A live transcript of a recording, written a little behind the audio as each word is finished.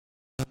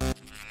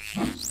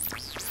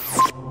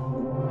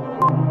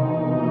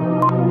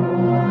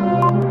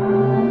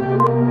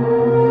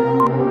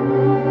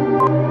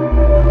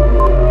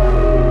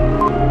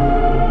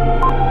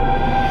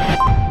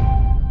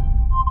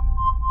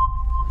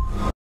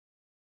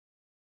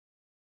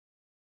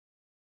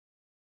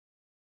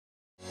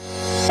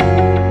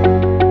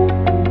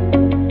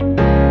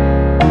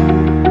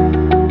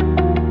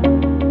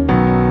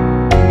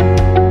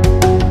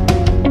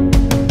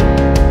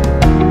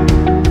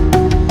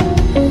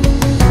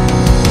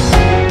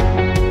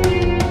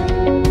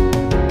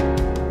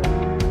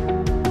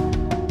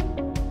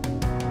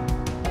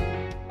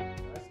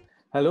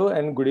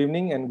everyone. Good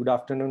evening and good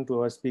afternoon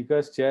to our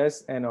speakers,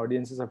 chairs, and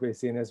audiences of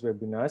ACNS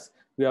webinars.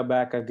 We are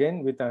back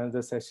again with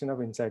another session of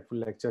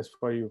insightful lectures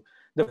for you.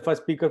 The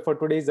first speaker for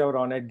today is our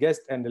honored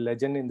guest and a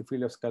legend in the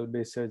field of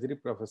skull-based surgery,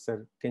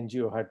 Professor Kenji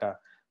Ohata.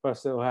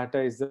 Professor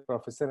Ohata is the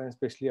professor and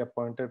specially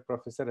appointed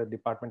professor at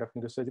Department of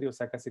Neurosurgery,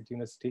 Osaka City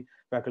University,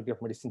 Faculty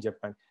of Medicine,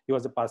 Japan. He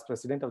was the past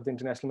president of the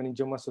International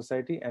Meningioma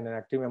Society and an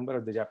active member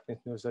of the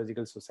Japanese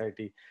Neurosurgical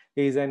Society.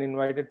 He is an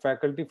invited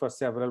faculty for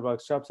several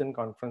workshops and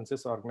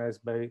conferences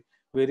organized by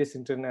various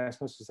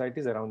international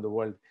societies around the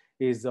world.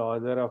 He is the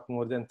author of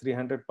more than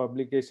 300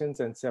 publications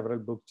and several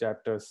book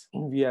chapters.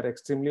 We are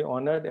extremely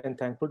honored and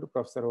thankful to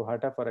Professor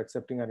Ohata for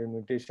accepting our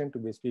invitation to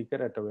be a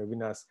speaker at our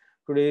webinars.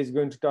 Today he is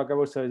going to talk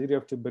about surgery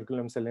of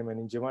Tuber.Sellae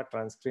meningioma,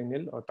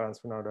 transcranial or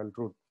transphenoidal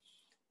route.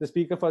 The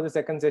speaker for the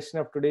second session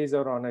of today is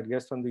our honored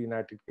guest from the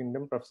United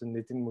Kingdom, Professor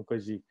Nitin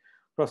Mukherjee.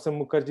 Professor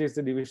Mukherjee is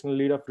the divisional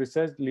lead of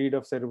research, lead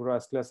of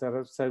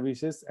cerebrovascular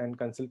services, and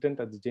consultant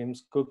at the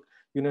James Cook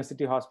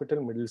University Hospital,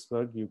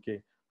 Middlesbrough,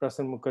 UK.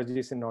 Professor Mukherjee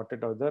is a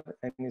noted author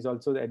and is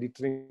also the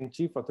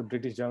editor-in-chief of the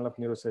British Journal of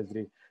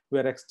Neurosurgery. We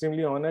are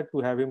extremely honored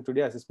to have him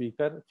today as a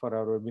speaker for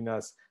our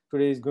webinars.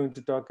 Today he is going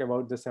to talk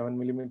about the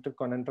 7mm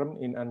conundrum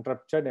in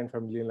unruptured and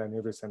familial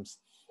aneurysms.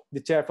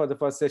 The chair for the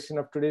first session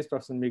of today is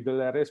Professor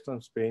Miguel Ares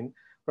from Spain.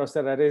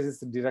 Professor Ares is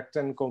the director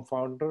and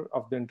co-founder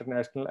of the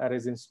International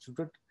Ares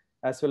Institute,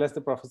 as well as the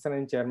professor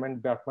and chairman,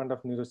 Department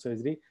of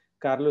Neurosurgery,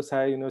 Carlos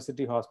Haya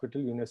University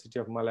Hospital, University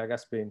of Malaga,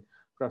 Spain.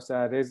 Professor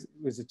Ares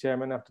is the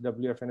chairman of the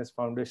WFNS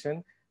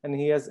Foundation, and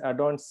he has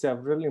adorned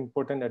several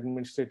important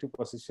administrative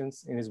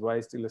positions in his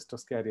vast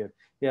illustrious career.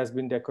 He has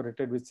been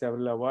decorated with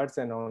several awards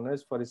and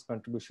honors for his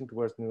contribution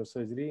towards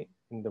neurosurgery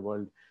in the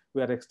world.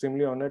 We are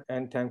extremely honored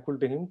and thankful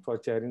to him for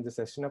chairing the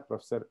session of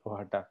Professor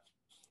Ohata.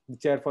 The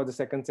chair for the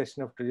second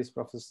session of today is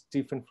Professor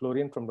Stefan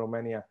Florian from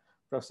Romania.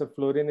 Professor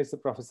Florian is the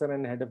professor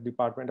and head of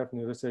Department of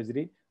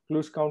Neurosurgery,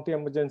 Cluj County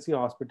Emergency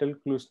Hospital,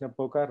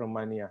 Cluj-Napoca,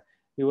 Romania.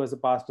 He was the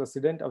past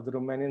president of the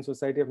Romanian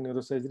Society of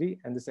Neurosurgery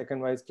and the second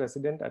vice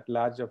president at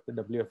large of the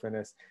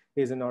WFNS.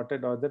 He is a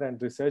noted author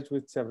and research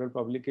with several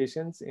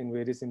publications in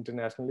various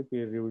internationally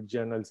peer-reviewed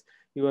journals.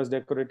 He was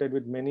decorated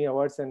with many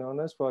awards and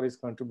honors for his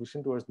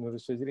contribution towards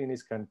neurosurgery in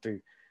his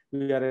country.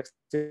 We are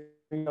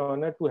extremely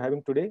honored to have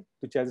him today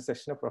to chair the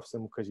session of Professor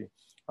Mukherjee.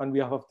 On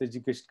behalf of the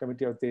Education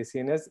Committee of the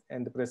ACNS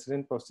and the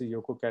President, Professor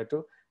Yoko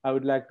Kato, I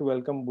would like to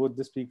welcome both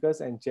the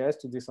speakers and chairs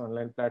to this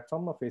online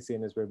platform of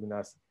ACNS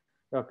webinars.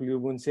 Dr. Liu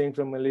Bun Singh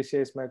from Malaysia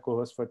is my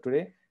co-host for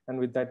today. And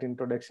with that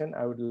introduction,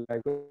 I would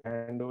like to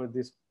hand over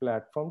this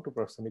platform to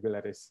Professor Miguel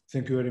Ares.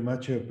 Thank you very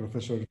much,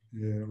 Professor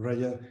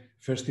Raya.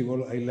 First of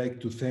all, I'd like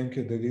to thank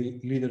the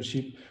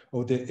leadership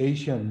of the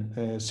Asian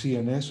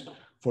CNS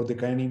for the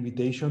kind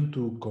invitation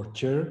to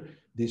co-chair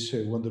this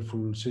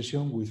wonderful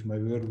session with my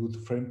very good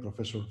friend,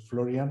 Professor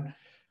Florian.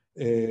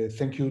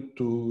 Thank you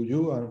to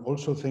you, and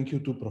also thank you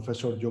to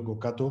Professor Yoko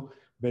Kato,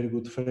 very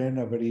good friend,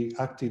 a very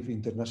active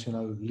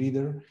international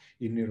leader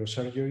in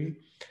neurosurgery.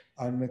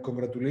 And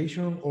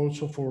congratulations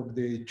also for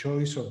the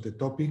choice of the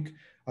topic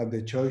and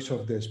the choice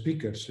of the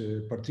speakers,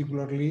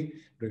 particularly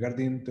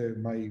regarding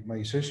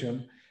my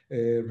session,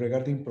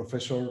 regarding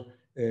Professor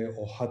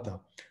Ohata.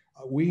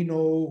 We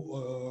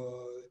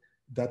know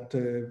that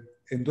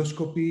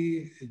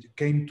endoscopy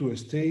came to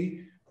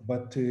stay,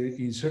 but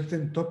in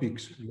certain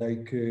topics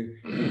like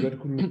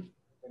tuberculosis,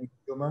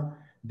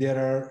 there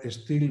are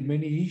still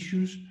many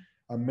issues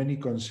and many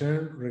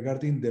concerns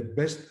regarding the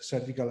best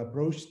surgical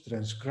approach,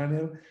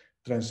 transcranial,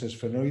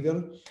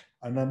 transsphenoidal,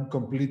 and I'm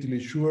completely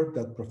sure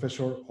that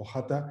Professor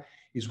Ohata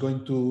is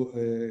going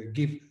to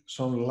give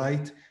some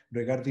light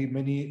regarding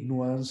many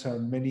nuances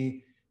and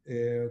many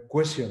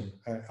questions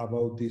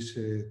about this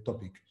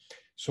topic.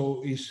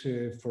 So it's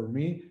for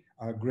me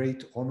a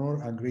great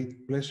honor and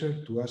great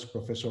pleasure to ask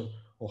Professor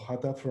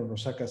Ohata from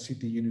Osaka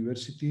City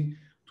University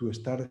to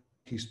start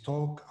his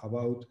talk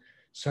about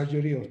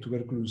surgery of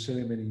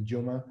Tuber.Sellae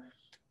meningioma,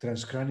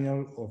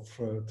 transcranial of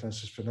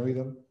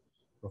transsphenoidal.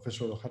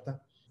 Professor Ohata.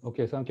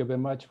 Okay, thank you very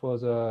much for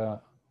the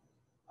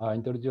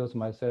introduce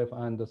myself,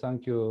 and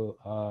thank you,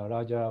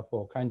 Raja,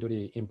 for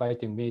kindly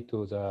inviting me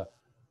to the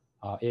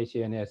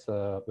ACNS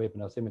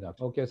webinar seminar.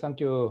 Okay,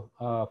 thank you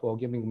for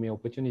giving me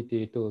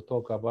opportunity to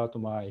talk about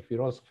my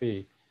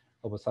philosophy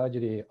of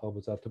surgery of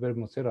the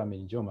Tuber.Sellae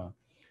meningioma.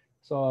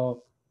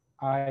 So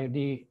I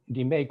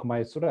remake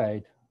my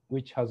slide,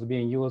 which has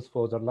been used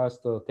for the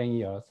last 10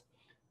 years.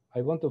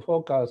 I want to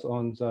focus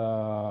on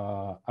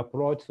the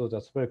approach to the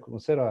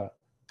Tuber.Sellae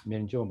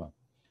meningioma.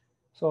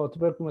 So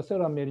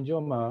Tuber.Sellae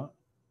meningioma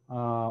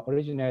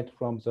originate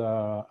from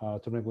the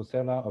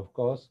Tuber.Sellae, of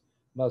course,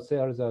 but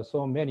there are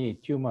so many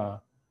tumors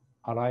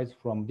arise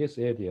from this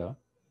area,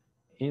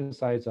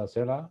 inside the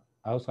cella,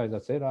 outside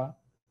the cella,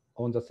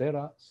 on the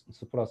cella,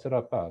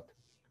 supracellular part.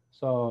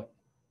 So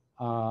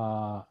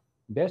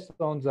based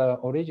on the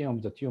origin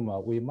of the tumor,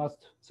 we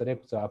must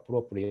select the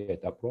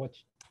appropriate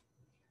approach.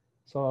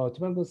 So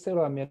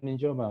Tuber.Sellae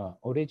meningioma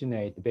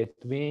originate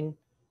between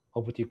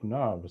optic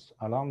nerves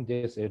along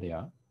this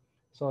area.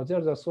 So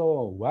there's a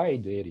so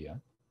wide area.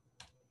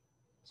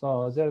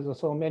 So there's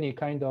so many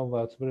kind of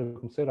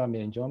Tuber.Sellae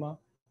meningioma.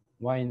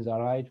 One is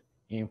arrive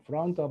in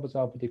front of the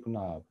optic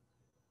nerve.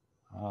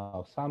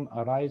 Some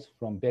arise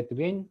from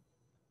between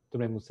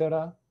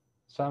Tuber.Sellae,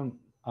 some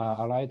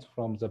arise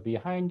from the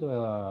behind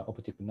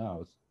optic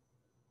nerves.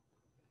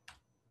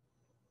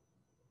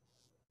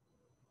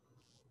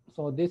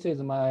 So this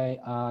is my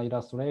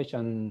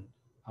illustration,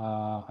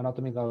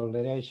 anatomical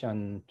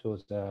relation to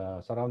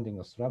the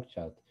surrounding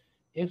structure.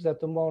 If the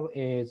tumor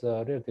is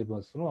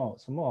relatively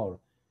small,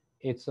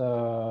 it's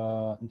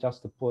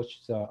just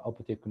push the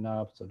optic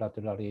nerves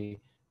laterally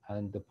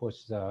and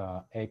push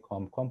the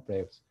ACOM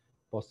complex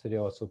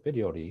posterior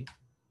superiorly.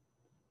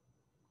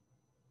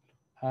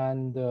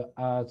 And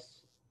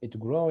as it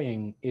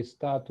growing, it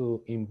start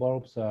to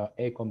involve the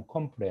ACOM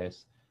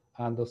complex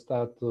and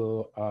start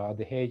to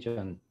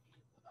adhesion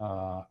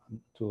on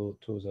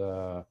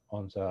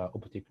the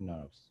optic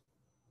nerves.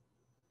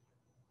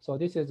 So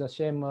this is a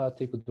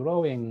schematic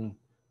drawing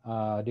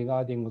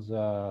regarding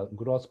the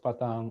growth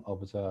pattern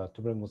of the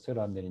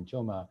Tuber.Sellae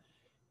meningioma.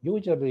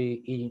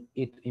 Usually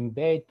it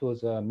invades to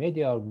the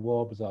medial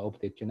wall of the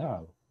optic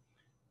nerve.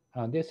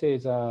 And this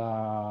is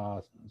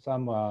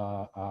some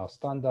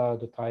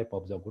standard type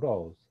of the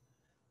growth.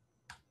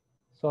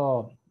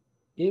 So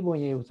even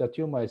if the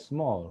tumor is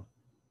small,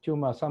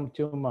 some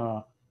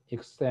tumor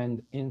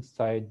extend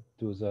inside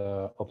to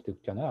the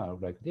optic canal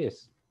like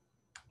this.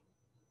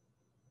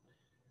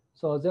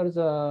 So there's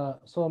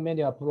so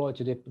many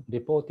approach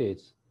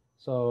reported.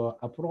 So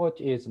approach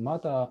is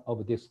matter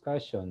of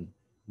discussion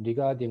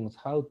regarding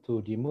how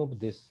to remove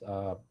these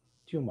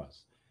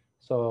tumors.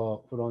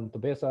 So front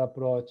basal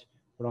approach,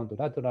 front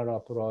lateral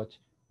approach,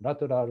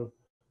 lateral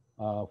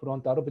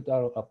front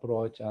orbital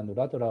approach, and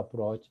lateral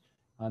approach,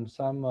 and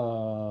some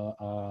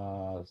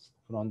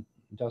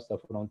just a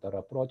frontal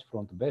approach,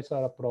 front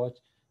basal approach,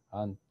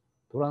 and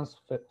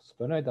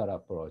transsphenoidal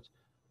approach.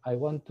 I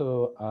want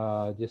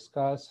to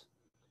discuss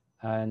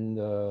and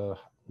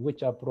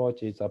which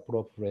approach is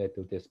appropriate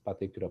to this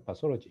particular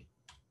pathology.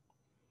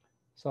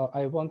 So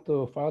I want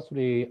to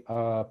firstly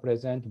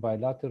present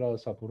bilateral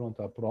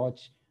subfrontal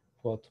approach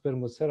for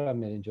Tuber.Sellae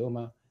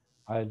meningioma.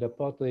 I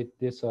reported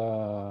this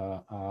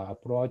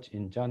approach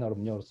in Journal of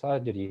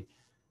Neurosurgery,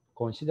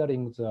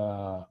 considering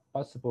the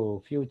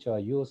possible future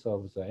use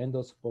of the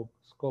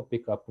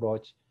endoscopic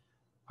approach.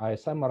 I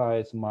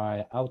summarize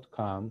my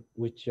outcome,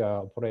 which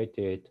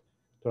operated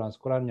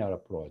transcranial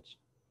approach.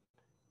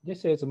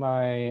 This is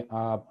my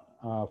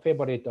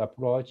favorite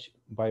approach,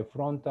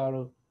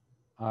 bifrontal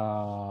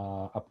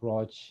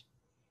approach,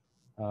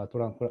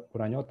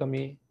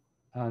 craniotomy,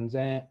 and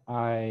then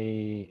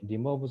I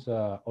remove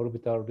the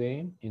orbital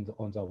rim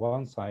on the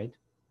one side.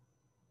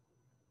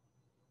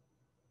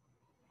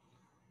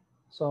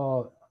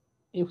 So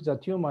if the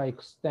tumor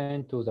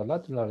extends to the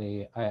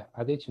laterally, I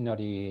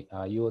additionally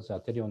use a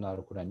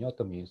terional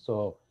craniotomy.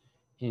 So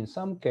in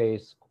some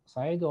case,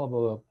 side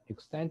of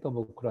extent of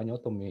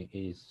craniotomy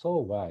is so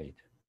wide.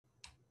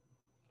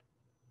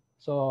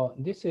 So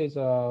this is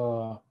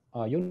a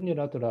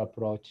unilateral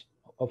approach.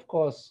 Of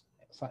course,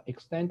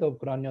 extent of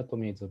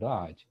craniotomy is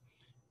large,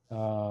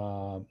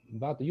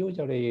 but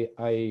usually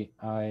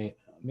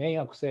main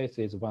access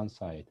is one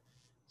side.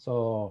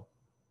 So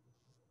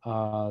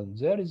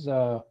there is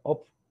a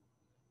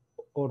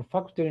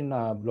olfactory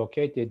nerve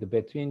located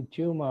between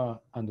tumor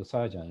and the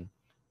surgeon.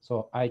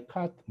 So I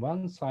cut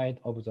one side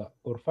of the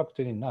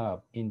olfactory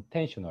nerve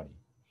intentionally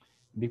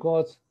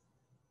because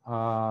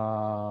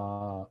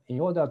in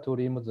order to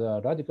remove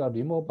the radical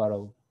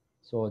removal,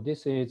 so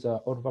this is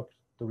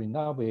olfactory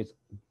nerve is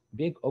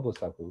big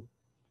obstacle.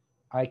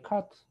 I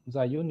cut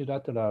the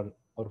unilateral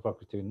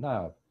olfactory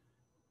nerve,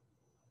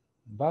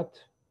 but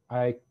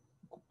I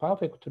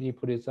perfectly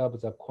preserve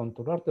the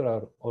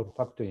contralateral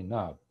olfactory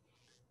nerve.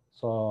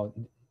 So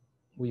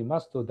we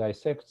must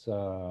dissect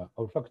the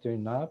olfactory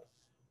nerve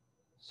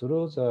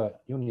through the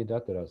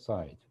unilateral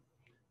side.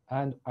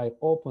 And I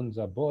open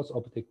the both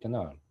optic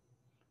canal.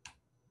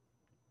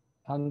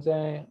 And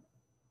then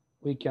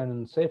we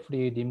can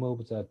safely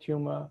remove the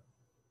tumor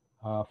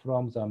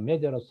from the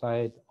medial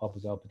side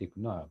of the optic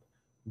nerve.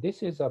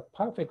 This is a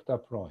perfect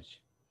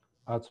approach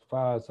as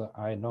far as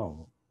I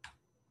know.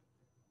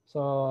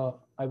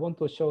 So I want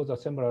to show the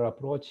similar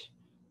approach.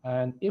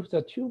 And if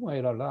the tumor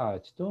is a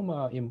large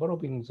tumor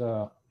involving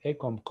the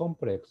ACOM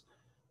complex,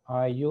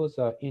 I use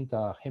an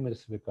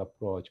interhemispheric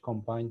approach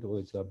combined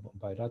with a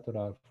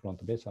bilateral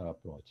front basal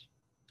approach.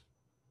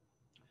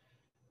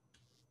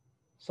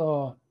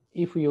 So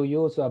if you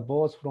use a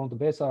both front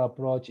basal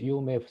approach,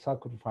 you may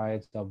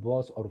sacrifice the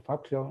both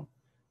olfaction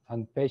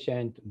and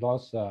patient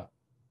loss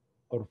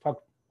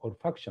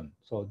olfaction.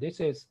 So this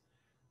is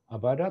a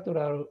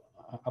bilateral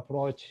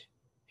approach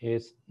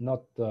is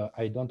not,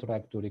 I don't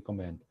like to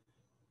recommend.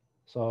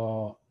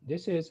 So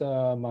this is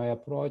my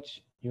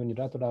approach,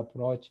 unilateral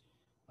approach.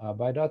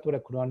 Bilateral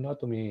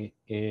craniotomy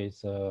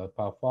is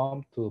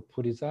performed to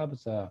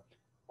preserve the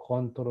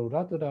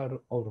contralateral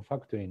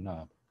olfactory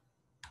nerve.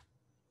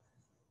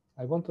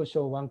 I want to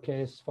show one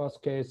case.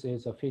 First case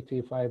is a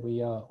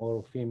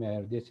 55-year-old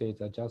female. This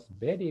is just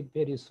very,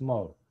 very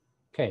small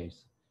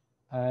case.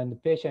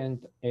 and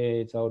patient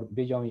is, or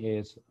vision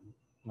is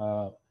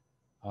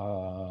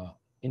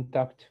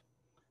intact.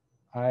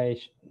 I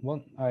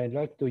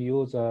like to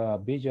use a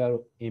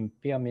visual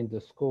impairment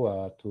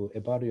score to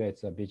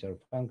evaluate the visual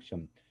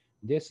function.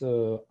 This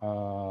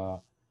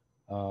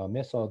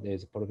method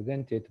is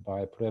presented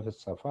by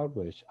Professor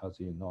Farbush, as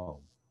you know.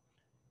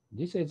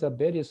 This is a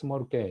very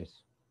small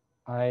case.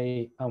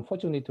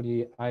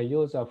 Unfortunately, I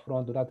use a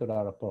front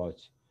lateral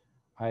approach.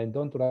 I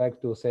don't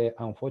like to say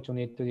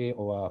unfortunately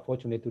or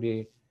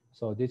fortunately.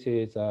 So this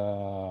is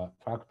a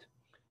fact.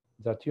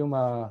 The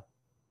tumor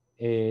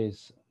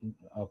is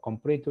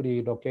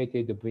completely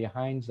located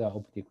behind the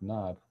optic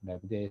nerve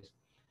like this.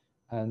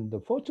 And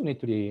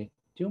fortunately,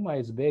 tumor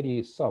is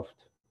very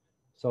soft.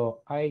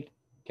 So I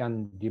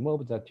can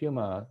remove the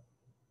tumor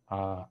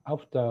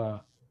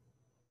after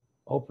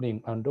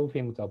opening and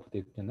roofing the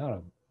optic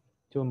nerve.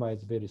 Tumor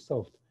is very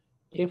soft.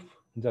 If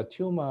the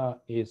tumor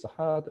is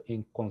hard,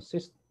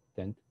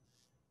 inconsistent,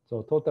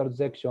 so total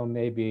resection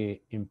may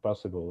be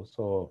impossible.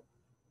 So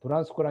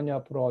transcranial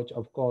approach,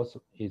 of course,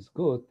 is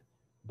good,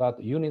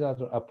 but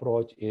unilateral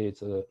approach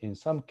is, in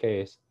some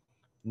case,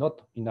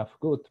 not enough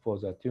good for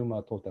the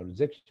tumor total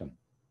resection.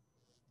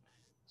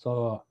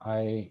 So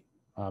I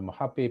am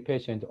happy,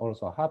 patient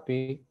also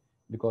happy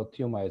because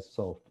tumor is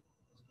so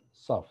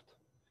soft.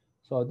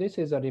 So this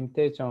is a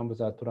limitation of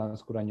the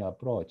transcranial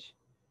approach.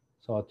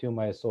 So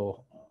tumor is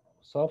so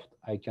soft,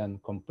 I can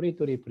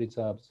completely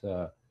preserve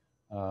the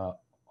uh,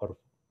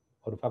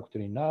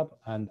 olfactory nerve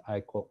and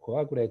I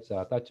coagulate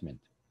the attachment.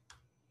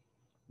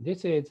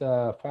 This is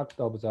a fact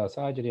of the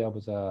surgery of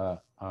the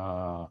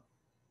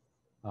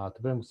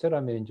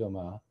Tuber.Sellae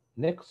meningioma.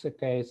 Next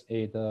case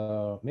is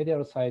the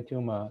medial side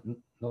tumor,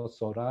 not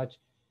so large.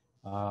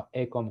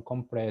 ACOM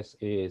complex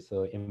is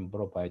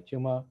involved by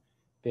tumor.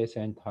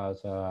 Patient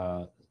has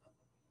a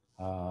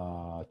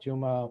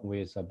tumor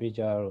with a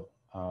visual,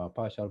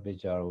 partial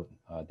visual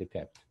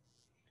defect.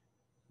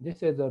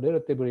 This is a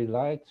relatively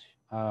light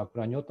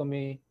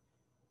craniotomy.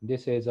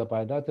 This is a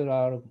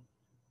bilateral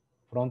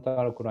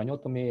frontal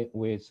craniotomy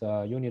with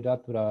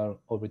unilateral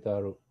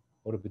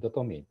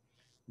orbitotomy.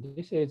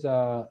 This is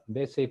a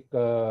basic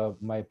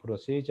my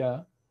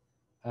procedure,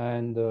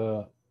 and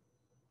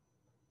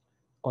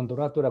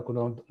contralateral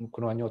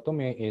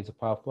craniotomy is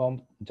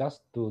performed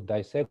just to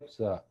dissect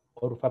the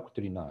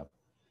olfactory nerve.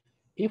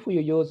 If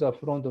we use a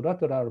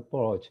frontolateral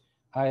approach,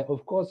 I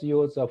of course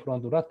use a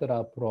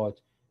frontolateral approach.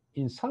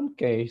 In some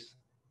case,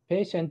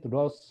 patient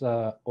lost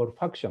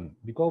olfaction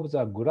because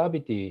the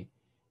gravity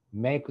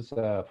makes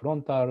the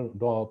frontal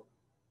lobe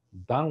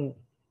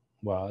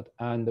downward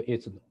and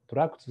it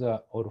tracks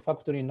the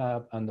olfactory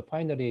nerve, and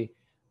finally,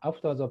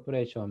 after the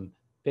operation,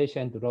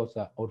 patient lost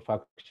the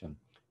olfaction.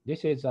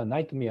 This is a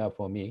nightmare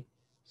for me.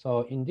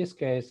 So in this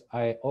case,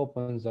 I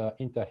open the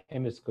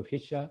interhemiscal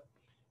fissure.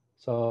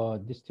 So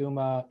this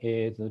tumor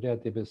is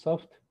relatively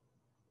soft,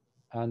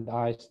 and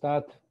I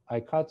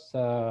cut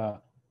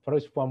the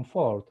falciform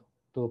fold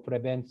to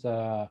prevent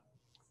the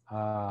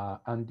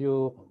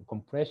undue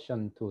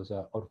compression to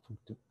the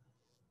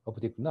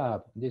optic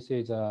nerve. This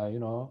is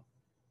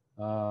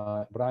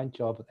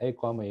branch of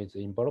ACOM is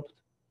involved.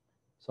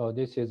 So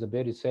this is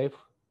very safe,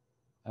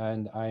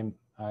 and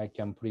I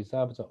can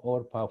preserve the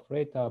all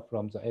perforator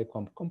from the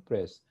ACOM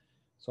compress.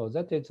 So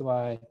that is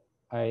why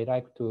I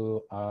like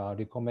to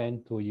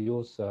recommend to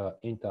use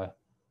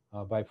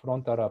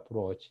bifrontal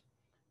approach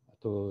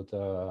to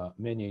the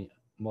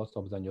most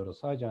of the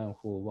neurosurgeons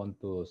who want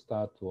to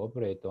start to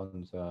operate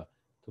on the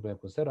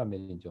Tuber.Sellae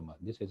meningioma.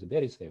 This is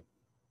very safe.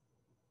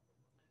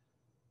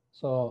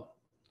 So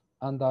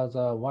under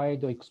the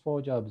wide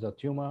exposure of the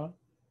tumor,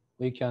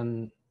 we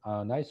can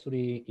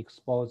nicely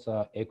expose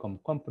the ACOM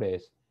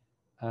compress.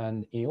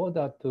 And in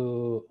order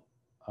to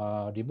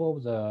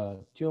remove the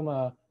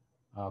tumor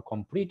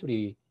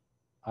completely,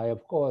 I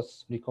of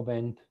course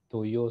recommend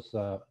to use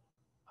a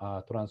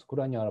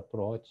transcranial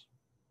approach.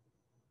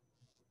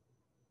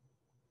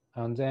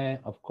 And then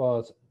of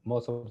course,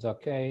 most of the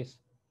case,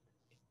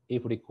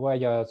 if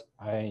required,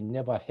 I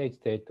never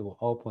hesitate to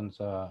open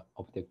the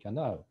optic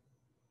canal.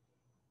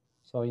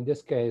 So in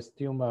this case,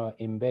 tumor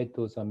embed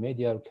to the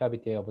medial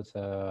cavity of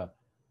the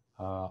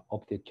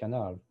optic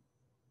canal.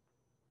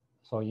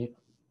 So you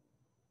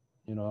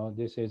know,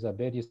 this is a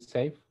very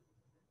safe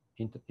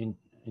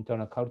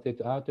internal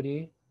carotid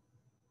artery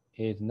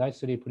is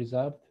nicely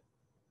preserved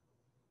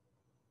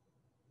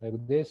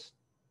like this.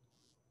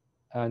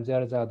 And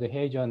there is a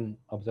adhesion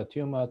of the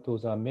tumor to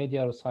the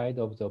medial side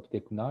of the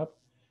optic nerve,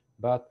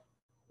 but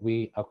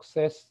we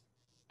access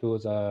to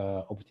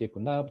the optic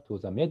nerve to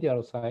the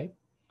medial side.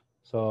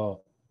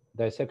 So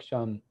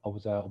dissection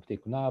of the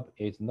optic nerve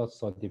is not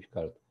so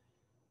difficult.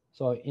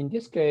 So in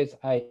this case,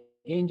 I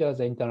injure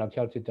the internal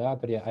carotid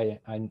artery. I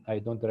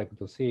don't like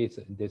to see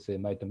this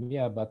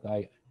myotomia, but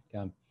I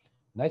can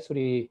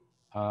nicely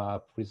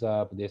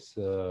preserve this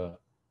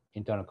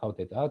internal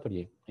carotid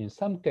artery. In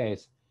some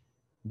case,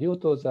 due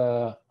to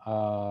the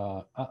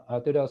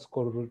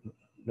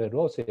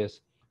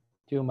arteriosclerosis,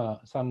 tumor,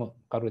 some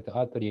carotid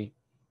artery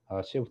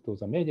shift to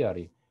the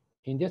medially.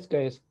 In this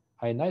case,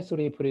 I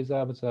nicely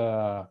preserve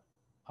the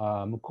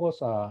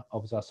mucosa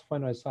of the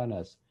sphenoid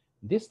sinus.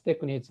 This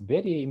technique is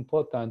very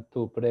important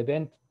to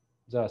prevent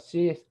the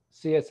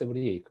CSF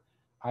leak.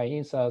 I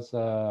insert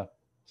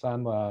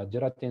some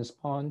gelatin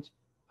sponge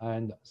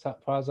and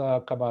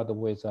further covered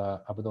with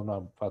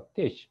abdominal fat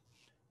tissue.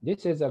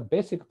 This is a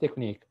basic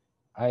technique.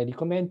 I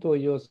recommend to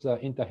use the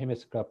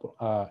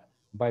interhemispheric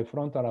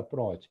bifrontal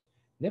approach.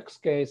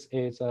 Next case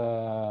is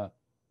also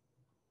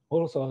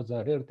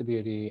the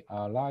relatively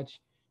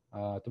large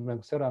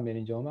Tuber.Sellae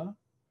meningioma.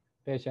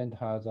 Patient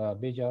has a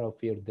visual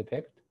field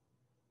defect.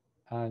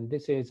 And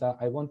this is,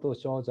 I want to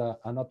show the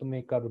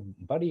anatomical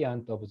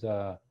variant of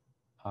the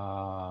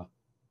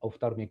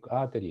ophthalmic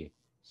artery.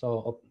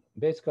 So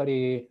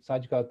basically,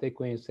 surgical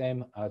technique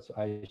same as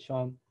I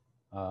shown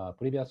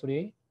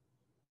previously.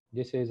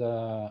 This is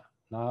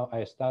now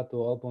I start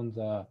to open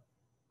the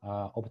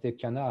optic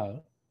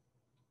canal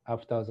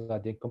after the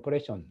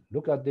decompression.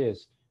 Look at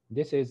this.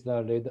 This is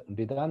the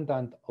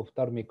redundant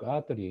ophthalmic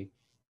artery.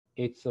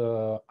 It's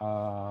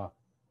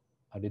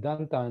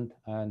redundant,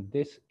 and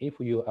this, if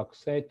you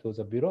access to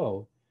the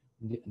below,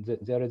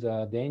 there is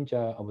a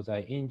danger of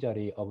the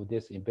injury of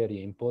this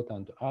very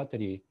important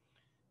artery.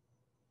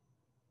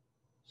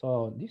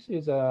 So this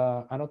is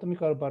a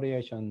anatomical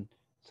variation.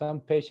 Some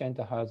patient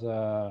has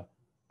a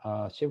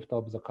shift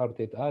of the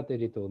carotid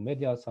artery to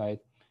medial side.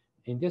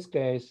 In this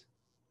case,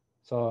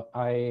 so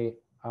I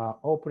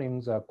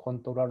opening the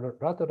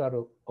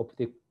contralateral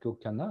optic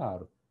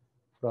canal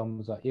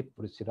from the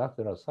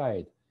ipsilateral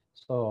side.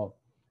 So,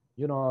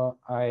 you know,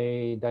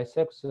 I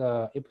dissect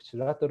the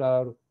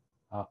ipsilateral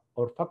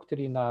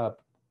olfactory nerve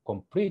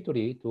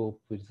completely to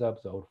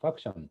preserve the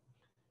olfaction.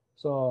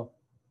 So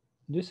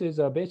this is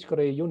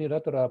basically a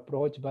unilateral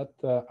approach, but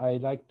I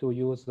like to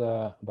use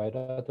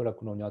bilateral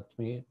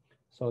craniotomy.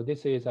 So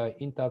this is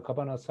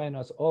intercavernous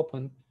sinus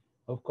open.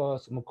 Of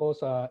course,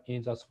 mucosa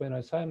in the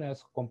sphenoid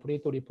sinus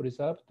completely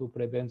preserved to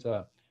prevent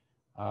the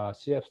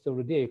CF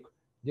leak.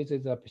 This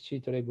is a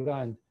pituitary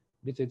gland.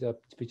 This is a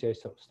pituitary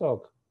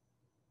stalk.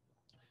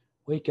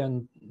 We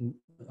can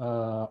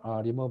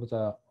remove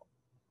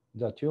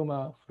the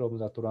tumor from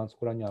the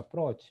transcranial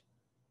approach.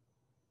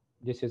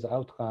 This is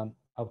outcome.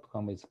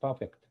 Outcome is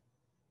perfect.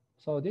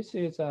 So this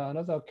is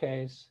another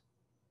case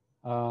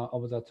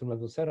of the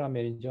Tuber.Sellae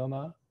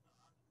meningioma.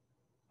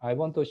 I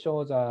want to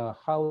show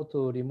how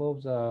to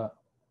remove the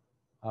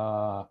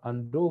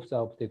unroof the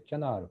optic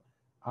canal.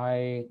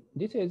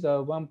 This is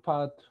one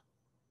part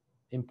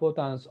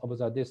importance of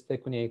this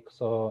technique.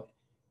 So,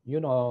 you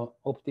know,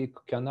 optic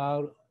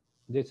canal,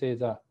 this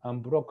is an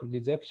unblocked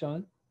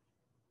resection.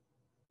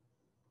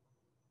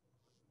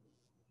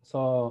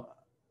 So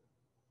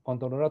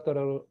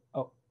contralateral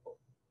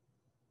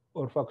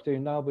olfactory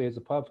nerve is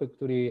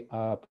perfectly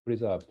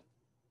preserved.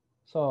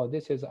 So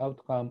this is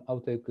outcome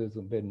is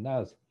very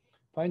nice.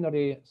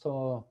 Finally,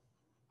 so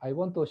I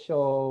want to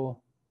show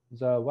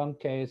the one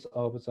case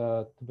of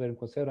the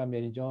Tuber.Sellae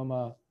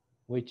meningioma,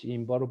 which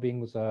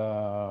involving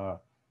the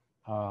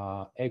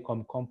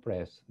ACOM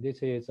complex.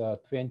 This is a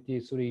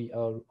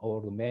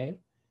 23-year-old male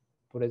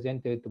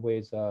presented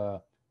with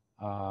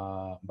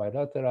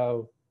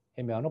bilateral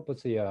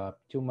hemianopsia,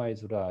 tumor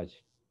is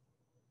large.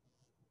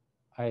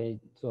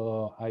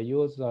 So I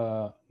use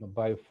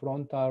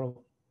bifrontal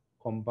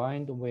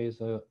combined with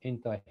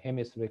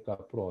interhemispheric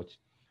approach.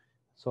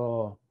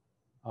 So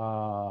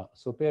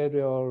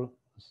superior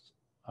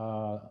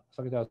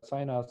sagittal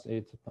sinus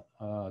is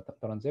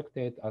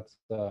transected at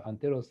the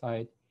anterior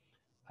side,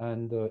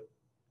 and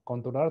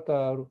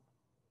contralateral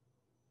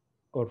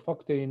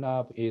olfactory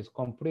nerve is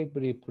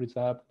completely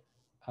preserved,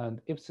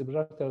 and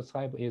ipsilateral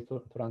side is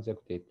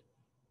transected.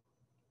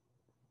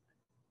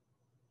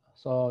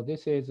 So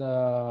this is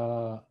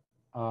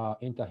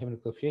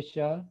interhemispheric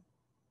fissure.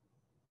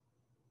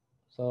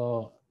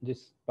 So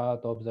this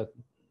part of the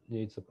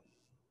is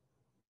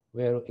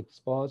well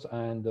exposed,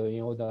 and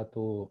in order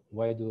to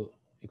wide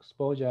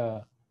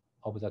exposure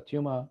of the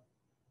tumor,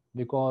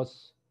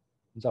 because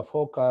the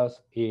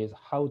focus is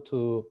how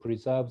to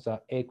preserve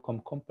the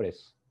ACOM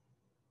complex.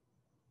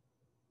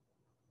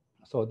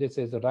 So this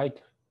is the right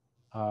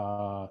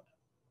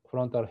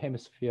frontal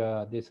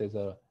hemisphere. This is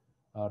a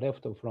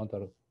left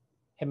frontal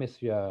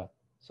hemisphere.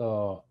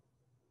 So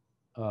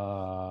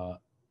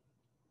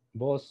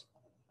both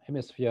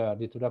hemisphere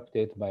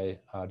retracted by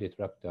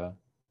retractor.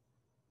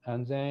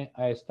 And then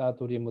I start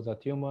to remove the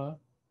tumor.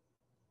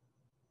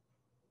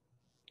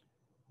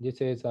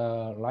 This is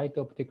a right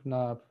optic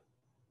nerve.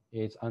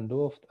 It's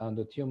unroofed and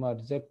the tumor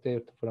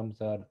rejected from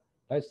the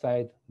right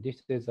side.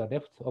 This is the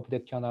left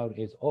optic canal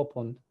is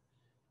opened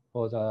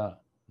for the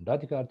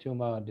radical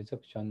tumor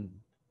resection,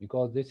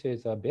 because this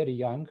is a very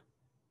young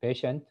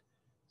patient.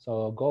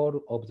 So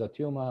goal of the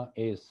tumor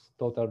is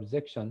total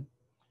resection.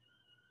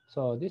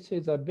 So this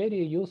is a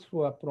very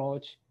useful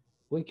approach.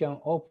 We can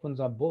open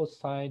the both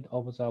sides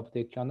of the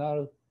optic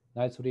canal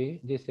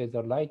nicely. This is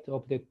the right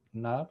optic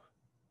nerve.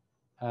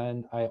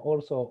 And I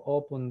also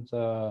open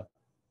the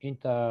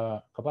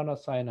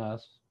intercavernous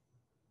sinus.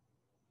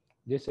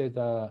 This is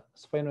the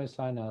sphenoid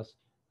sinus,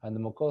 and the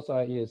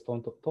mucosa is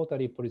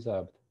totally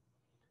preserved.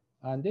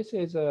 And this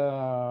is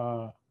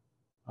a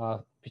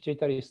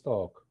pituitary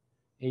stalk.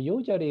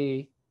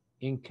 Usually,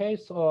 in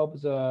case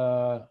of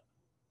the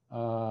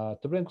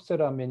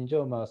Tuber.Sellae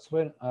meningioma,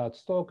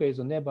 stalk is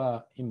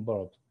never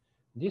involved.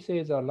 This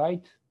is a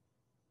right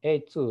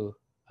A2,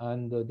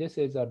 and this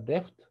is a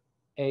left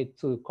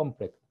A2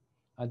 complex.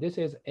 And this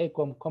is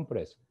ACOM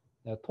complex,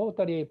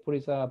 totally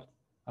preserved,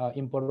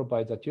 involved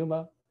by the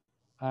tumor.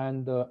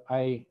 And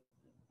I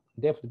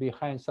left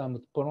behind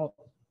some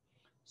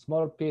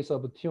small piece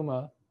of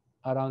tumor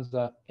around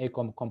the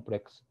ACOM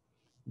complex.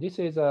 This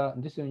is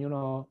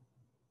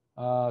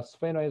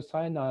sphenoid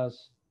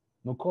sinus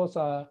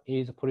mucosa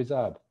is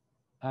preserved,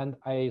 and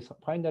I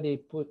finally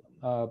put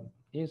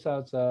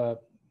insert the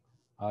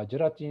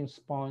gelatin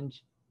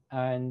sponge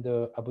and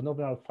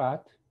abdominal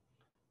fat.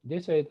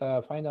 This is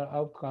the final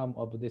outcome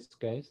of this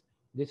case.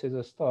 This is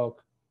a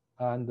stalk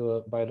and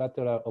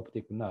bilateral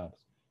optic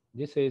nerves.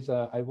 This is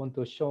I want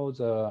to show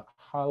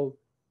how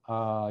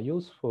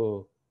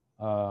useful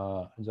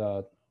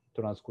the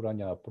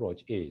transcranial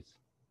approach is.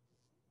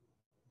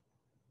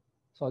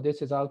 So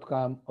this is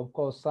outcome. Of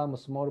course, some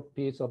small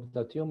piece of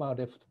the tumor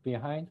left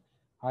behind.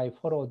 I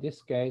follow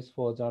this case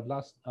for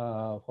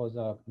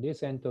the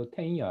recent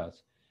 10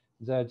 years.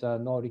 There's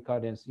no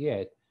recurrence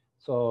yet.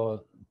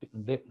 So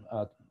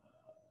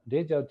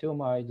the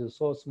tumor is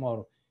so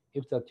small.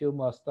 If the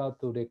tumor starts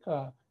to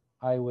recur,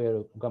 I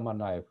will gamma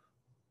knife.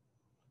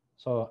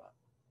 So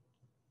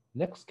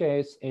next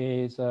case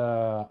is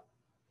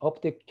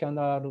optic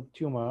canal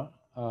tumor.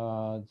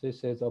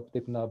 This is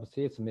optic nerve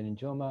cyst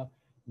meningioma.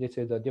 This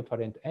is a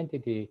different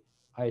entity.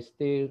 I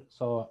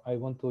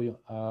want to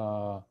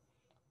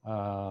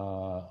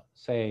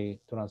say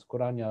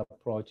transcranial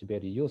approach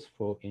very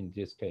useful in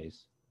this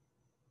case.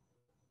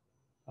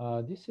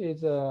 This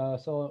is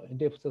so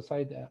left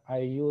side. I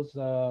use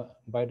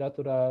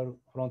bilateral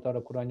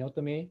frontal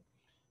craniotomy,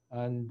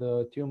 and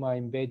the tumor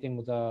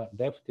invading the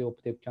left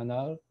optic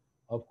canal.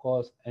 Of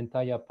course,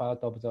 entire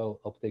part of the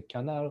optic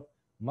canal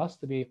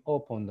must be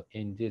opened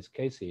in these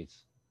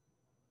cases.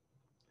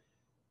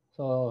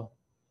 So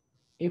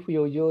if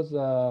you use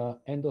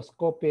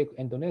endoscopic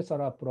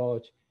endonasal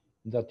approach,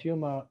 the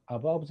tumor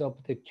above the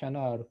optic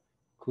canal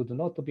could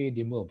not be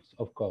removed,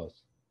 of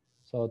course.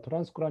 So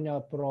transcranial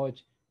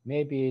approach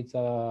may be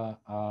the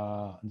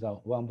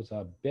one of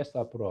the best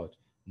approach,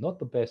 not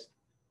the best,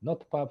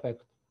 not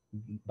perfect,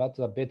 but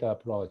the better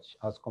approach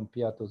as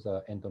compared to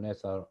the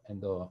endonasal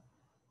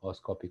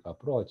endoscopic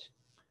approach.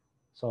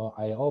 So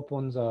I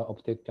open the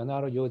optic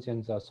canal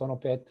using the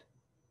sonopet.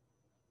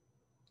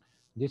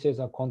 This is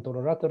a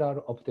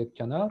contralateral optic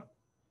canal.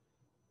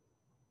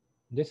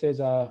 This is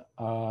a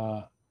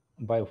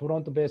by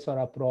front basal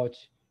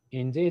approach.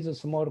 In this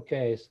small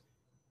case,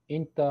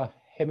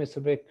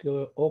 interhemispheric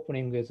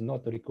opening is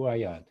not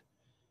required.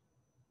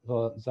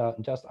 So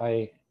just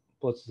I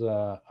put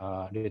the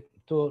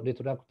two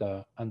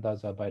retractor under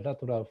the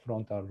bilateral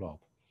frontal lobe.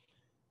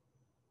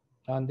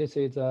 And this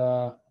is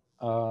a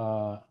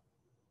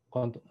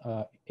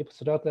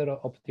ipsilateral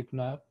optic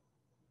nerve.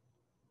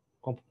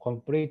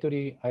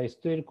 Completely, I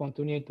still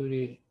continue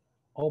to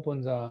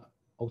open the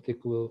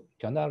optic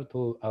canal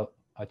to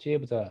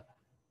achieve the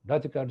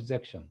radical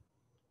resection.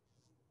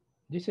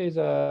 This is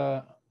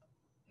a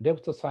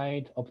left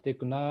side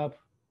optic nerve,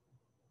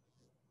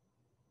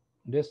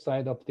 this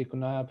side optic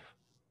nerve.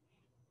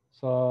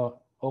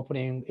 So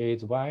opening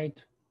is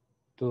wide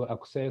to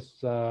access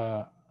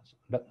the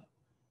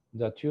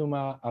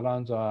tumor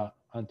around the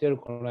anterior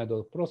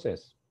colloidal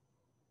process.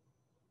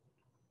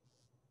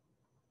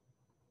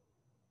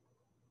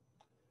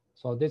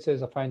 So this is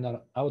the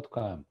final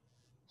outcome.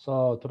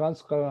 So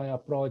transcranial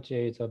approach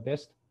is the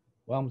best,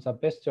 one of the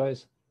best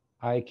choice.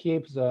 I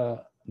keep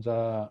the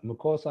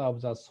mucosa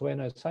of the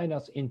sphenoid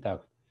sinus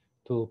intact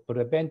to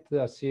prevent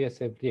the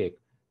CSF leak.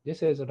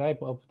 This is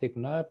right optic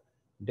nerve,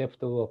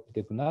 left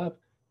optic nerve.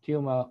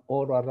 Tumor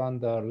all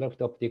around the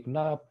left optic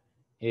nerve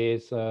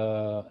is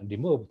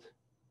removed.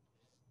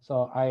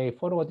 So I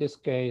follow this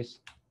case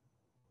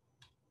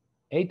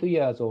 8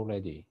 years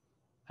already,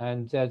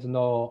 and there's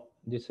no,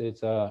 this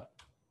is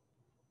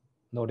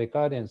no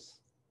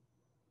recurrence.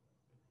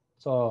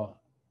 So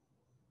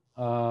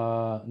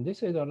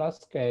this is the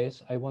last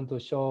case I want to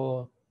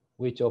show,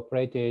 which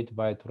operated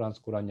by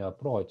transcranial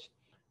approach.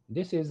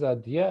 This is a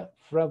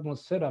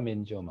Tuber.Sellae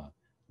meningioma.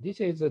 This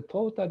is a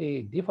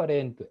totally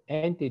different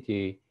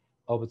entity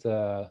of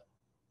the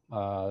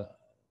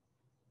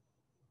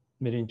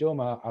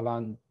meningioma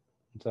around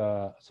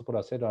the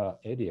suprasellar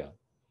area.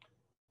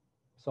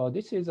 So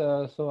this is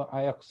so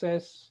I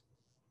access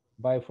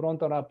by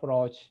frontal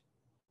approach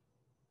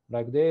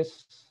like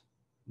this.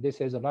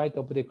 This is right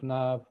optic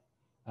nerve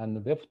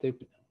and left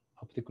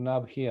optic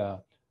nerve here.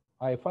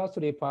 I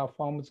firstly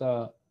perform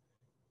the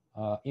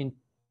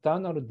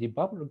internal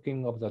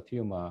debulking of the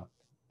tumor,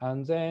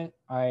 and then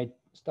I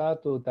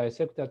start to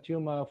dissect the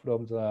tumor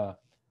from the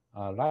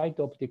right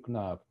optic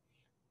nerve.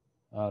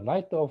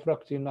 Right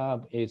optic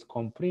nerve is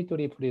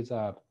completely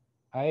preserved.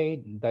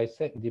 I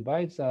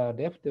divide the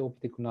left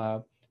optic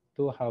nerve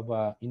to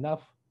have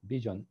enough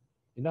vision,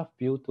 enough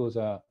view to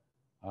the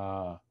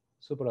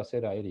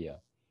suprasellar area.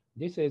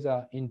 This is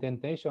an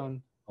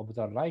indentation of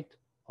the right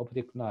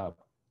optic nerve.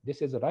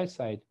 This is the right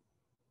side.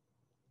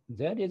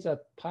 There is a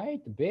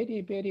tight,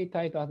 very, very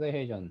tight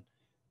adhesion.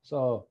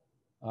 So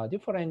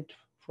different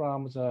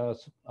from the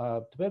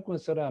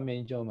Tuber.Sellae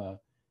meningioma,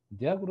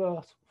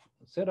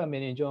 Diagonal-Sellae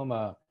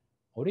meningioma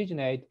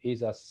originate is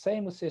the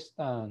same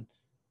system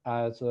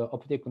as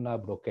optic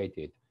nerve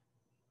located.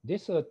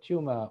 This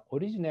tumor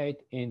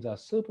originate in the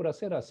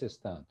suprasellar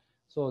system.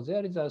 So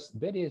there is a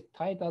very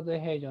tight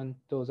adhesion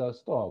to the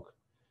stalk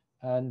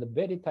and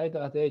very tight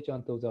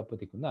adhesion to the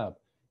optic nerve.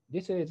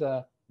 This is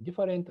a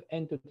different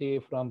entity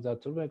from the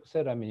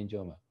Tuber.Sellae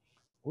meningioma.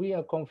 We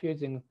are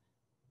confusing,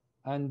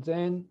 and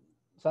then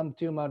some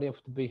tumor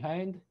left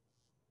behind.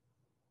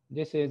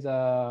 This is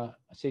a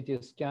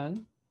CT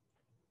scan.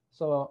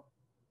 So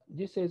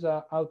this is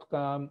an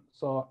outcome.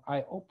 So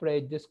I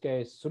operate this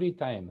case 3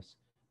 times.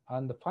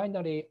 And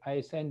finally,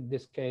 I send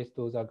this case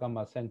to the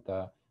Gamma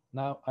Center.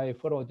 Now I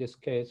follow this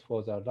case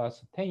for the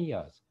last 10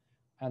 years.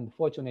 And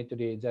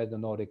fortunately, there's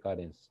no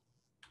recurrence.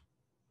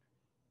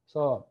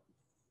 So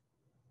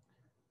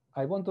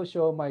I want to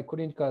show my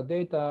clinical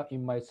data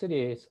in my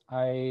series.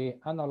 I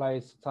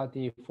analyzed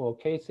 34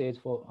 cases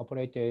for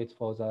operated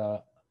for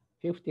the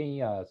 15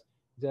 years.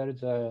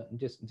 There's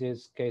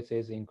these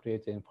cases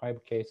increased in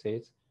 5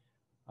 cases.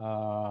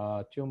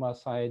 Tumor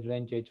size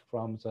ranged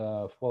from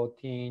the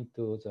 14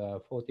 to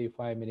the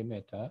 45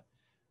 millimeter.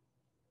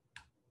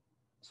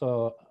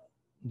 So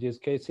these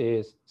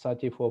cases,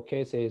 34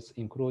 cases,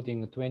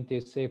 including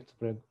 26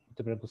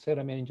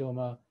 Tuber.Sellae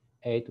meningioma,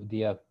 8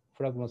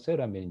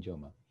 Diaphragmosellar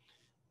meningioma.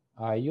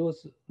 I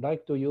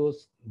like to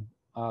use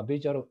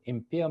visual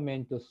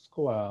impairment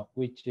score,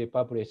 which is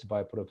published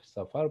by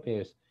Professor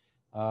Falpes.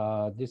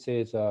 This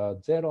is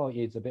 0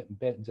 is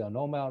the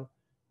normal,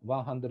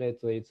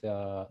 100 is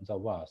the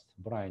worst,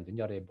 blind,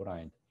 nearly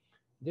blind.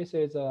 This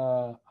is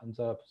the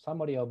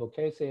summary of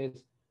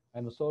cases.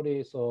 I'm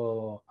sorry,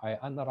 so I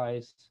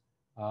analyzed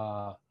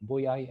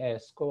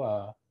VIS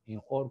score in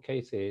all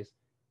cases,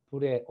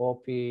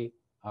 pre-OP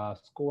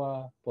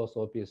score,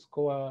 post-OP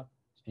score,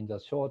 in the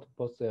short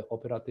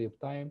post-operative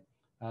time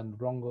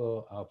and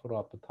longer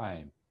follow-up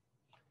time.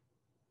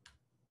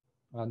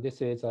 And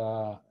this is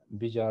a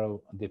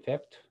visual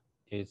defect.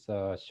 It's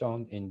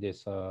shown in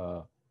this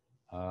slide.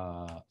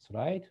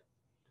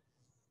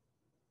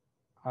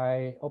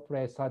 I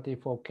operate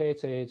 34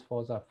 cases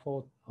for the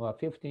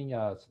 15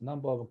 years.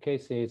 Number of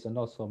cases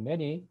not so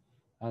many,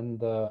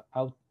 and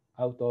out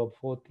of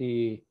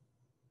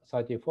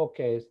 34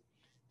 cases,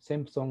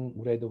 Simpson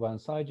grade 1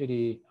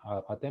 surgery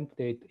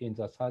attempted in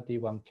the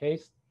 31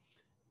 case,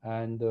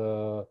 and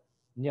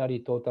nearly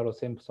total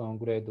Simpson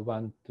grade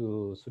 1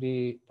 to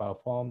 3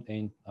 performed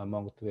in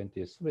among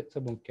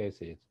 27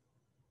 cases.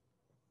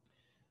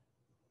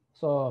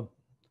 So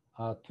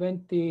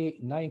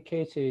 29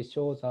 cases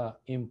shows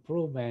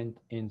improvement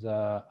in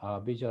the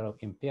visual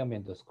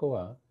impairment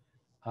score.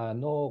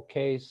 No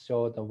case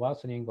showed a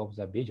worsening of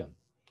the vision.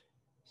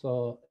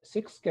 So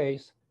 6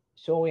 cases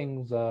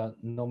showing the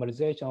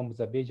normalization of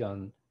the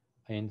vision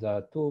in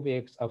the 2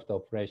 weeks after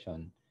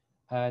operation,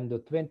 and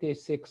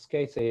 26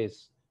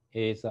 cases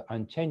is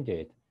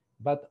unchanged.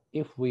 But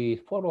if we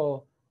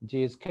follow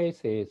these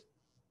cases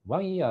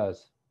 1 year,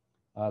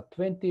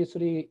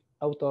 23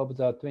 out of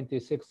the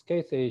 26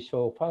 cases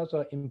show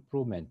further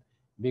improvement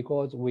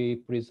because we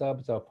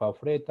preserve the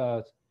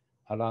perforators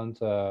around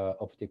the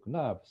optic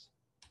nerves.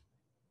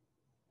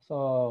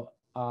 So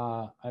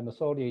I'm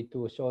sorry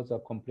to show the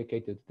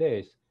complicated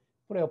days.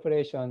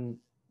 Pre-operation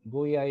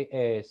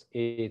VIS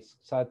is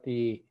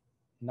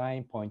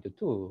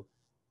 39.2.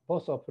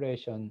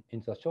 Post-operation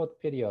in the short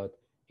period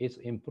is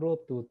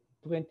improved to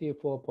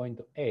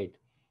 24.8.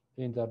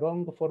 In the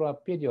long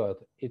follow-up period,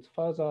 it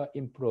further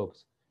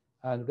improves.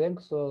 And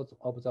length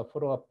of the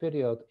follow-up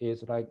period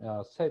is like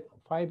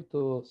 5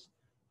 to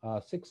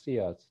 6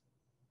 years.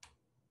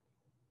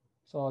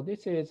 So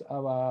this is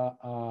our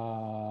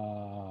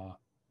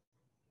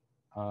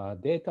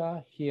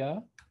data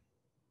here.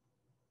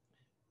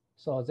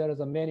 So there is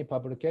a many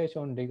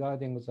publication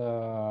regarding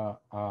the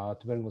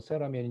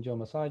Tuber.Sellae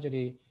meningioma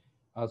surgery.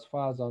 As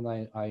far as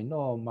I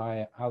know,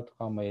 my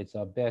outcome is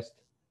best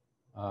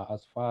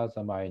as far as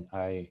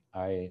I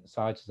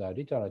search the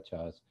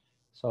literatures.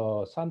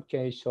 So some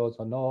case shows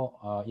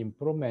no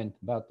improvement,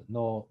 but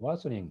no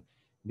worsening,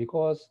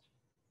 because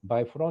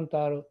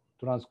bifrontal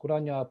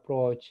transcranial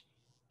approach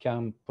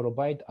can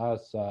provide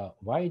us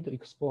wide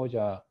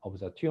exposure of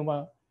the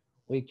tumor.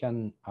 We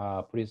can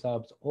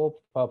preserve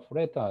all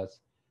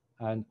perforators,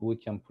 and we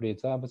can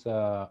preserve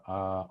the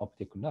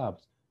optic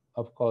nerves.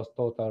 Of course,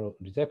 total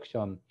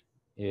resection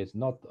is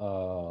not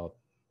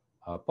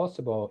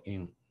possible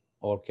in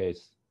all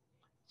cases.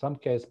 Some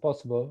case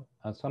possible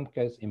and some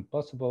case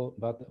impossible,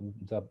 but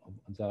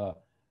the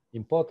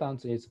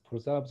importance is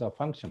preserve the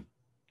function.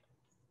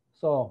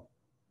 So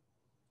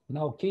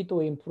now key to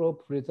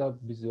improve preserve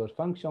visual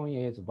function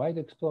is wide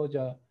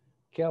exposure,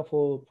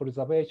 careful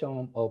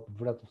preservation of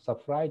blood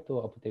supply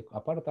to optic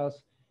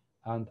apparatus,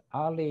 and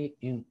early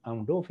in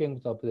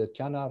unroofing of the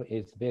canal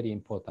is very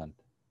important.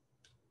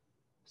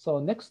 So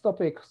next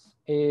topic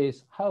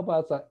is how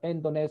about the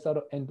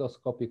endonasal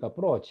endoscopic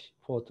approach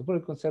for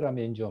Tuber.Sellae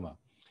meningioma.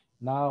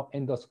 Now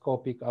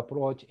endoscopic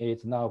approach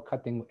is now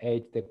cutting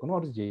edge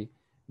technology.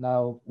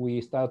 Now we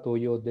start to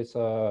use this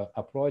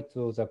approach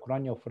to the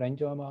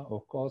craniopharyngioma,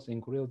 of course,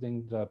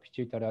 including the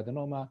pituitary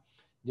adenoma.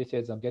 This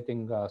is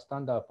getting a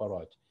standard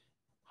approach.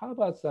 How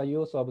about the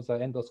use of the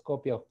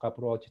endoscopic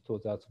approach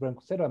to the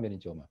Tuber.Sellae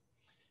meningioma?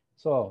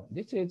 So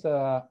this is,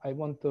 I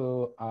want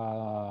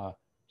to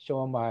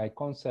show my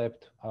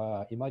concept,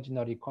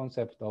 imaginary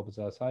concept of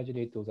the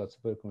surgery to the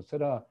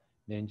Tuber.Sellae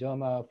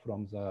meningioma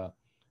from the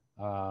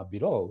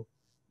below.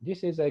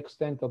 This is the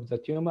extent of the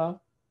tumor.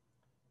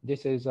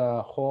 This is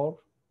a hole,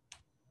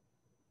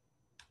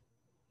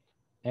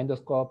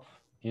 endoscope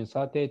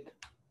inserted.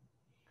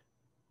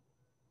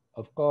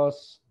 Of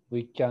course,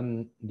 we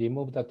can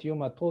remove the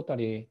tumor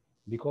totally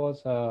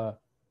because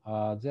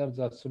there's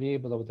a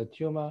sleeve of the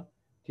tumor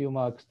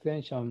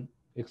extension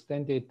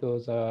extended to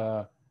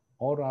the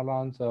all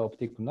around the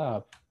optic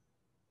nerve.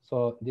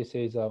 So this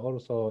is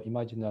also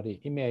imaginary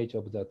image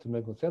of the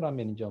Tuber.Sellae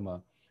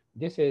meningioma.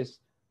 This is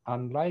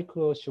unlike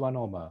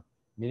schwannoma.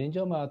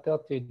 Meningioma are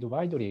treated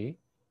widely.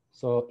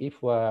 So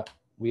if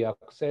we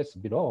access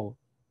below,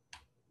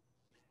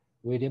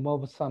 we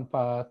remove some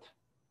part,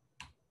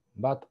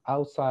 but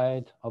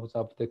outside of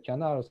the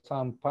canal,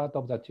 some part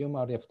of the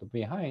tumor left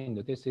behind.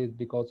 This is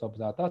because of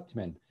the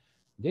attachment.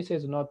 This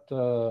is not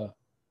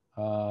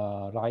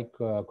like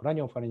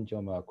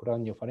craniopharyngioma.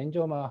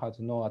 Craniopharyngioma has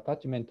no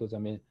attachment to the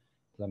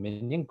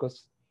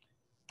meninges.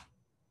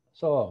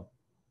 So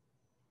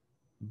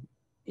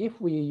if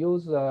we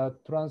use a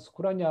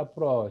transcranial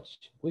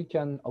approach, we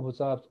can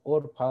observe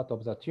all part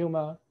of the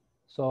tumor,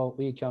 so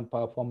we can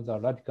perform the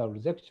radical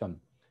resection.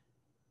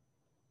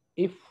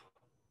 If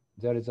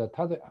there is a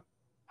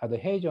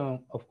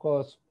adhesion, of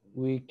course,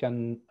 we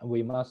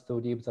must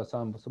leave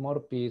some small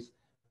piece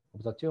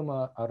of the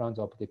tumor around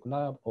the optic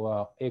nerve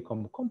or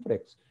ACOM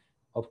complex.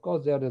 Of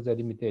course, there is a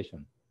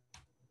limitation.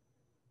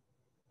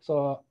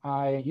 So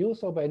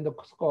use of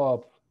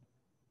endoscope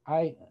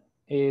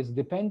is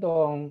depend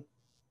on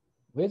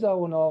whether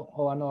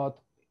or not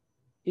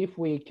if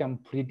we can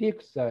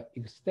predict the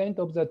extent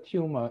of the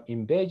tumor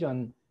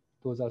invasion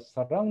to the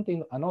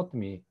surrounding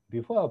anatomy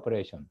before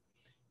operation.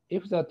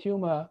 If the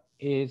tumor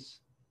is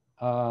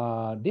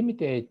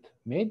limited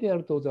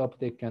medial to the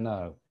optic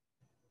canal,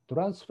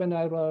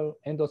 transfemoral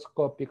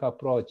endoscopic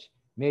approach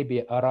may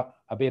be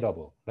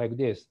available like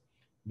this,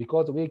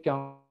 because we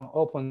can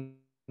open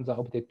the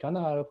optic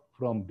canal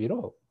from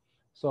below.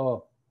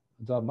 So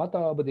the matter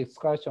of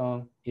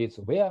discussion is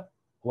where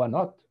or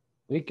not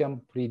we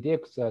can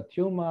predict the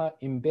tumor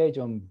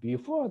invasion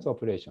before the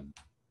operation.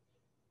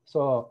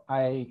 So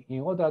in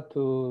order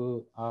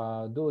to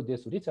do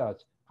this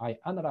research, I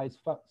analyzed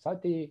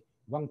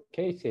 31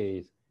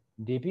 cases,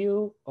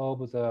 review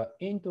of the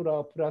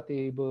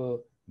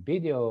intraoperative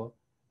video,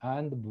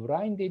 and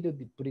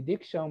blinded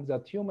prediction of the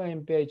tumor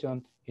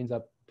invasion in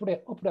the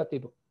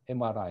preoperative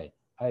MRI.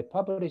 I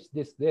published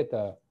this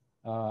data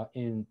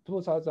in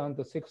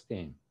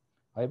 2016.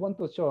 I want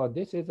to show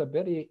this is a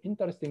very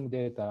interesting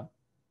data.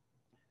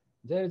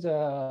 There's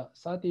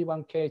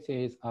 31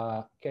 cases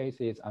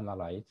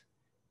analyzed.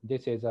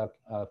 This is a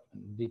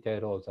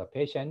detail of the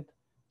patient.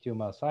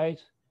 Tumor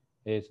size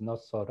is not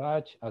so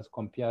large as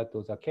compared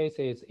to the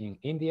cases in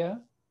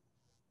India.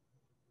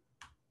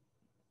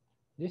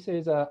 This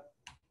is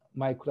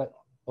my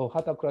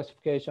OHATA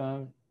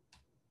classification.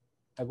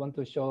 I want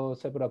to show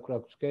several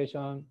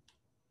classification.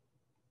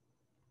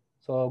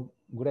 So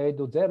grade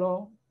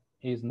 0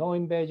 is no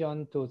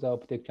invasion to the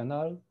optic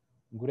canal.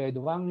 Grade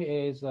 1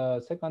 is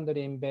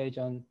secondary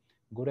invasion.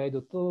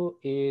 Grade 2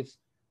 is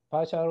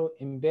partial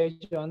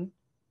invasion,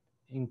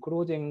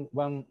 including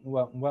one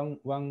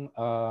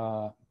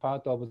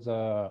part of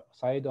the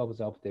side of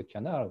the optic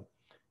canal.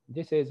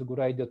 This is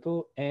grade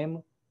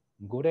 2M.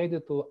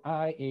 Grade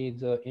 2I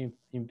is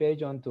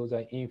invasion to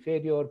the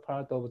inferior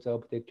part of the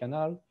optic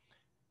canal.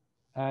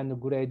 And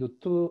grade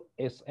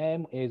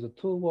 2SM is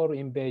two-wall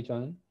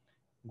invasion.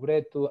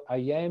 Grade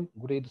 2IM,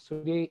 grade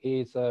 3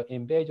 is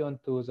invasion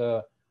to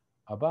the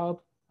above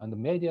and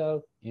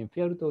medial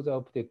inferior to the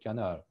optic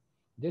canal.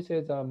 This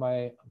is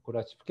my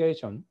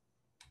classification.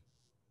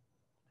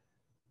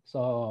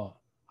 So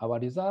our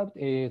result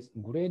is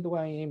grade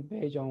 1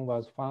 invasion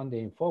was found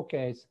in 4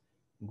 cases.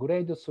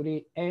 Grade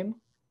 3M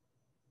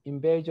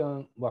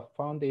invasion was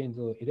found in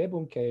the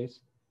 11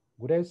 cases.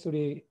 Grade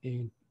 3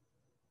 in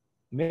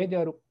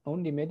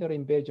only medial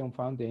invasion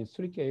found in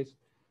 3 cases.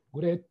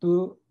 Grade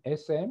 2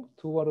 SM,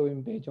 two-wall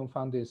invasion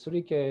found in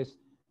 3 cases.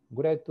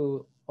 Grade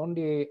 2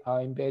 only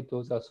invasion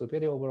to the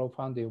superior overall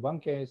found in 1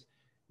 case.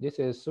 This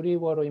is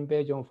 3-wall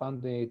invasion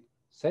found in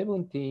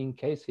 17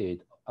 cases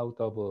out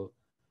of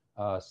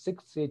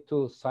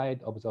 62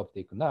 sides of the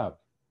optic canal.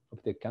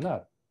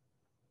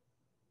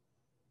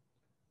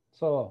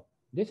 So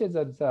this is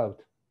the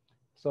result.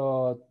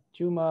 So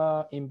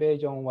tumor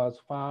invasion was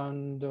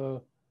found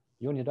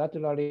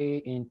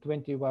unilaterally in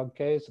 21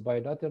 cases,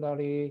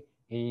 bilaterally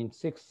in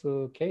 6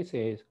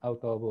 cases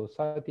out of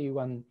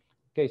 31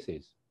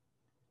 cases.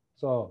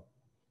 So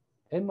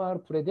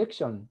MR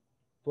prediction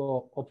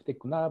for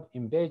optic nerve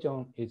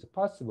invasion is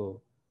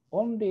possible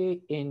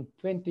only in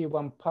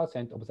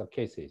 21% of the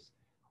cases.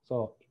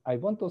 So I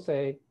want to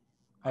say,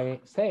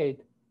 I said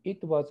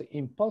it was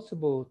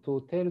impossible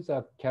to tell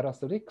the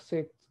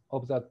characteristics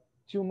of the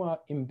tumor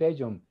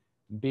invasion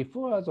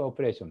before the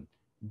operation.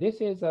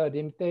 This is a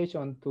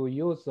limitation to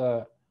use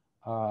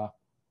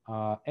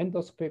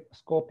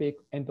endoscopic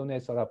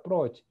endonasal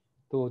approach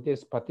to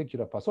this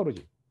particular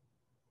pathology.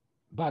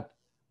 But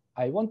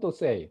I want to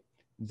say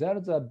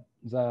there's a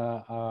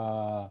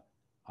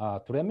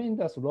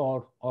tremendous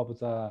role of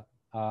the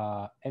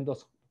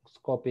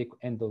endoscopic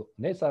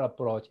endonasal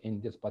approach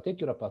in this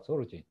particular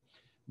pathology.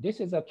 This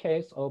is a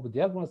case of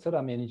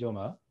Tuber.Sellae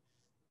meningioma.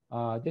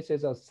 This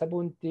is a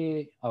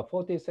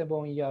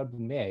 47-year-old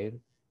male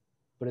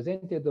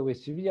presented with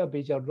severe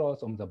visual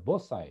loss on the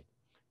both sides.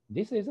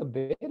 This is a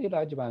very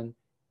large one.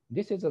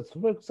 This is a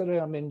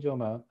Tuber.Sellae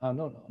meningioma.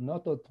 No,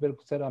 not a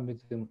Tuber.Sellae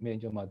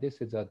meningioma.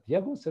 This is a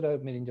Tuber.Sellae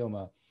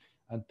meningioma.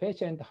 And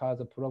patient has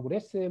a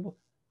progressive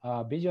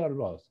visual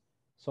loss.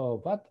 So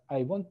what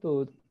I want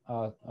to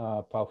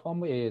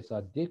perform is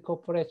a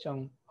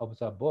decompression of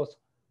the both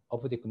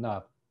optic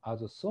nerve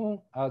as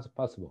soon as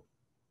possible.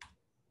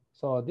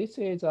 So this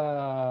is,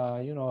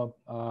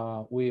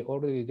 we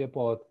already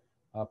report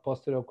a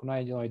posterior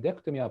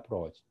crinoidectomy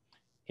approach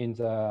in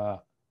the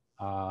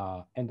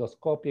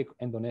endoscopic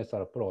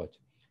endonasal approach.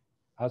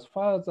 As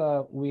far as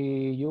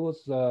we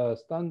use the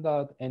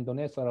standard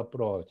endonasal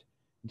approach,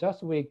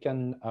 just we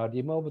can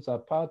remove the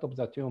part of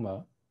the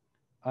tumor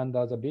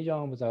under the vision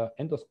of the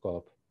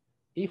endoscope.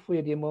 If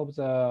we remove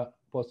the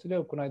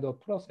posterior crinoidal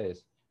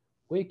process,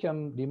 we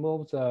can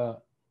remove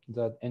the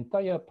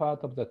entire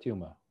part of the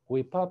tumor.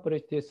 We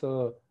published this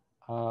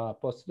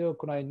posterior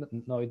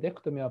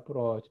crinoidectomy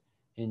approach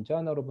in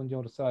Journal of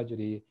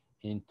Neurosurgery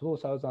in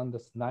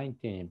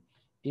 2019.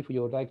 If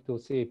you would like to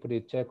see,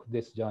 please check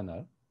this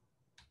journal.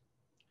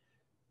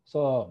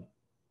 So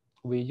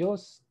we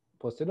use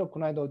posterior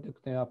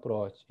crinoidectomy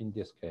approach in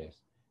this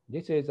case.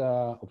 This is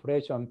an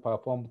operation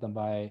performed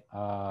by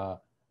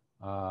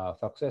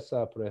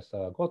successor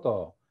Professor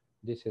Goto.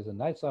 This is a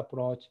nice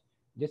approach.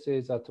 This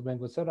is a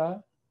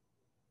Tuber.Sellae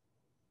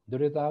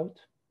drilled out,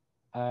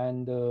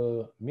 and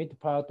mid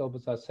part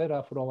of the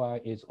cella floor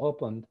is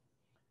opened.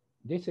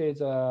 This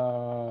is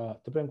a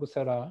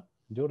Tuber.Sellae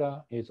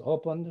dura is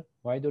opened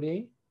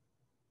widely.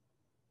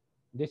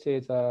 This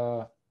is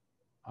a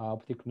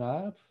optic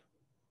nerve.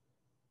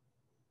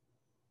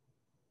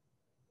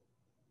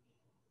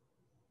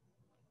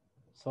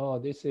 So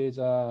this is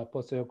a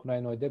posterior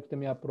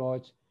crinoidectomy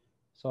approach.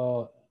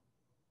 So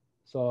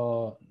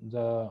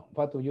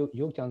what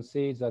you can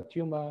see the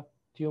tumor,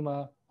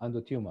 and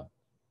the tumor.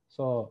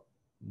 So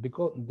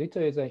because this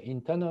is an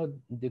internal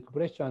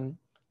decompression,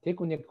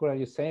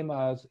 technically same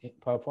as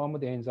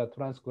performed in the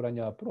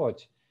transcranial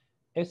approach.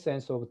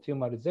 Essence of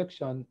tumor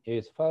resection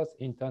is first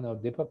internal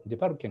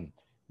debulking.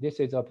 This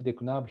is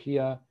optic nerve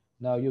here.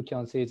 Now you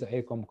can see the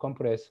ACOM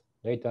compress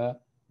later.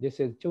 This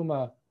is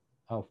tumor.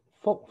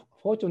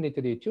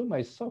 Fortunately, tumor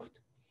is soft.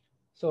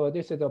 So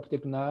this is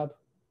optic nerve.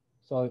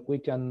 So we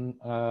can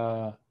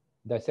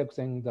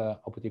dissecting the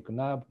optic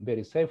nerve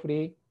very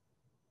safely.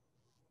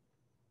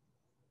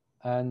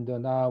 And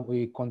now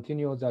we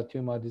continue the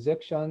tumor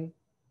dissection.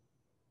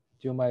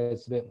 Tumor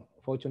is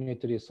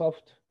fortunately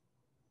soft.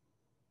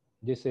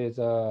 This is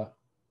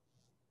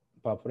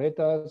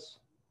perforators.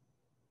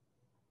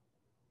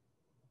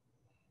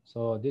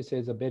 So this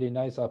is a very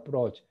nice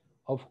approach.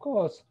 Of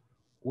course,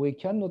 we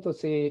cannot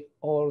see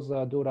all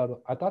the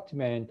dural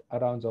attachment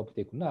around the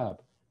optic nerve,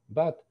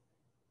 but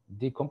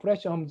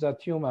decompression of the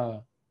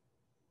tumor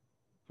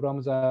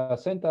from the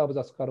center of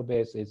the skull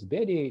base is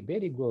very,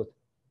 very good.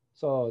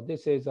 So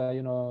this is, I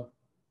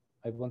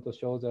want to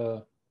show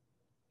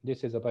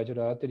this is a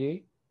visual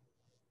artery.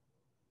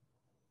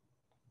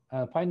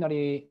 And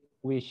finally,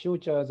 we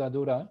suture the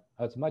dura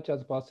as much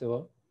as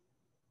possible.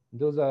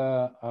 Do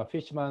the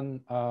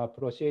Fishman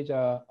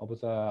procedure of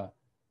the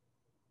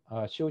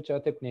suture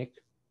technique.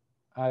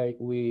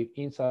 We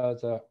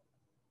insert the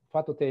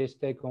fat tissue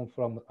taken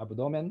from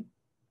abdomen.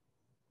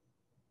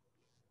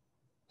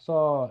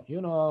 So,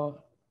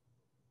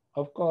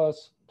 of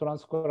course,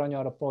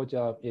 transcranial approach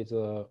is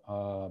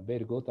a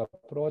very good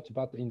approach,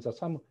 but in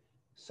some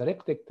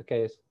selected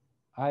case,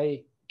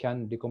 I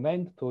can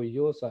recommend to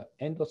use an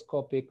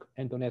endoscopic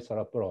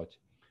endonasal approach.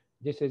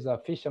 This is a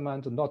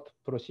Fisherman's knot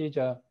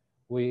procedure.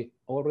 We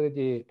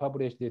already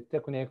published the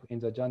technique in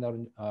the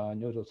Journal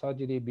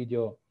Neurosurgery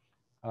video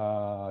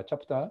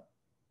chapter.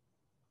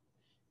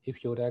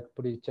 If you like,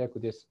 please check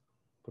this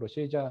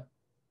procedure.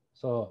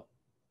 So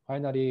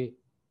finally,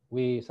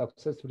 we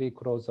successfully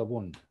close the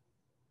wound.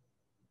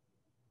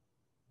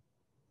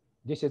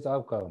 This is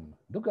outcome.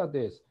 Look at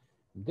this.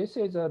 This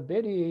is a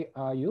very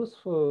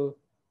useful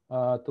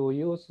to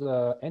use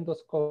the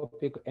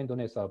endoscopic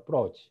endonasal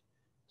approach.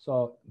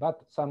 So,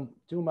 but some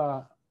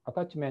tumor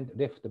attachment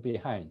left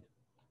behind.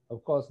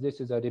 Of course,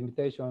 this is a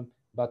limitation,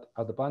 but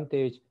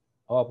advantage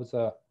of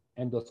the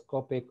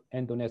endoscopic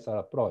endonasal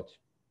approach.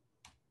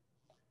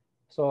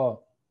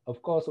 So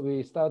of course,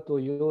 we start to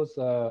use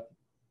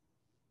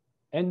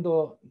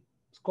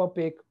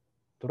endoscopic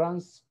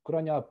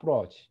transcranial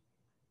approach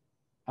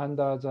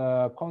under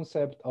the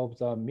concept of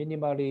the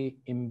minimally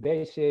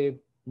invasive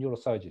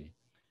neurosurgery.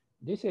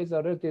 This is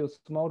a relatively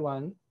small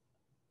one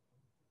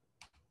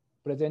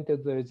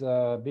presented with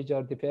a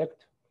visual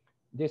defect.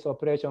 This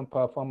operation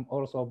performed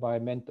also by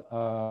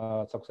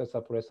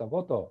successor Professor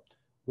Goto.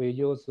 We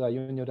use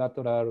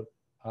unilateral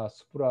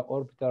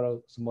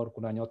supraorbital small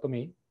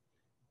craniotomy,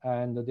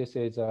 and this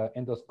is an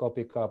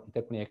endoscopic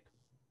technique.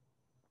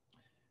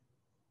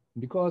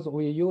 Because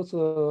we use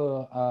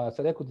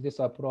select this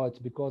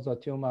approach because the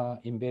tumor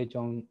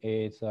invasion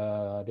is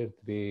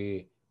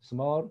relatively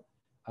small,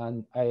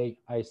 and I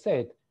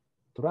said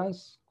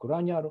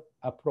transcranial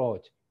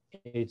approach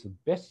is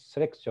best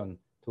selection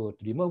to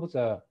remove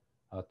the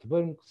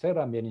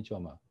Tuber.Sellae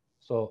meningioma.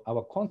 So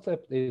our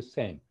concept is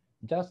same,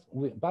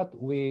 but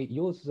we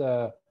use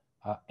the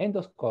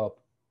endoscope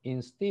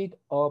instead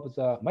of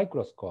the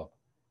microscope.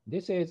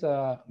 This is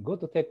a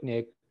good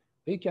technique.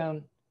 We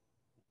can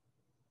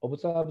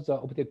observe the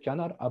optic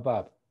canal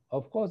above.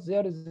 Of course,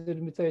 there is a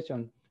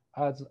limitation,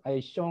 as I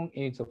shown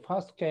in the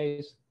first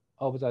case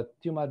of the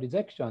tumor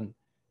resection.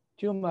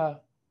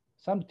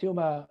 Some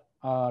tumor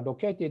are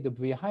located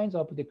behind the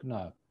optic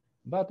nerve,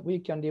 but we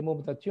can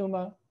remove the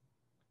tumor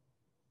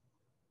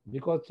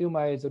because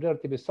tumor is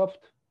relatively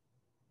soft.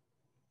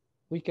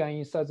 We can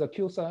insert the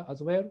QSA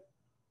as well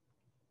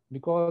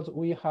because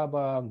we have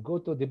a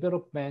good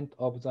development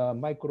of the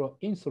micro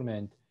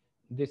instrument.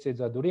 This is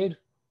a drill.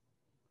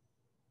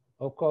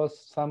 Of course,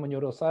 some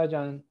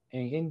neurosurgeon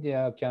in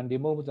India can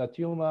remove the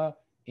tumor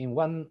in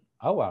 1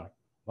 hour.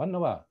 1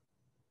 hour.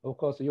 Of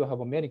course, you have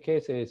many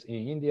cases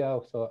in India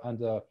also, and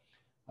the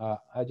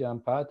Asian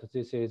part.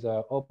 This is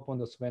open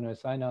sphenoid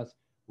sinus.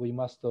 We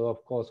must,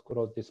 of course,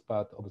 close this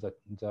part of the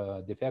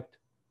defect.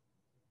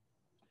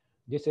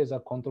 This is a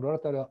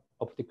contralateral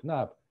optic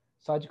nerve.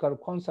 Surgical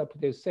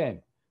concept is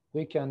same.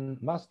 We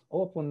must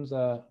open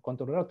the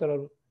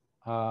contralateral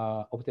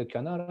optic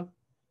canal,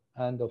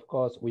 and of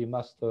course, we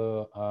must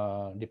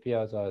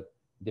repair the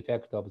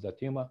defect of the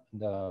tumor,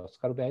 the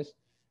skull base.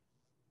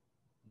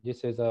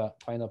 This is a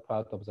final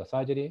part of the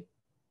surgery.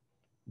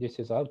 This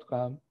is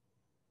outcome.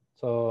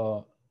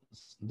 So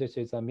this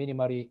is a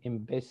minimally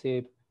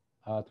invasive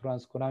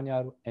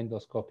transcranial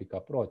endoscopic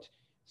approach.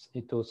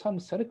 To some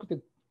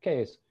selected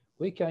case,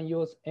 we can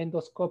use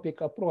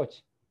endoscopic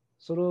approach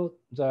through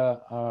the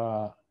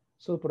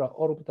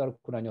supraorbital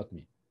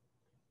craniotomy.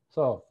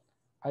 So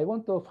I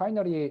want to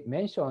finally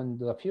mention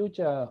the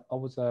future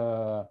of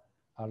the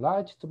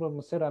large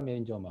Tuber.Sellae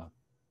meningioma.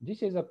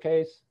 This is a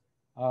case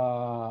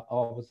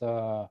of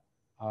the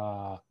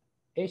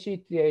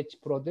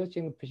ACTH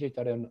producing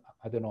pituitary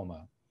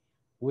adenoma.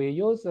 We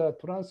use a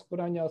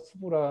transcranial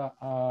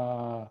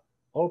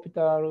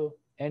supraorbital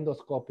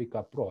endoscopic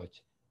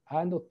approach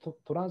and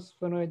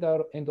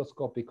transsphenoidal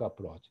endoscopic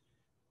approach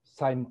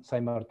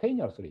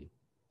simultaneously.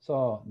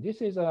 So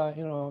this is a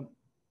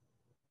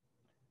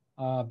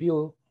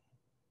view.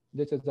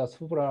 This is the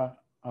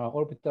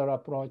supraorbital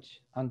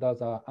approach under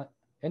the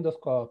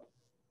endoscope,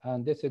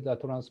 and this is the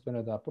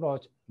transsphenoidal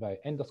approach by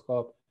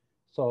endoscope.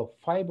 So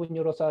 5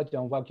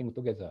 neurosurgeons working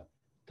together,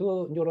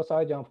 2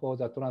 neurosurgeons for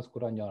the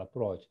transcranial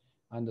approach,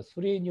 and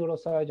 3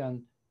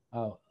 neurosurgeons,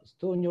 2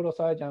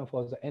 neurosurgeons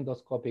for the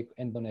endoscopic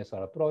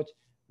endonasal approach,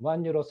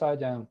 1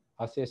 neurosurgeon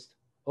assist,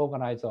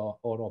 organize all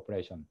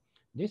operation.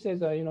 This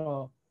is a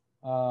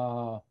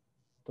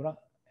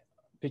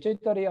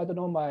pituitary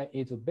adenoma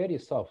is very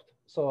soft,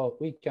 so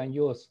we can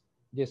use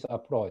this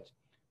approach.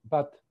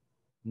 But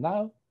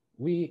now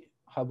we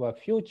have a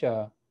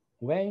future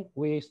when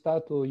we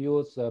start to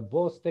use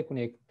both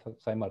techniques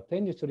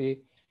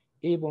simultaneously,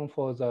 even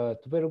for the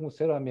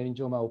Tuber.Sellae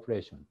meningioma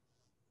operation.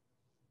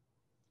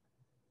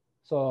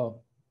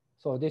 So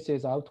this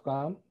is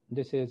outcome.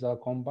 This is a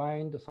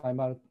combined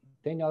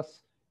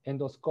simultaneous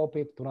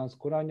endoscopic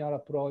transcranial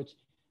approach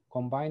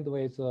combined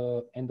with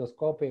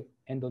endoscopic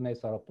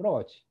endonasal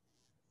approach.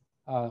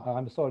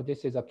 I'm sorry,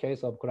 this is a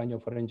case of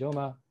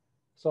craniopharyngioma.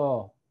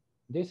 So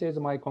this is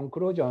my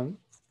conclusion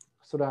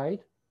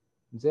slide.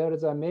 There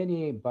is a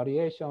many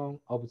variation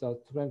of the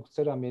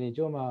Tuber.Sellae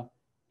meningioma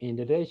in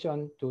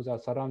relation to the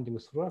surrounding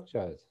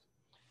structures.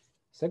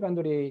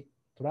 Secondly,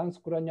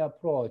 transcranial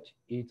approach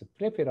is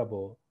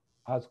preferable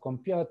as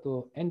compared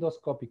to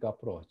endoscopic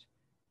approach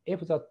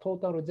if the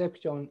total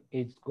resection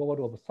is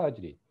goal of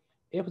surgery.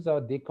 If the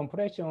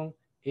decompression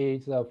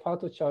is a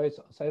first choice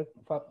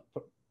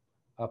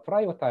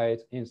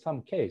prioritized in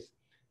some case,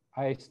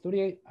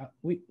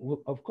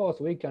 of course,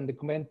 we can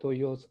recommend to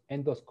use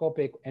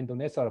endoscopic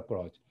endonasal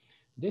approach.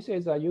 This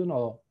is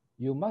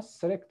you must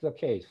select the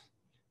case,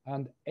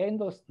 and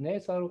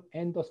nasal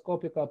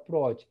endoscopic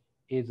approach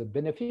is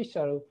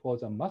beneficial for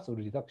the muscle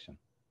reduction.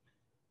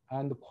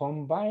 And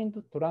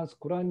combined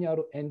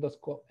transcranial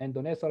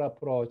endonasal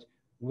approach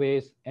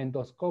with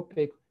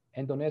endoscopic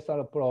endonasal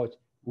approach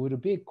will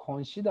be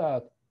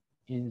considered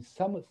in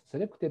some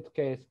selected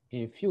case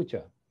in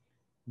future.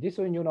 This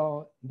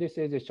one, this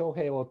is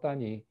Shohei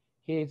Otani.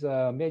 He's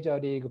a Major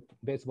League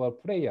Baseball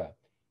player.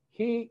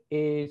 He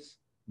is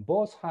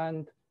both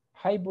hand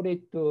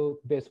hybrid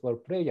baseball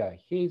player.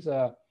 He's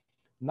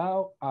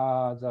now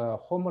the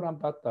home run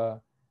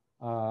batter,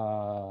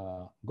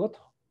 good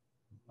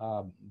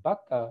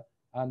batter,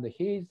 and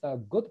he's a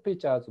good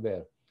pitcher as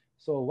well.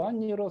 So one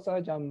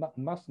neurosurgeon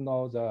must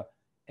know the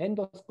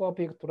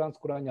endoscopic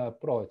transcranial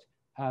approach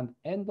and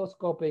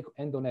endoscopic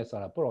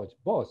endonasal approach,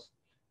 both.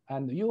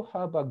 And you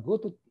have a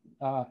good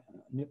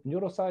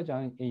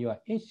neurosurgeon in your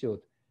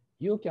institute,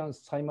 you can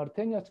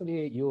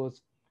simultaneously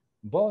use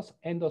both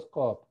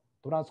endoscope,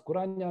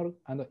 transcranial,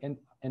 and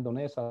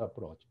endonasal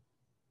approach.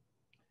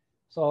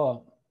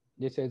 So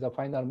this is the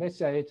final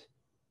message.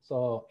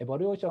 So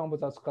evolution of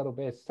the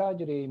skull-based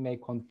surgery may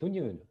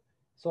continue.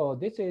 So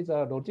this is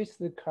a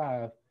logistic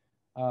curve.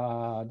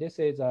 This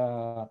is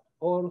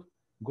all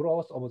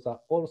growth of the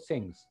all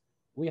things.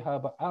 We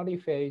have early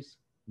phase,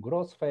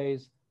 growth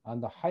phase,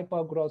 and the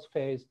hypergrowth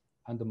phase,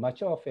 and the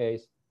mature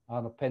phase,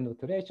 and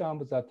penetration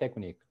of the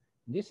technique.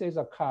 This is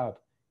a curve.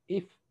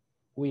 If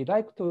we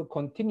like to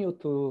continue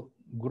to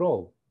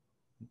grow,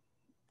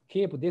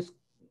 keep this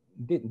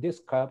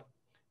curve,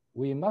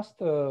 we must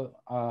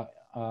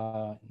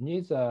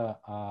need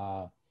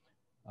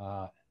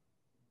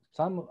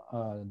some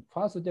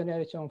first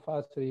generation,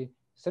 first three,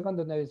 second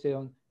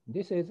generation.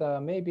 This is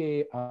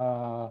maybe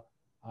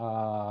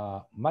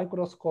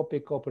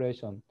microscopic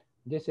operation.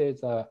 This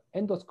is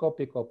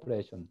endoscopic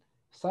operation.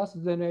 Third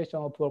generation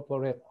of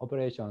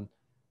operation,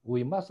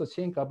 we must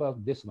think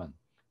about this one.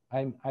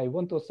 I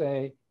want to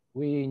say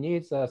we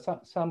need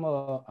some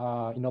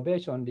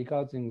innovation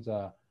regarding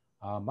the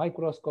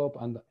microscope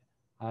and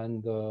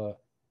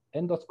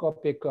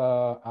endoscopic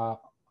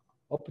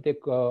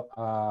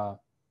optical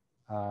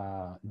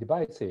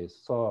devices.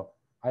 So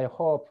I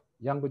hope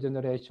younger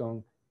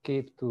generation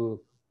keep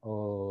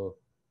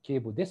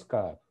this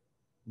curve.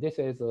 This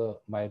is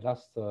my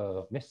last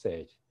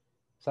message.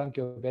 Thank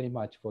you very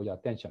much for your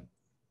attention.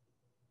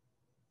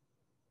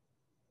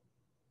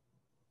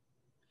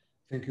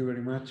 Thank you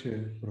very much,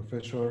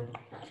 Professor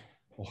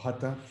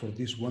Ohata, for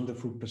this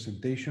wonderful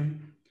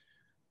presentation.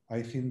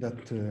 I think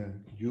that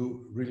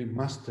you really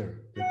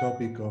mastered the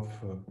topic of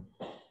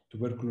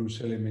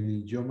Tuber.Sellae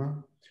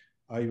meningioma.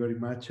 I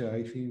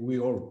think we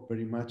all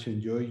very much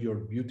enjoy your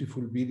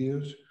beautiful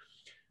videos.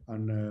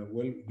 And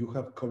well, you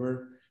have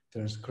covered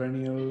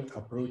transcranial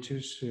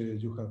approaches,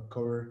 you have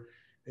covered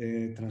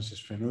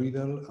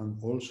transsphenoidal,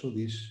 and also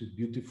these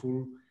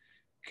beautiful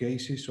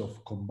cases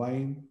of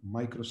combined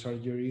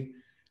microsurgery,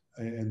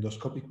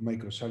 endoscopic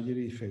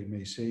microsurgery, if I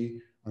may say,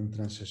 and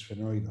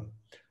transsphenoidal.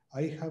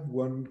 I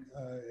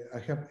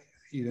have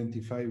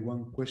identified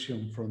one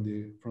question from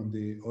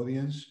the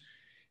audience.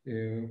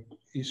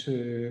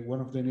 One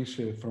of them is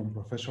from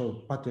Professor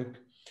Patek,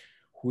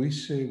 who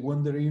is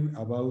wondering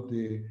about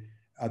the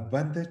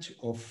advantage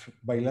of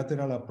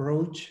bilateral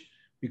approach,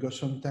 because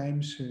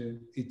sometimes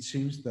it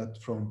seems that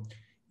from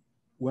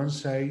one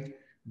side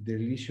the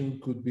lesion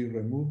could be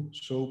removed.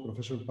 So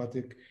Professor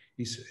Patek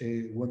is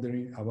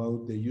wondering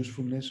about the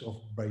usefulness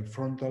of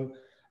bifrontal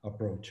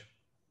approach.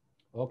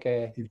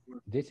 Okay,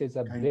 this is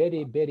a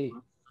very,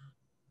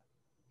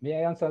 may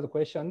I answer the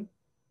question?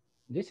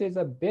 This is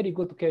a very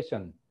good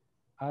question.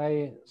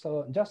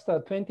 So just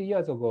 20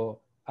 years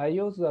ago, I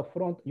used the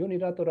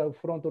unilateral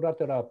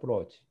front-lateral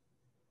approach.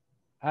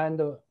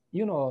 And,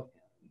 you know,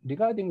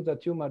 regarding the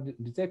tumor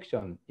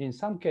resection, in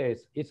some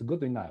case, it's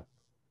good enough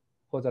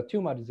for the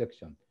tumor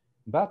resection.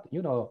 But,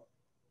 you know,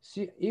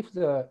 if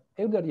the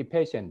elderly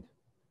patient,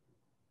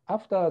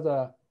 after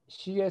the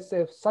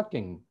CSF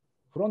sucking,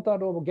 frontal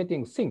lobe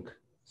getting sink,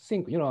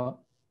 you know,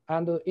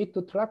 and it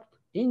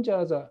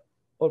injures the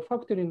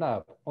olfactory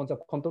nerve on the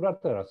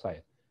contralateral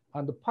side.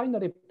 And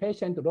finally,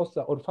 patient lost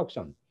the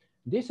olfaction.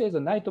 This is a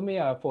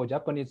nightmare for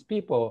Japanese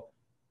people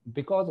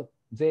because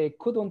they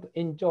couldn't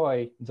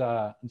enjoy you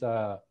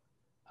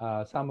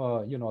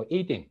know,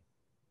 eating.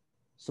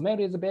 Smell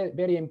is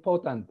very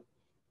important,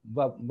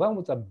 but one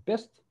of the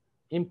best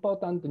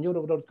important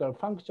neurological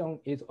function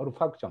is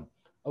olfaction.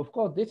 Of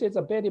course, this is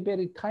a very,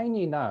 very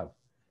tiny nerve.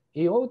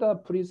 In order to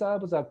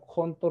preserve the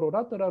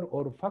contralateral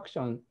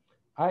olfaction,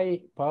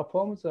 I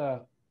perform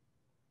the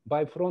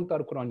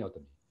bifrontal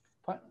craniotomy.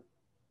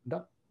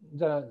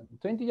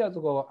 20 years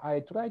ago, I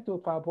tried to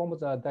perform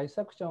the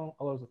dissection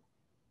of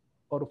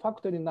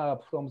olfactory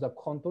nerve from the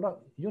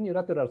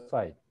unilateral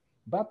side,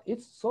 but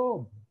it's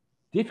so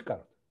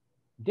difficult.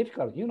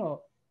 You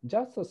know,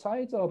 just the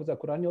size of the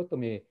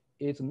craniotomy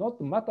is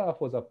not matter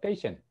for the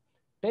patient.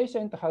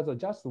 Patient has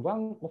just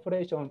one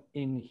operation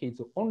in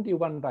his only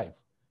one life.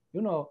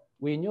 You know,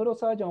 we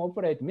neurosurgeon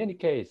operate many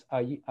cases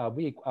a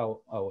week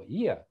or a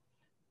year,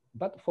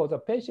 but for the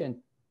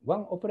patient,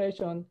 one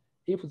operation,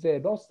 if they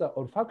lost the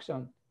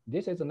olfaction,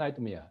 this is a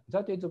nightmare.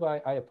 That is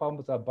why I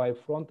performed the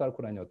bifrontal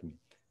craniotomy.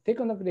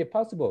 Technically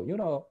possible, you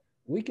know,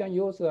 we can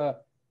use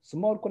a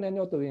small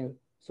craniotomy,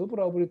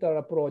 supraorbital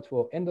approach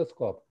for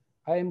endoscope.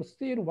 I am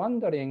still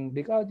wondering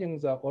regarding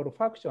the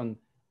olfaction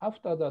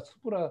after the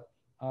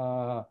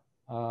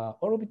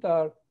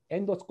supraorbital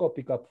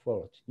endoscopic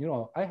approach.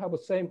 I have the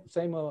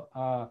same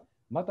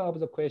matter of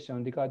the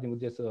question regarding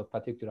this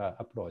particular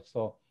approach.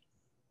 So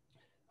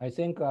I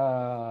think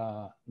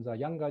the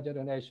younger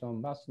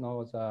generation must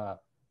know the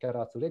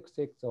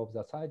characteristics of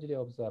the surgery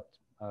of the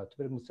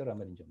Tuber.Sellae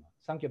meningioma.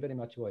 Thank you very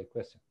much for your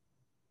question.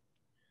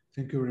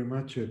 Thank you very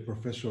much,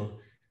 Professor.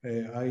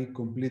 I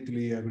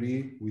completely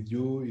agree with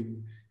you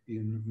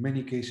in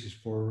many cases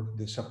for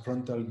the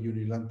subfrontal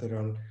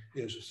unilateral,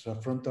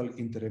 subfrontal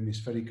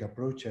interhemispheric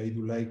approach. I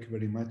do like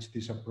very much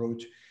this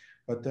approach,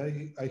 but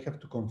I have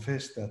to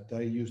confess that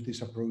I use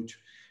this approach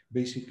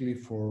basically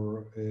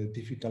for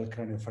difficult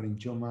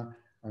craniopharyngioma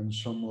and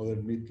some other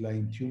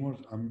midline tumors.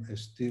 I'm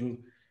still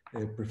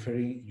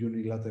preferring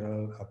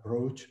unilateral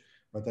approach,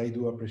 but I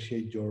do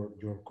appreciate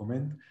your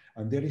comment.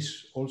 And there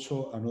is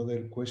also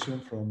another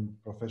question from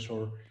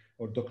Professor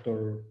or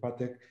Dr.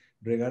 Patek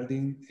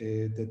regarding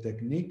the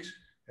techniques.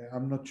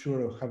 I'm not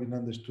sure of having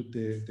understood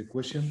the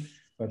question,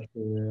 but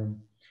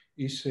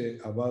it's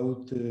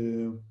about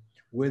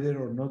whether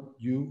or not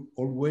you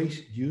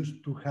always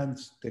use two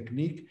hands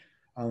technique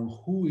and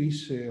who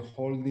is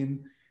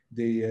holding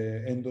the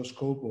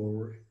endoscope,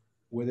 or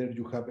whether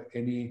you have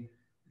any,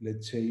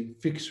 let's say,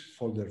 fixed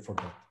folder for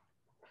that.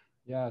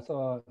 Yeah,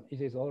 so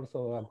it is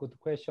also a good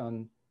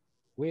question.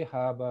 We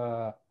have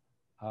a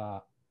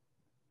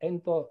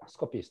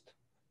endoscopist.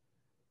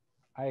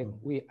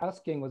 We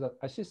asking the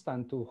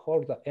assistant to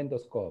hold the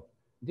endoscope.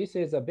 This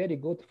is very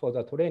good for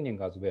the training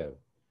as well.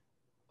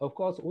 Of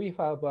course, we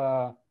have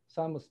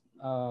some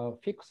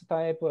fixed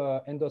type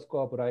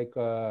endoscope like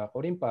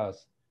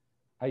Olympus.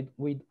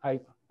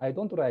 I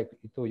don't like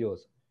to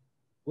use.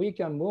 We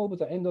can move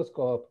the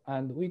endoscope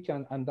and we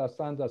can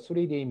understand the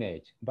 3D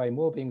image by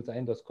moving the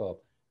endoscope.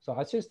 So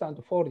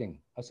assistant folding,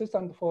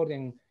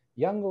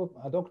 young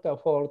doctor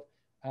fold,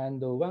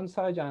 and one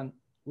surgeon,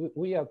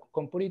 we are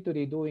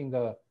completely doing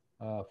the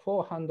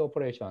 4-hand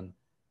operation,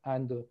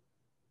 and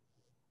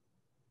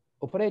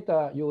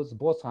operator use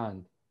both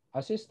hand.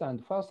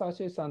 First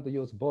assistant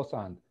use both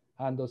hand,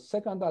 and the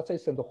second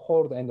assistant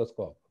hold the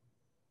endoscope.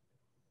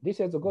 This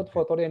is good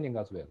for training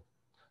as well.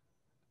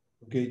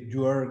 Okay,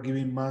 you are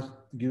giving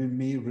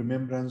me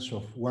remembrance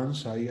of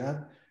once I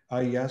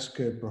asked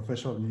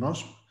Professor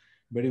Nosp,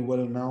 very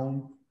well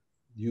known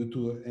due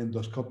to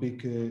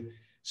endoscopic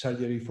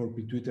surgery for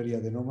pituitary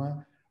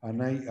adenoma,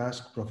 and I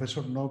asked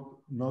Professor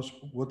Nosp,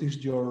 what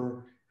is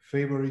your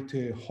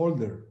favorite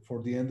holder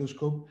for the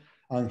endoscope?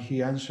 And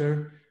he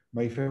answered,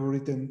 my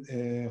favorite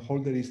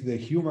holder is the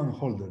human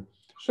holder.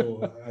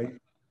 So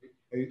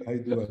I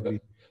do agree.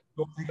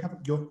 So I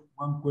have just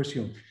one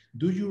question.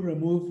 Do you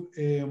remove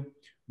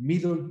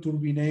middle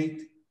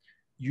turbinate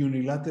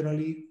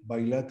unilaterally,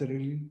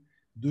 bilaterally?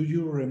 Do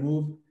you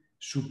remove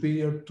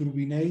superior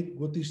turbinate?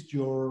 What is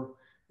your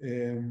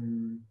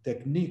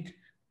technique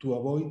to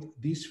avoid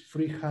these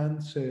free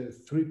hands,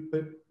 three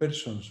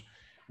persons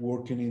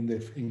working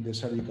in the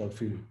surgical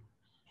field?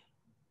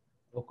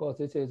 Of course,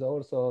 this is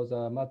also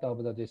the matter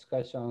of the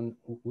discussion.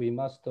 We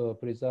must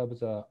preserve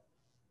the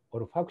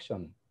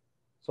olfaction.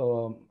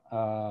 So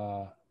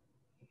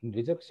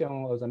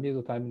rejection of the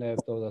middle turbinate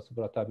or the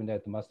supra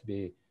turbinate must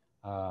be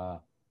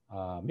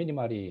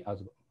minimally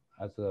as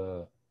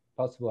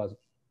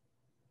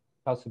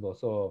possible.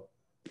 So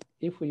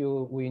if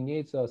we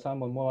need some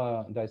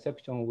more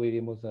dissection, we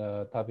remove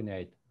the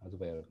turbinate as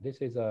well.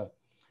 This is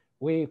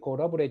we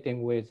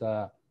collaborating with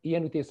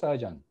ENT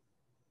surgeon.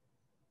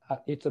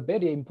 It's a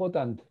very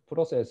important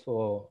process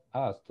for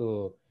us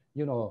to,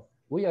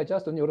 we are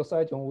just a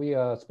neurosurgeon, we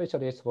are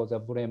specialists for the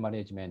brain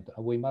management.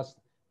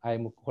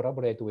 I'm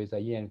collaborate with the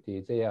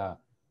ENT, they are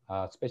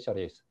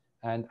specialists,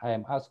 and I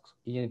am asked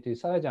ENT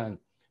surgeon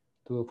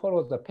to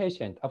follow the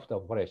patient after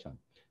operation.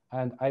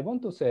 And I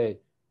want to say,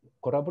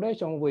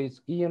 collaboration with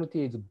ENT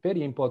is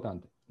very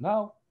important.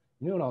 Now,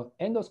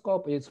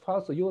 endoscope is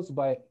first used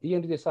by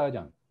ENT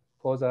surgeon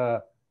for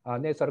the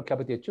nasal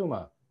cavity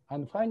tumor.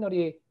 And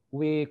finally,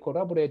 we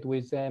collaborate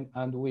with them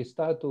and we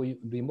start to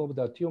remove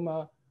the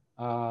tumor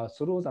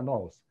through the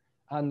nose.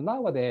 And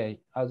nowadays,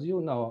 as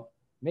you know,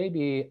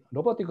 maybe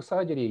robotic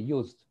surgery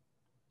used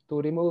to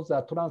remove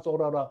the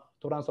transoral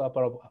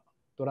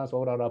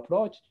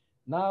approach.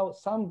 Now,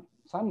 some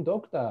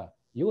doctor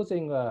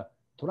using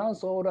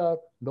transoral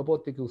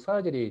robotic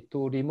surgery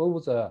to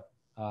remove the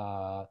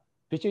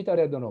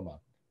pituitary adenoma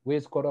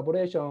with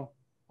collaboration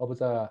of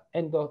the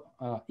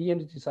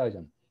ENT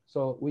surgeon.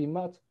 So we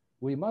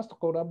must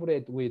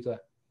collaborate with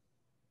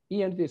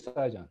ENT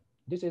surgeon.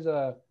 This is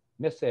a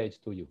message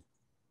to you.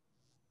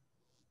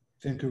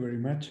 Thank you very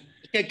much.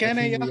 Okay, can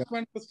I ask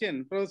one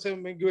question, Professor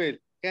Miguel?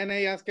 Can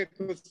I ask a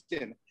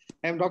question?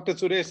 I'm Dr.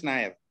 Suresh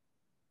Nair.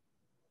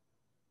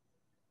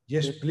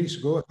 Yes, please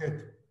go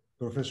ahead,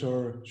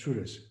 Professor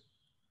Suresh.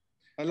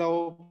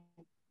 Hello.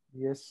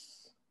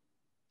 Yes.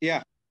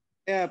 Yeah.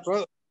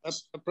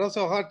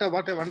 Professor Horta,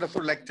 what a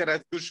wonderful lecture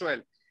as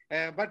usual.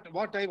 But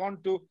what I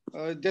want to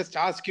just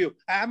ask you,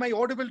 am I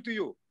audible to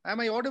you? Am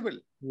I audible?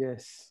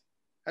 Yes.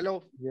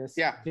 Hello? Yes.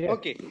 Yeah. Yes.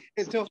 Okay.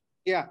 So,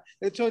 yeah.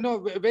 So,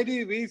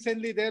 very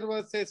recently there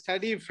was a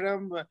study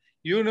from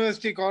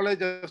University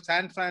College of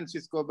San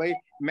Francisco by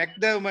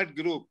McDermott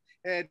Group.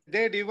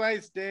 They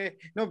devised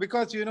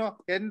because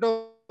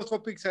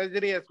endoscopic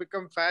surgery has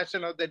become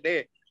fashion of the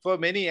day for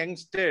many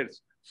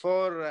youngsters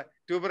for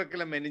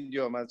tubercular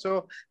meningioma.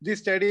 So this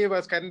study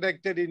was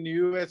conducted in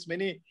US,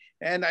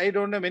 and I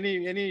don't know,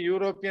 many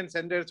European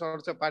centers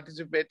also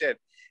participated.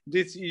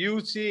 This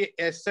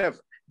UCSF,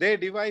 they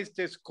devised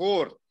a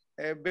score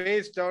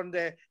based on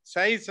the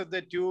size of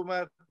the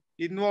tumor,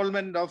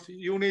 involvement of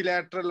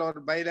unilateral or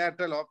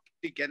bilateral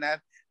optic canal,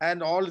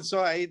 and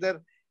also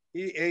either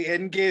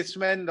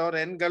engagement or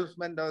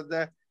engulfment of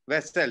the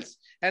vessels.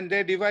 And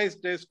they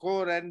devised a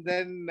score, and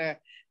then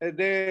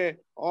they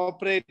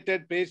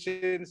operated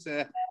patients.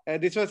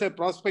 This was a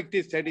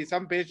prospective study.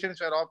 Some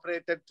patients were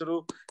operated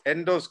through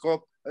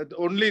endoscope,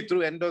 only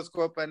through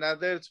endoscope, and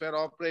others were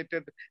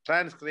operated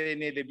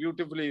transcranially,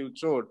 beautifully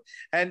showed.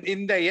 And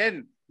in the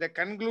end, the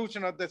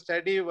conclusion of the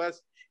study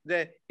was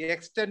the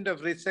extent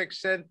of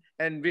resection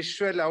and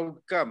visual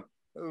outcome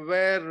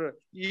were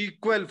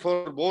equal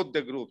for both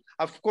the groups.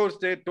 Of course,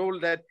 they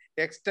told that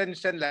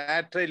extension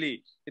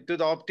laterally to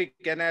the optic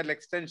canal,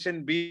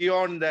 extension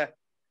beyond the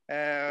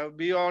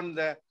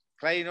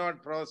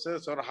clinoid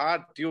process or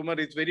heart tumor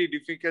is very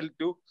difficult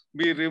to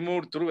be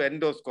removed through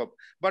endoscope.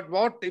 But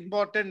what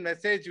important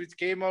message which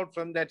came out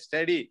from that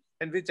study,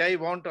 and which I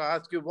want to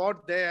ask you,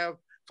 what they have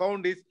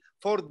found is,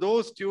 for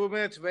those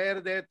tumors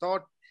where they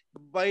thought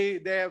they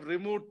have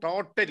removed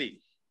totally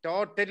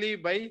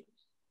by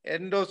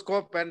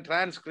endoscope and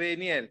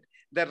transcranial,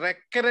 the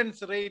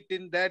recurrence rate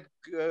in that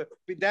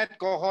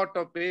cohort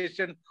of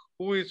patient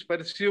who is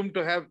presumed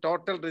to have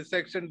total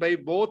resection by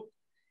both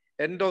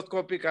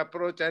endoscopic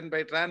approach and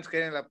by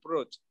transcranial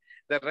approach,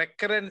 the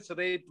recurrence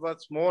rate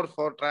was more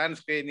for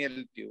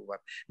transcranial tumor,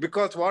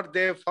 because what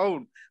they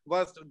found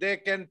was they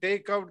can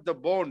take out the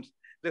bones,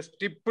 the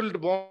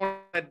stippled bone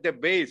at the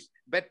base,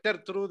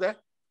 better through the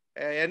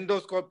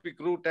endoscopic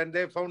route, and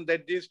they found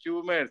that these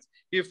tumors,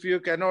 if you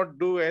cannot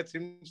do a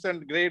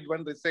Simpson grade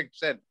 1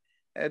 resection,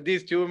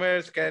 these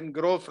tumors can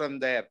grow from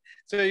there.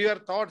 So your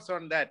thoughts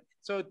on that?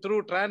 So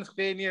through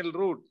transcranial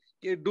route,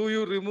 do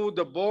you remove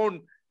the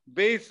bone,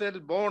 basal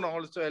bone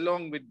also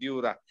along with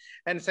dura?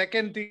 And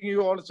second thing,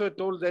 you also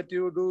told that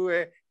you do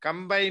a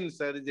combined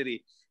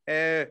surgery.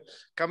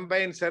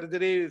 Combined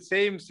surgery,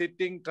 same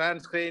sitting,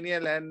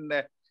 transcranial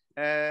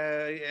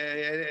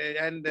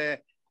and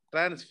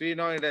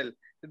transsphenoidal.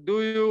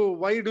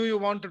 Why do you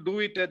want to do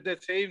it at the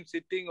same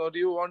sitting, or do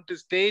you want to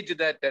stage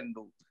that and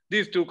do?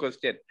 These two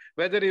questions.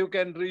 Whether you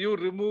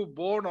remove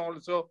bone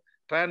also,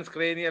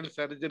 transcranial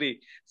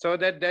surgery, so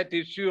that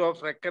issue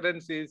of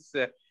recurrence is,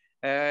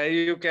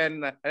 you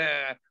can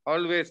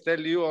always tell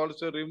you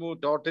also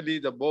remove totally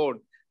the bone.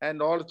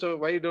 And also,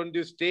 why don't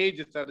you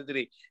stage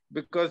surgery?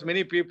 Because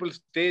many people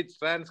stage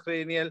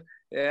transcranial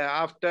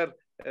after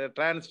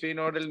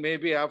transsphenoidal,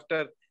 maybe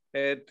after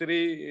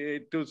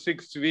 3 to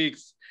 6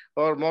 weeks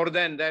or more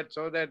than that,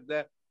 so that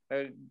the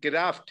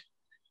graft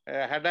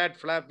Haddad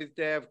flap, which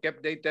they have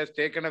kept, it has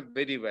taken up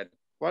very well.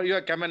 What are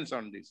your comments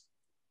on this?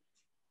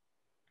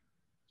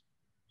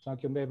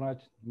 Thank you very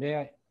much.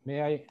 May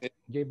I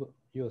give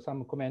you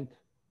some comment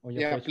on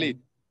your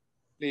question?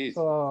 Please.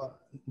 So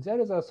there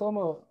is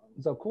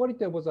the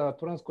quality of the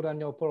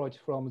transcranial approach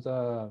from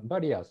the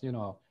various,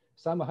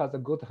 some has a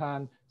good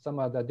hand, some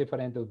has a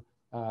different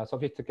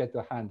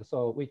sophisticated hand.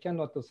 So we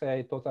cannot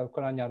say total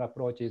cranial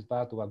approach is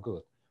bad or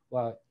good.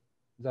 Well,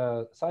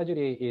 the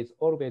surgery is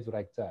always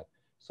like that.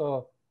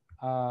 So,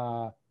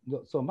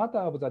 so matter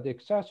of the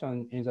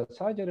discussion in the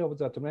surgery of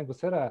the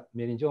Tuber.Sellae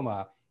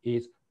meningioma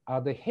is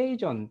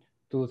adhesion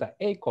to the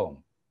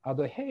ACON,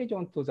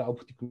 adhesion to the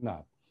optic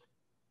nerve.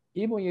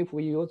 Even if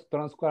we use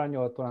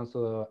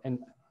transcranial and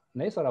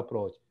nasal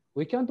approach,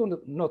 we can't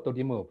not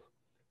remove.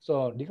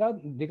 So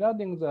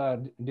regarding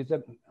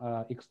the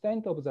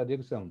extent of the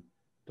lesion,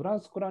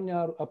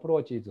 transcranial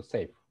approach is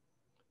safe.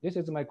 This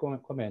is my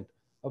comment.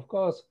 Of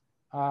course,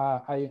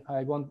 I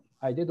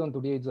didn't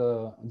read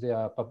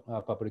their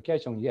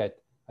publication yet.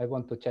 I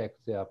want to check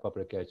their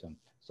publication.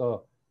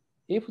 So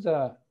if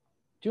the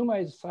tumor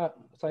is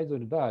size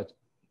large,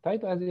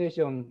 tight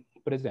adhesion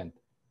present,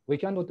 we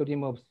cannot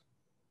remove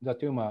the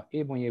tumor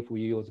even if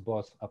we use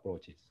both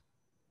approaches.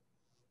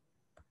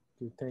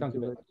 Thank you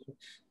very much.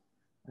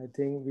 I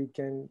think we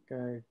can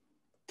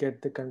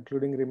get the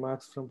concluding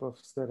remarks from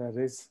Professor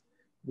Aris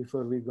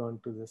before we go on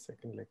to the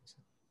second lecture.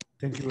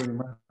 Thank you very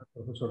much,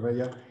 Professor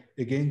Raya.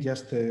 Again,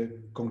 just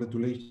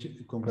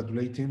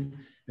congratulating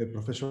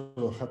Professor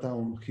Ojata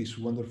on his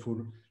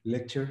wonderful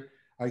lecture.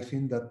 I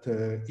think that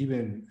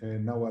even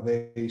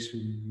nowadays,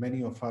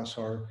 many of us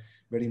are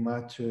very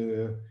much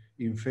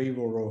in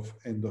favor of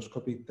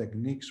endoscopic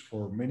techniques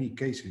for many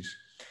cases.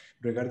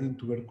 Regarding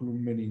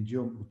Tuber.Sellae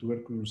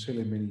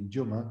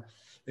meningioma,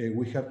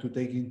 we have to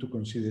take into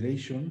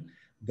consideration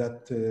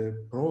that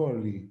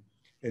probably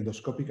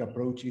endoscopic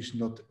approach is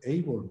not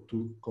able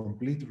to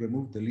completely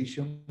remove the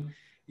lesion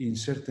in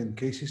certain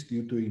cases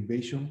due to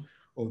invasion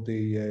of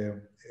the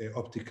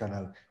optic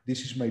canal.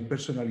 This is my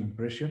personal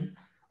impression.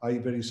 I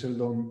very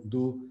seldom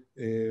do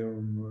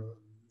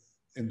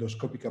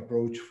endoscopic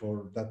approach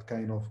for that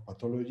kind of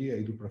pathology.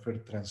 I do prefer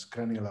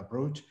transcranial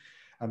approach.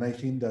 And I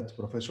think that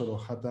Professor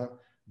Ohata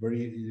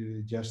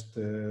just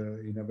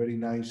in a very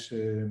nice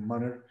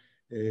manner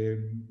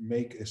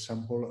make a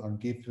sample and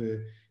give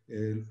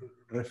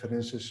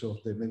references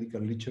of the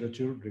medical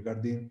literature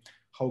regarding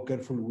how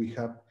careful we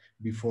have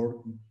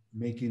before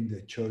making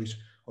the choice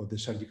of the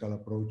surgical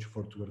approach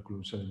for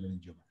tuberculosis and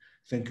meningioma.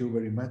 Thank you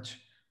very much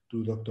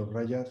to Dr.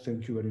 Raya.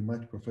 Thank you very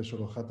much, Professor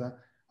Ohata,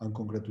 and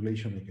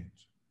congratulations again.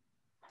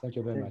 Thank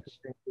you very much.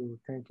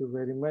 Thank you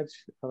very much.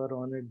 Our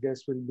honored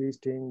guest will be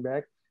staying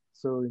back.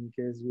 So in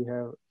case we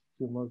have a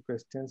few more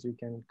questions, we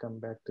can come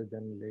back to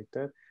them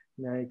later.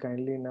 May I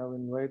kindly now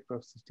invite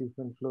Professor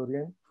Stephen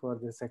Florian for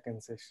the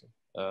second session.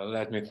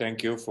 Let me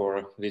thank you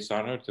for this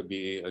honor to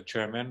be a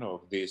chairman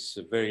of this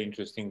very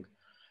interesting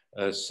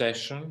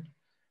session.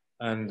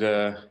 And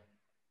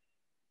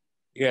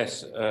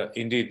yes,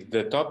 indeed,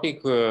 the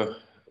topic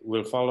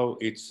will follow.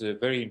 It's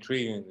very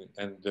intriguing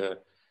and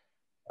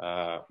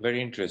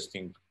very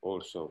interesting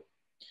also.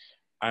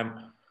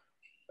 I'm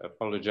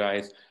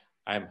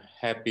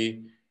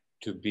happy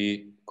to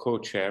be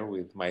co-chair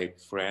with my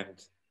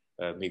friend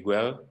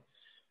Miguel.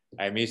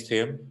 I missed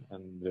him,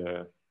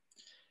 and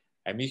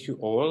I miss you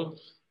all.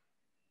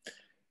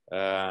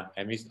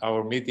 I missed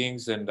our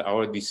meetings and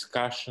our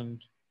discussion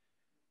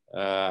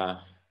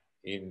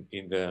in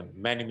the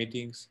many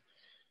meetings.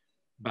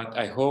 But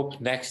I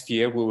hope next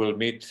year we will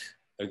meet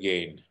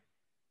again.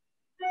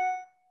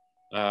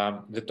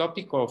 The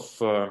topic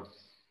of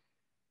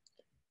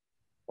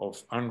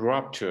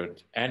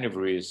unruptured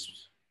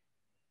aneurysms,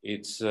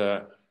 it's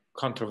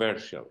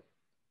controversial,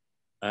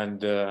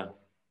 and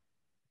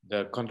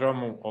the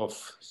chondroma of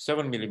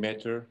 7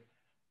 millimeter,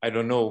 I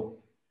don't know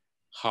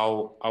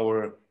how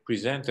our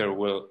presenter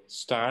will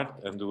start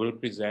and will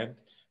present,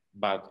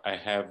 but I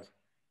have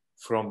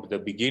from the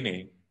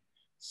beginning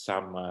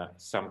some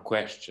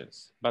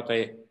questions, but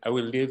I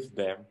will leave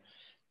them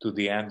to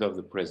the end of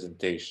the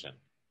presentation.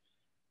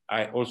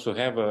 I also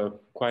have a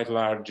quite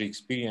large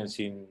experience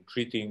in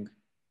treating,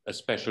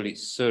 especially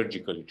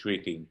surgically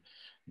treating,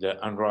 the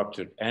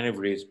unruptured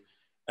aneurysm,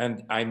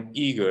 and I'm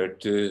eager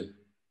to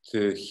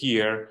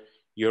hear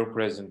your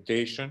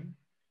presentation.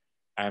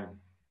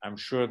 I'm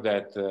sure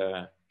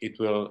that it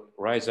will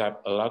rise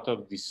up a lot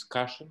of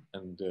discussion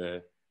and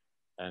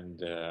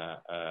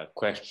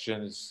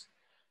questions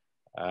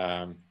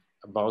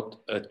about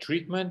a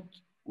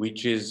treatment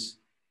which is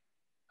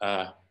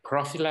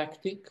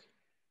prophylactic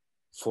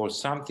for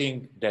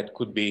something that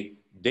could be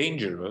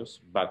dangerous,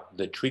 but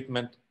the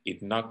treatment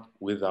is not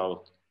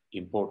without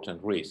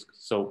important risk.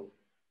 So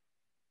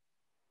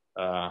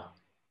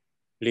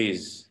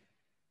please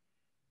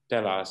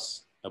tell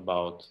us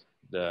about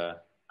the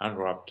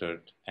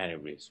unruptured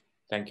aneurysm.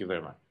 Thank you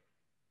very much.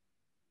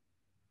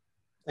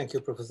 Thank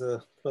you,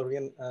 Professor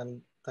Florian,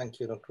 and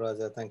thank you, Dr.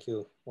 Raja. Thank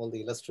you, all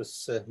the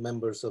illustrious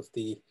members of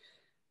the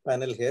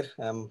panel here.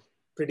 I'm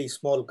pretty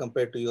small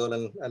compared to you all,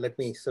 and let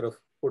me sort of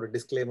put a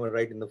disclaimer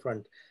right in the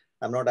front.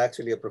 I'm not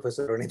actually a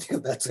professor or anything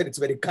of that, so it's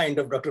very kind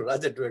of Dr.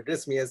 Raja to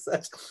address me as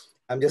such.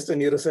 I'm just a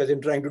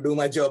neurosurgeon trying to do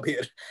my job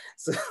here.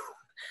 So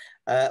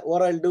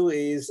what I'll do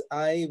is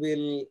I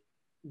will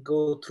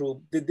go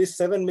through, this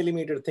 7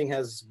 millimeter thing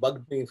has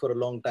bugged me for a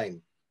long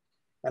time.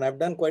 And I've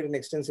done quite an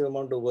extensive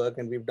amount of work,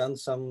 and we've done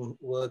some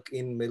work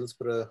in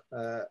Middlesbrough,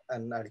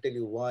 and I'll tell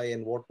you why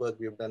and what work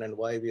we've done and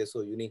why we are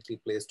so uniquely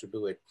placed to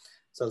do it.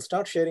 So I'll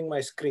start sharing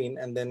my screen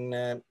and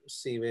then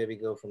see where we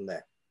go from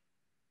there.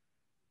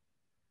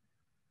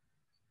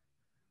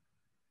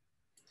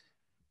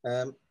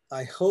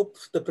 I hope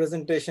the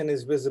presentation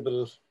is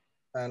visible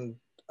and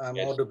I'm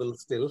audible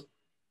still.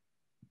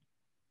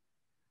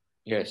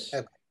 Yes.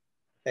 Okay.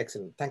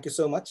 Excellent. Thank you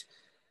so much.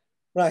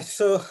 Right,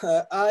 so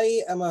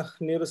I am a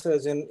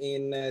neurosurgeon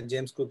in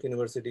James Cook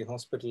University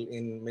Hospital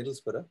in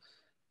Middlesbrough.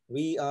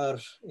 We are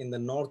in the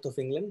north of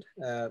England,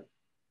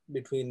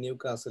 between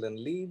Newcastle and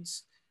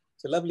Leeds.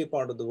 It's a lovely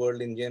part of the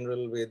world in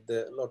general with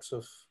lots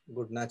of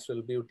good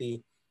natural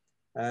beauty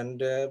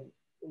and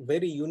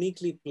very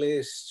uniquely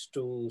placed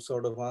to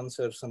sort of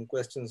answer some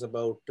questions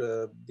about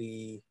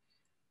the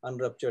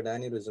unruptured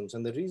aneurysms.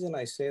 And the reason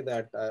I say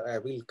that, I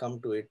will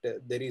come to it,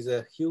 there is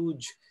a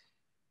huge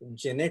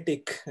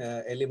genetic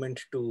element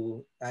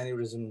to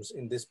aneurysms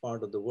in this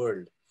part of the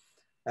world.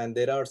 And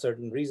there are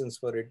certain reasons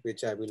for it,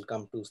 which I will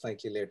come to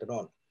slightly later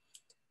on.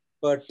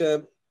 But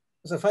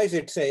suffice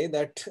it to say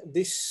that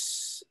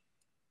this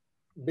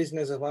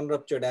business of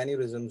unruptured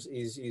aneurysms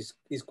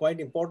is quite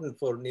important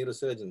for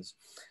neurosurgeons.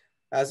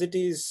 As it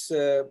is,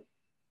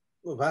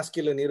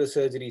 vascular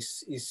neurosurgery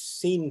is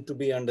seen to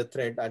be under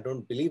threat. I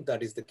don't believe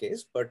that is the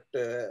case, but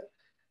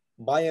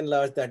by and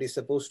large, that is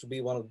supposed to be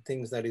one of the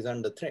things that is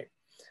under threat.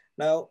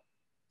 Now,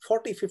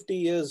 40, 50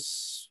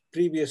 years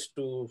previous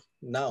to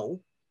now,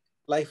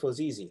 life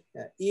was easy.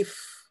 If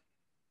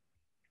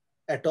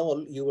at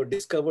all you were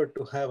discovered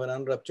to have an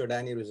unruptured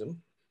aneurysm,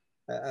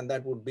 and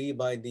that would be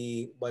by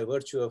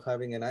virtue of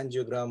having an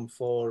angiogram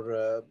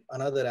for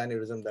another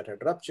aneurysm that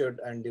had ruptured,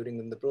 and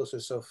during the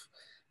process of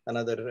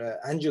another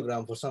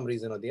angiogram for some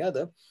reason or the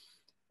other,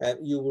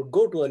 You would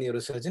go to a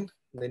neurosurgeon.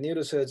 The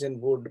neurosurgeon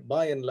would,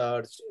 by and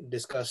large,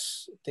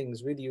 discuss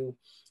things with you,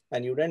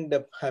 and you'd end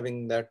up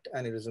having that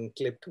aneurysm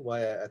clipped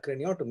via a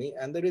craniotomy,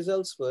 and the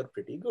results were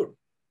pretty good.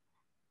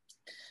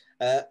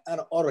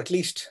 Or at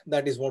least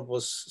that is what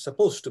was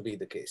supposed to be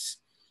the case.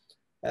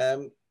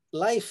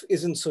 Life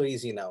isn't so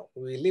easy now.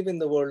 We live in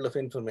the world of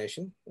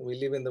information. We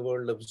live in the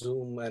world of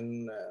Zoom,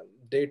 and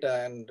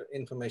data and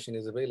information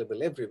is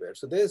available everywhere.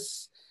 So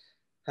this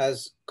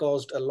has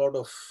caused a lot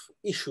of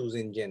issues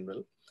in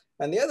general.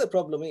 And the other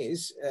problem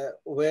is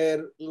where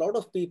a lot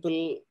of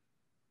people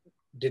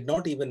did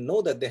not even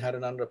know that they had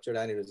an unruptured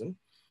aneurysm.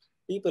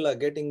 People are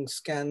getting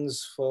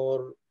scans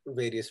for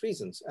various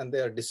reasons, and they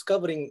are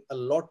discovering a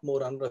lot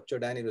more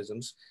unruptured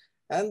aneurysms,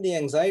 and the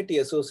anxiety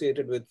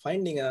associated with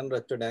finding an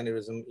unruptured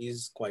aneurysm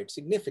is quite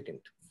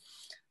significant.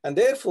 And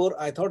therefore,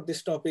 I thought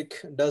this topic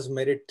does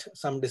merit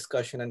some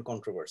discussion and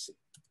controversy.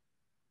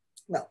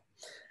 Now,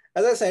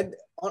 as I said,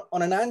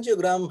 on an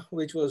angiogram,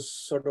 which was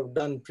sort of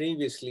done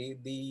previously,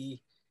 the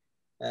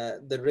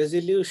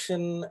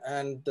resolution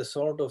and the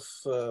sort of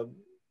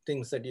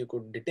things that you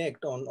could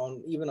detect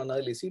even on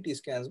early CT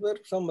scans were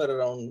somewhere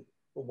around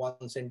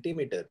 1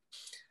 centimeter.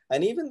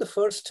 And even the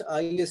first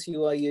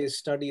ISUIA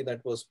study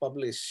that was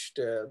published,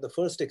 the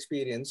first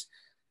experience,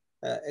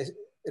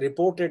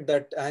 reported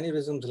that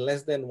aneurysms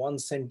less than 1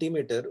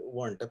 centimeter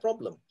weren't a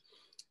problem.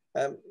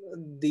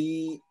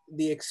 The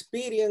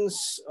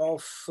experience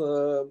of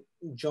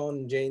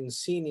John Janes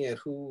Sr.,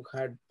 who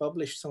had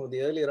published some of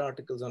the earlier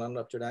articles on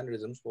unruptured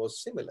aneurysms,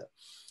 was similar.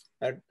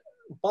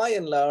 By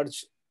and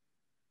large,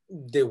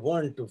 they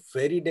weren't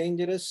very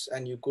dangerous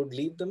and you could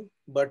leave them,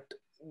 but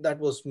that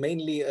was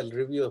mainly a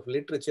review of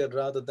literature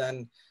rather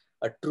than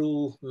a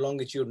true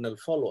longitudinal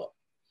follow-up.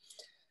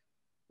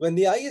 When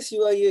the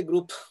ISUIA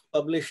group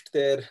published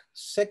their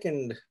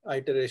second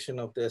iteration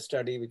of their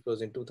study, which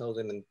was in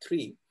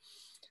 2003,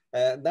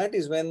 that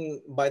is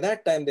when, by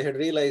that time, they had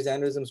realized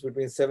aneurysms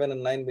between 7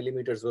 and 9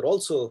 millimeters were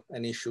also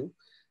an issue.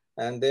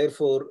 And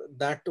therefore,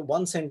 that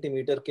 1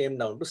 centimeter came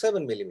down to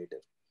 7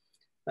 millimeters.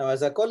 Now,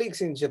 as our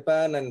colleagues in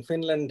Japan and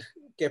Finland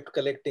kept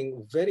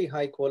collecting very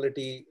high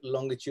quality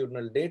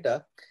longitudinal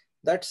data,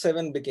 that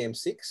 7 became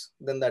 6,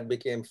 then that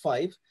became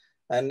 5.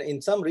 And in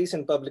some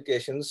recent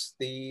publications,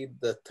 the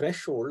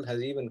threshold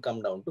has even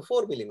come down to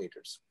 4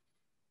 millimeters.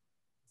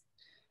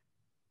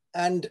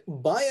 And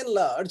by and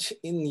large,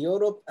 in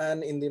Europe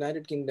and in the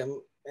United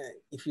Kingdom,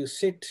 if you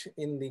sit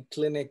in the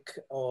clinic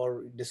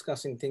or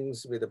discussing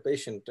things with a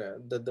patient,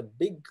 the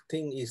big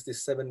thing is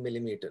this 7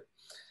 millimeter.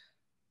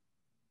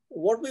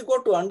 What we've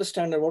got to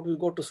understand and what we've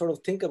got to sort of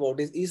think about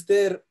is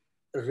there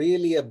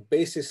really a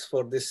basis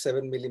for this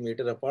 7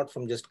 millimeter apart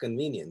from just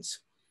convenience?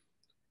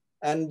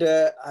 And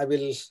I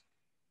will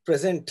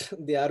present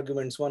the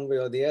arguments one way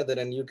or the other,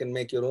 and you can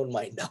make your own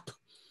mind up.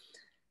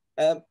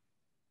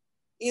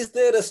 Is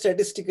there a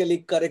statistically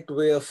correct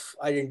way of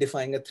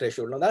identifying a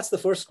threshold? Now, that's the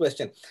first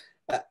question.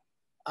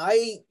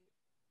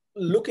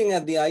 Looking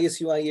at the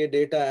ISUIA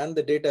data and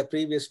the data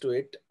previous to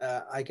it,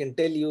 I can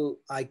tell you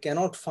I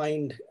cannot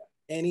find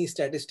any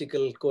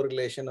statistical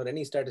correlation or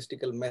any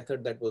statistical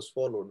method that was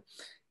followed.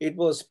 It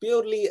was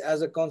purely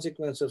as a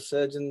consequence of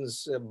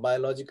surgeons'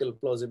 biological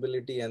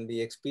plausibility and the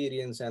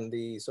experience and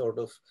the sort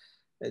of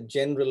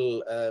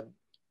general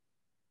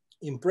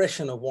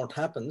impression of what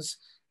happens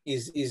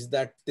is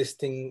that this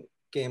thing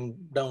came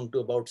down to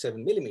about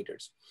 7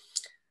 millimeters.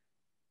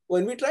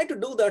 When we try to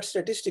do that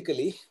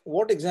statistically,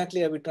 what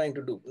exactly are we trying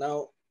to do?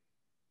 Now,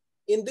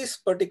 in this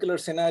particular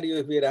scenario,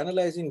 if we are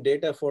analyzing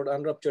data for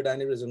unruptured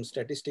aneurysm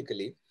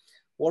statistically,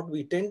 what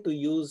we tend to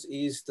use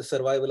is the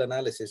survival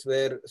analysis,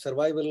 where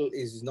survival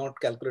is not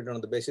calculated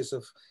on the basis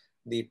of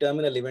the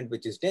terminal event,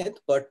 which is death,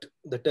 but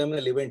the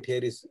terminal event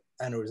here is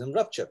aneurysm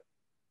rupture.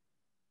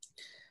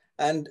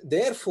 And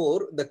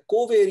therefore, the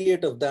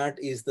covariate of that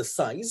is the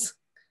size.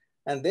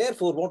 And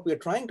therefore, what we're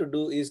trying to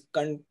do is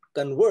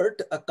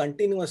convert a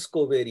continuous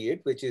covariate,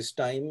 which is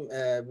time,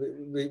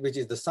 which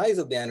is the size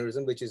of the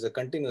aneurysm, which is a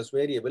continuous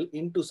variable,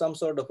 into some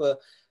sort of a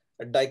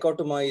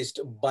dichotomized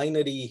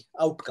binary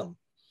outcome.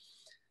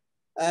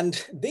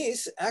 And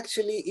this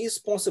actually is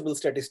possible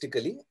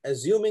statistically,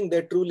 assuming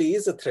there truly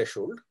is a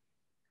threshold.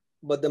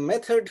 But the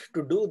method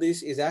to do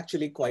this is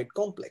actually quite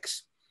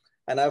complex.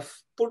 And I've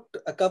put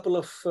a couple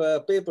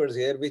of papers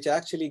here, which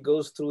actually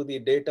goes through the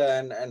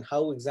data and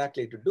how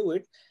exactly to do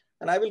it.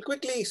 And I will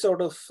quickly sort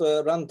of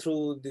run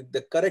through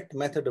the correct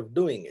method of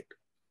doing it.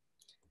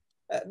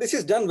 This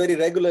is done very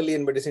regularly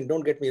in medicine,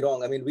 don't get me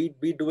wrong. I mean,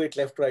 we do it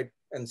left, right,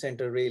 and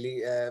center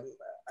really.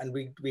 And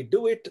we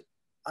do it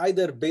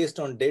either based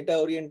on data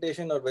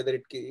orientation or whether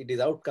it is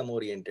outcome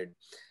oriented.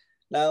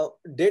 Now,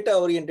 data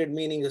oriented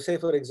meaning, say,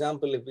 for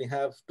example, if we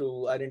have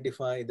to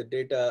identify the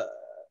data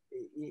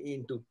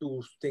into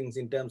two things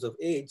in terms of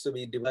age, so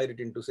we divide it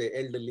into, say,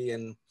 elderly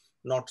and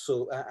not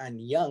so,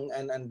 and young,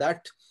 and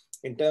that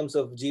in terms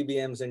of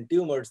GBMs and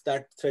tumors,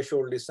 that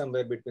threshold is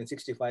somewhere between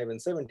 65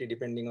 and 70,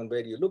 depending on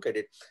where you look at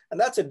it. And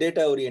that's a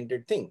data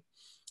oriented thing.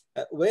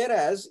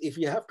 Whereas if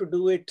you have to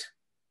do it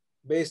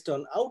based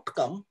on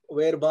outcome,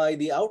 whereby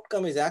the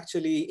outcome is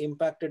actually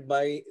impacted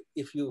by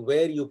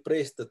where you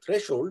place the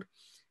threshold,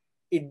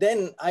 it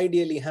then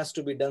ideally has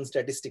to be done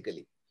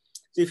statistically.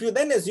 So if you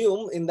then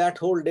assume in that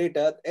whole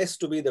data S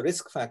to be the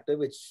risk factor,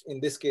 which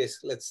in this case,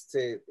 let's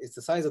say is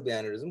the size of the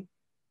aneurysm,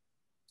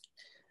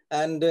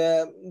 and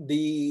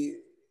the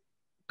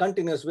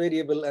continuous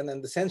variable and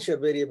then the censure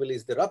variable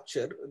is the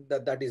rupture,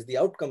 that is the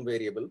outcome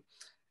variable,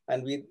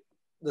 and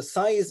the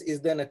size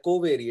is then a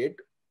covariate.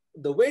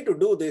 The way to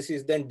do this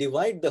is then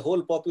divide the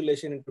whole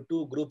population into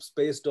two groups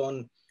based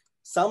on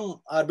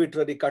some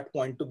arbitrary cut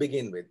point to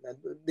begin with.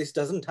 This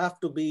doesn't have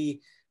to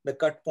be the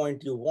cut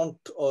point you want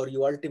or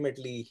you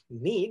ultimately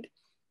need,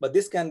 but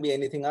this can be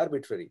anything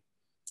arbitrary.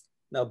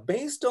 Now,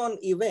 based on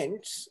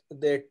events,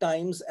 their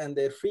times and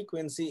their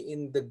frequency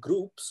in the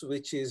groups,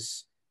 which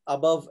is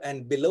above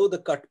and below the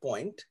cut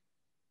point,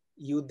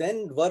 you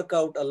then work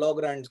out a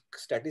Lagrange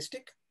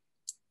statistic,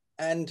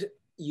 and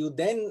you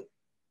then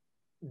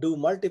do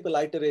multiple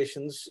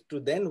iterations to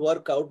then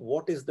work out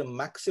what is the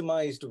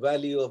maximized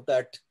value of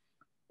that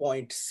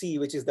point C,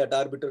 which is that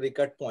arbitrary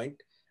cut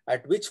point,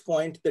 at which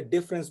point the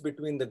difference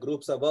between the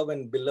groups above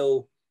and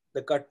below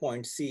the cut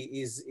point C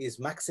is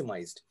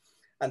maximized.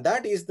 And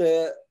that is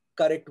the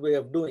correct way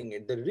of doing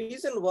it. The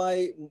reason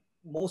why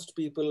most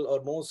people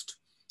or most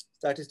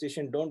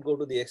statisticians don't go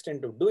to the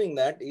extent of doing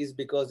that is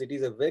because it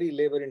is a very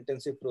labor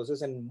intensive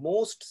process, and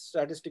most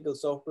statistical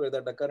software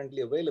that are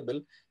currently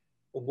available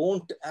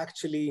won't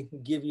actually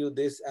give you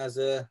this as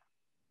a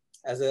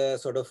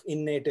sort of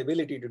innate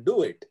ability to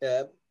do it.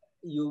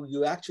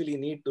 You actually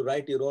need to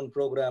write your own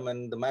program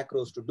and the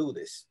macros to do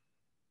this.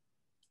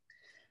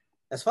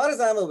 As far as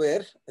I'm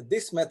aware,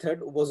 this method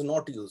was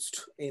not used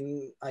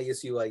in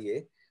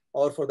ISUIA,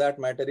 or for that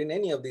matter, in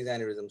any of these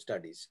aneurysm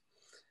studies.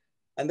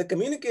 And the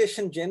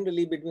communication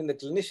generally between the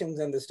clinicians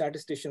and the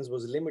statisticians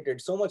was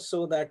limited, so much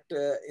so that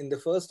in the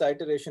first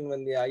iteration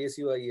when the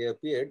ISUIA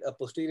appeared, a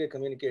posterior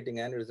communicating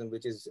aneurysm,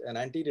 which is an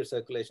anterior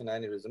circulation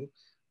aneurysm,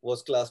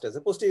 was classed as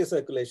a posterior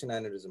circulation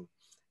aneurysm.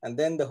 And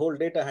then the whole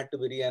data had to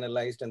be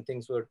reanalyzed and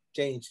things were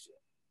changed.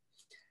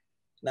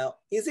 Now,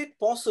 is it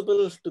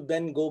possible to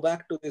then go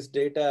back to this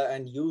data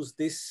and use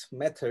this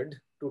method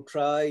to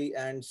try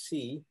and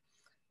see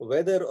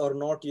whether or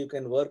not you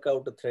can work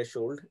out a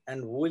threshold,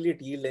 and will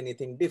it yield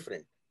anything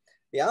different?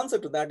 The answer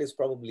to that is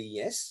probably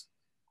yes.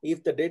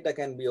 If the data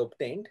can be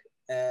obtained,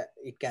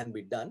 it can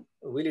be done.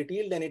 Will it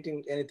yield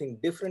anything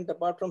different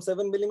apart from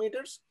 7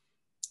 millimeters?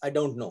 I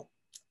don't know.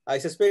 I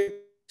suspect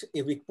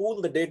if we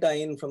pool the data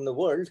in from the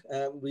world,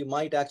 we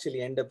might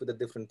actually end up with a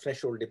different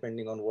threshold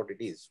depending on what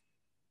it is.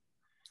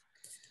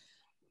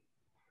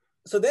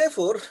 So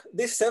therefore,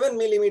 this 7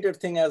 millimeter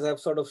thing, as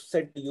I've sort of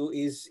said to you,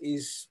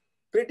 is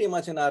pretty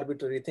much an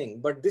arbitrary thing,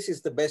 but this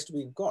is the best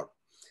we've got.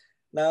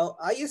 Now,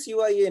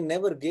 ISUIA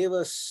never gave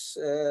us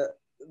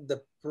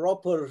the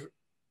proper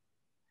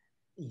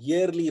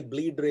yearly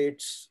bleed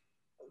rates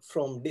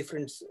from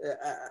different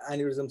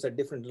aneurysms at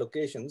different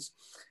locations,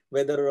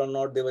 whether or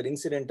not they were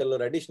incidental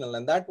or additional.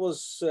 And that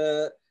was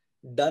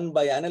done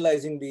by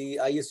analyzing the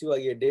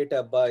ISUIA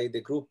data by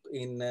the group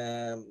in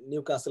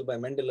Newcastle by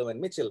Mendelow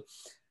and Mitchell.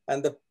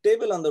 And the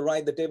table on the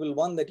right, the table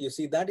 1 that you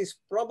see, that is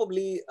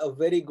probably a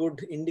very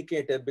good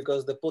indicator,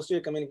 because the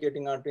posterior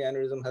communicating artery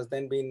aneurysm has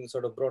then been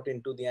sort of brought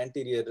into the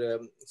anterior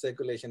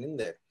circulation in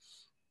there.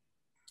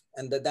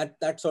 And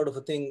that sort of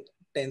a thing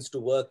tends to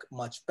work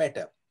much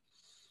better.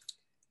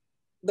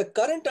 The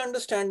current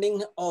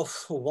understanding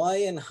of why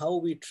and how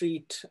we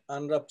treat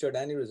unruptured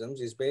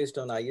aneurysms is based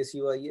on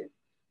ISUIA.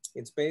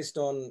 It's based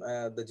on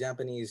the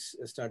Japanese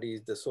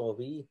studies, the SOV,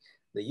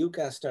 the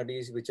UCAS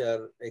studies, which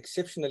are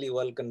exceptionally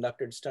well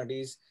conducted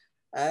studies,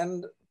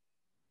 and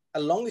a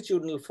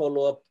longitudinal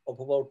follow-up of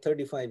about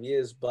 35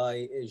 years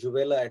by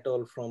Juvela et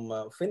al. From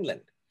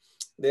Finland.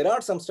 There are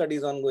some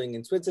studies ongoing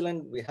in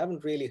Switzerland. We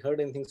haven't really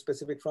heard anything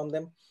specific from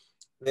them.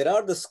 There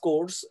are the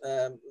scores,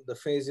 the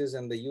phases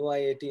and the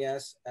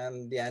UIATS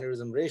and the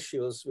aneurysm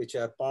ratios, which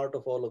are part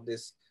of all of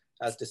this,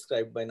 as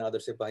described by Nader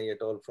Sipahi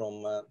et al.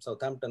 From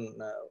Southampton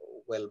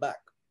well back.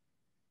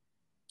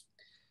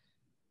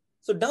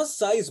 So does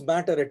size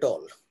matter at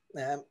all?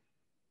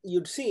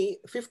 You'd see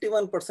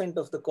 51%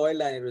 of the coiled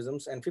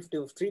aneurysms and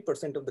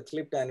 53% of the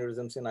clipped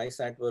aneurysms in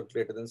ISAT were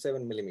greater than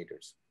 7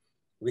 millimeters,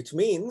 which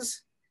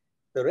means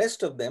the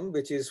rest of them,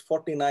 which is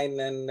 49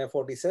 and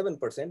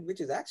 47%,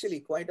 which is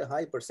actually quite a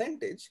high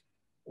percentage,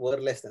 were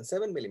less than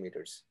 7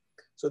 millimeters.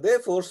 So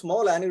therefore,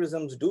 small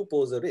aneurysms do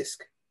pose a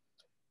risk.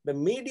 The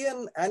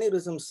median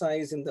aneurysm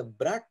size in the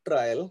BRAT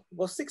trial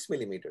was 6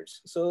 millimeters.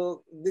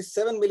 So this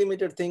 7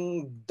 millimeter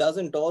thing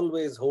doesn't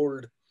always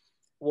hold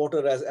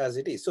water as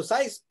it is. So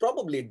size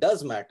probably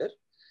does matter.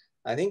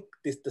 I think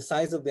the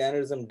size of the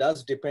aneurysm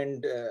does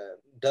depend,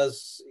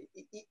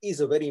 is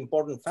a very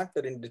important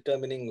factor in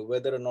determining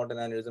whether or not an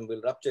aneurysm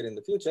will rupture in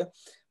the future,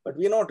 but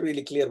we're not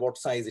really clear what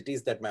size it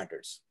is that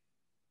matters.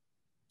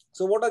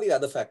 So what are the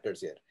other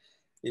factors here?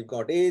 We've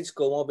got age,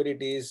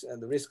 comorbidities, and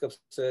the risk of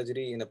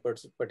surgery in a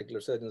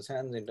particular surgeon's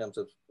hands in terms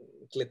of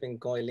clipping,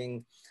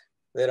 coiling,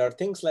 There are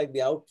things like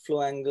the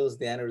outflow angles,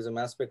 the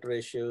aneurysm aspect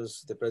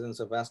ratios, the presence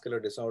of vascular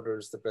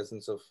disorders, the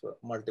presence of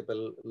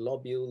multiple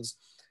lobules,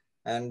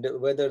 and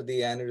whether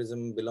the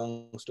aneurysm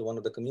belongs to one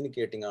of the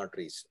communicating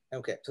arteries.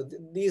 Okay, so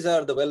these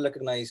are the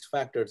well-recognized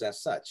factors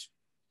as such.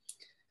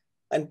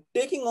 And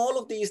taking all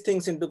of these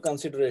things into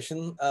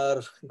consideration,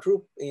 our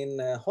group in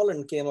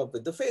Holland came up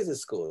with the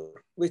phases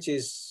score, which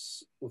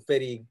is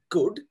very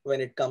good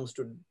when it comes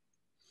to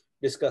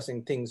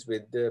discussing things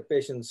with the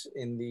patients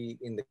in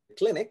the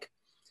clinic.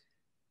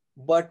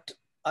 But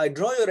I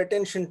draw your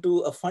attention to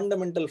a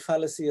fundamental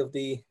fallacy of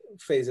the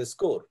phases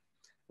score.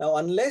 Now,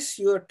 unless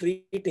you are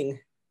treating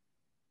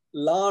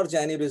large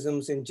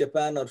aneurysms in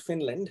Japan or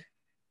Finland,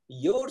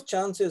 your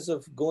chances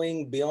of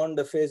going beyond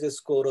a phases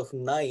score of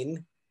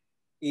 9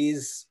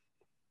 is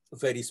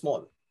very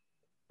small.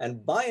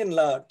 And by and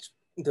large,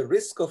 the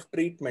risk of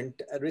treatment,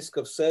 risk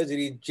of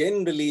surgery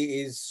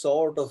generally is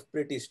sort of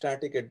pretty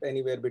static at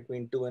anywhere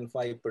between 2 and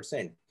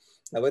 5%.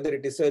 Now, whether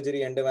it is surgery,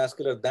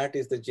 endovascular, that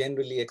is the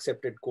generally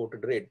accepted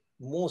quoted rate.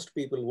 Most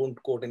people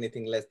won't quote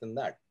anything less than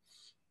that.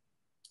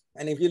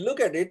 And if you look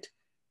at it,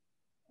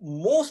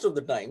 most of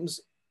the times,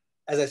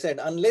 as I said,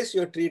 unless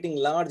you're treating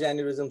large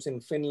aneurysms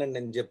in Finland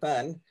and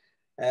Japan,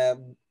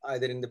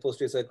 either in the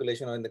posterior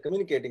circulation or in the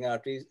communicating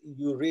arteries,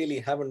 you really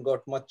haven't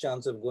got much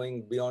chance of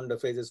going beyond a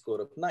phases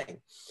score of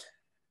 9.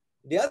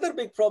 The other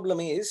big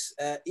problem is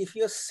if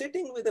you're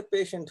sitting with a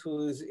patient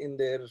who is in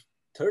their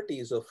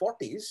 30s or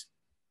 40s,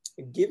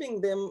 giving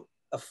them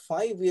a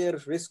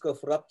 5-year risk of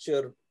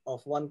rupture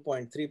of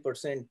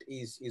 1.3%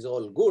 is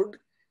all good,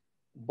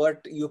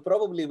 but you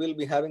probably will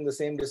be having the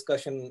same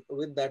discussion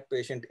with that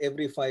patient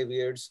every 5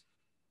 years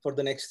for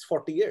the next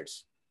 40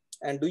 years.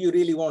 And do you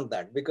really want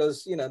that?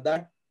 Because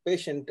that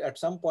patient at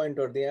some point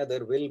or the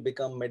other will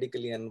become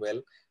medically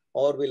unwell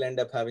or will end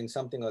up having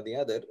something or the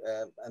other.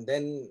 And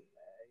then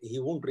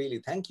he won't really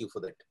thank you for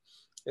that.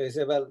 He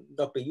say, well,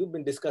 doctor, you've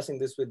been discussing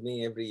this with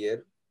me every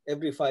year.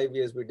 Every 5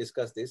 years we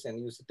discuss this and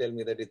you used to tell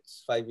me that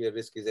it's 5-year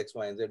risk is X,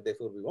 Y, and Z,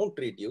 therefore we won't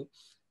treat you.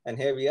 And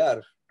here we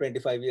are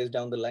 25 years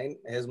down the line,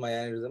 here's my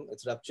aneurysm,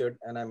 it's ruptured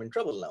and I'm in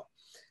trouble now.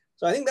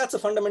 So I think that's a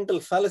fundamental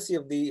fallacy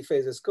of the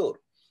phases score.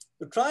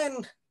 To try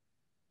and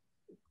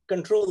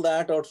control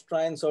that or to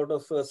try and sort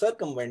of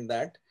circumvent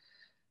that,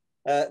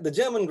 the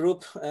German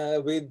group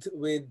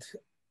with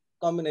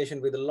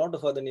combination with a lot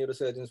of other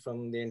neurosurgeons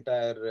from the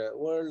entire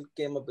world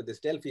came up with this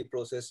Delphi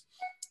process.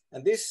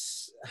 And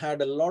this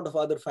had a lot of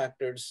other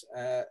factors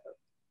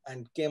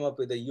and came up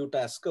with a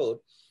UTAS score.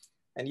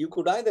 And you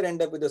could either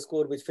end up with a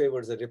score which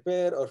favors a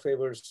repair or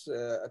favors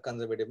a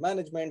conservative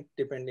management,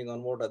 depending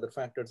on what other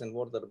factors and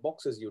what other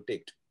boxes you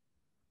ticked.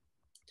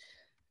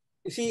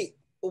 You see,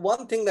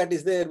 one thing that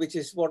is there, which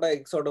is what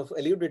I sort of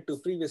alluded to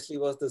previously,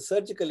 was the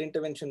surgical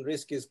intervention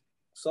risk is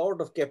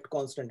sort of kept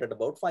constant at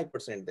about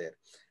 5% there.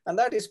 And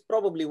that is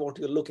probably what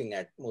you're looking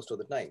at most of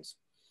the times.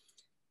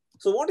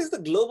 So what is the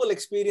global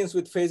experience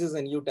with phases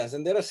and UTAS?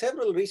 And there are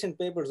several recent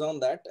papers on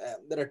that.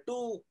 There are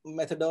 2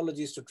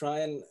 methodologies to try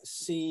and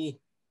see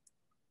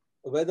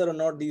whether or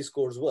not these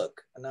scores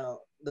work. Now,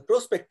 the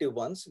prospective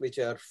ones, which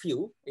are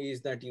few,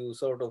 is that you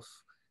sort of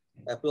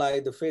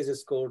apply the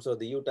phases scores or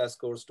the UTAS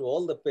scores to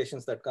all the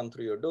patients that come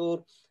through your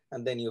door,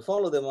 and then you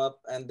follow them up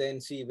and then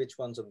see which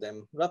ones of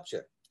them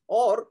rupture.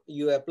 Or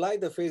you apply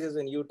the phases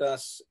and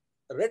UTAS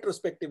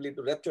retrospectively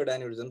to ruptured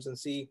aneurysms and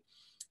see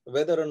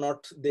whether or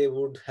not they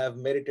would have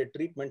merited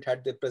treatment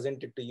had they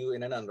presented to you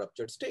in an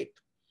unruptured state.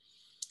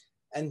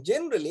 And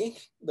generally,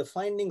 the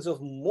findings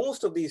of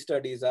most of these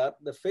studies are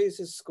the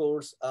phases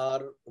scores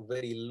are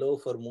very low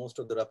for most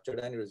of the ruptured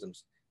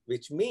aneurysms,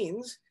 which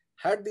means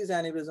had these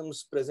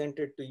aneurysms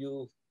presented to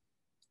you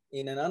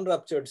in an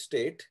unruptured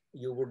state,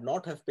 you would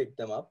not have picked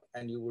them up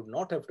and you would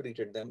not have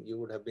treated them. You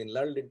would have been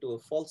lulled into a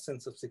false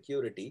sense of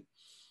security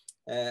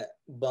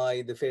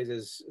by the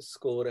phases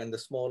score and the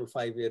small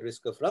 5-year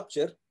risk of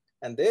rupture.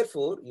 And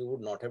therefore, you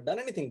would not have done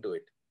anything to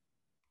it.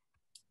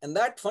 And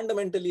that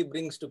fundamentally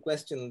brings to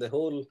question the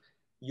whole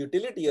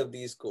utility of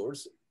these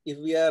scores. If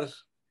we are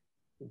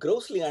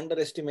grossly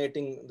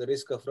underestimating the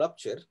risk of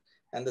rupture,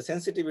 and the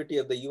sensitivity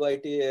of the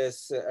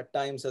UITS at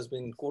times has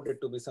been quoted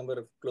to be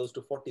somewhere close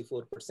to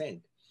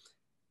 44%.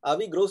 Are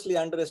we grossly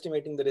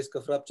underestimating the risk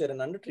of rupture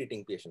and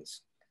undertreating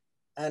patients?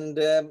 And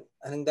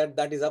I think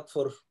that is up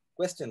for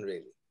question,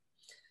 really.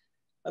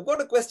 I've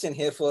got a question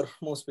here for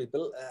most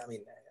people. I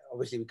mean,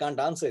 obviously we can't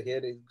answer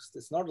here.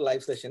 It's not a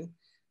live session,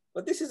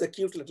 but this is a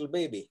cute little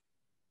baby.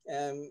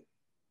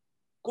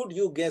 Could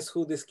you guess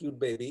who this cute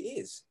baby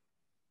is?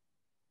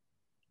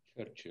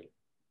 Churchill.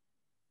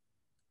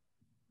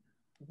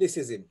 This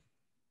is him.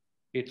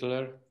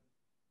 Hitler.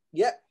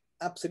 Yeah,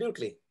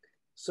 absolutely.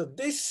 So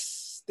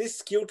this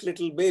cute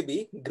little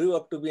baby grew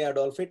up to be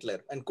Adolf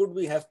Hitler. And could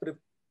we have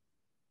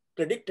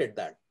predicted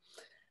that?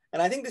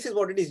 And I think this is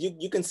what it is.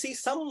 You can see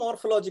some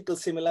morphological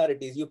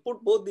similarities. You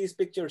put both these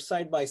pictures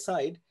side by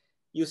side,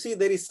 you see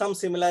there is some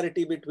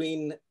similarity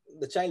between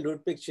the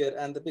childhood picture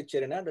and the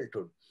picture in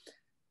adulthood.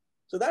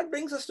 So that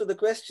brings us to the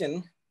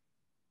question,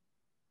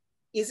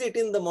 is it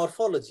in the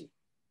morphology?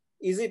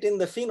 Is it in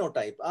the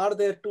phenotype? Are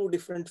there 2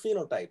 different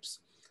phenotypes?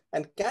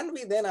 And can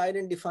we then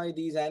identify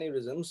these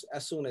aneurysms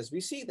as soon as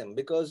we see them?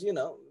 Because, you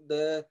know,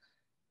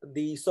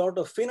 the sort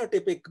of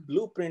phenotypic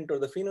blueprint or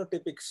the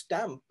phenotypic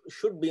stamp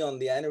should be on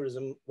the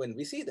aneurysm when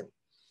we see them.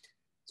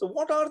 So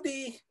what are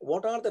the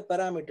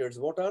parameters?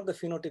 What are the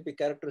phenotypic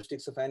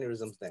characteristics of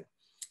aneurysms then?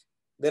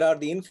 There are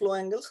the inflow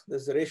angles.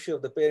 There's the ratio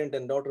of the parent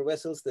and daughter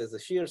vessels. There's the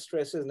shear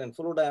stresses and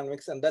flow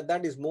dynamics. And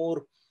that is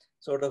more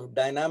sort of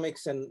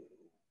dynamics and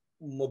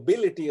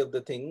mobility of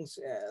the things,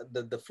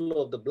 the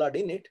flow of the blood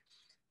in it.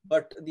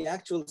 But the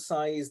actual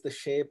size, the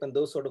shape, and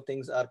those sort of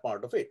things are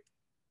part of it.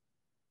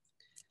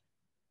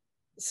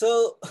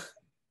 So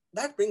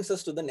that brings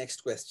us to the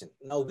next question.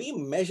 Now we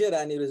measure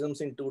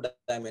aneurysms in 2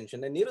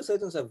 dimensions, and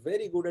neurosurgeons are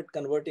very good at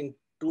converting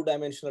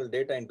 2-dimensional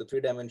data into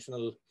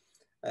 3-dimensional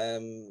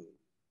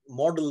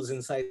models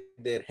inside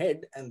their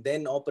head and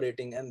then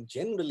operating. And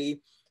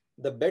generally,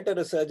 the better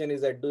a surgeon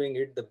is at doing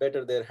it, the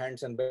better their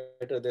hands and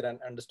better their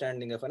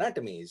understanding of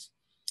anatomy is.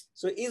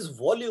 So is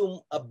volume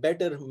a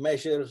better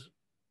measure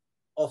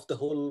of the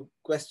whole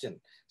question?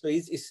 So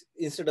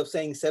instead of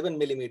saying 7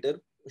 millimeter,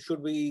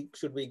 should we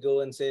go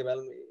and say,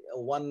 well,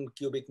 1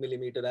 cubic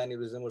millimeter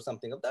aneurysm or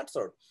something of that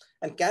sort?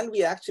 And can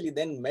we actually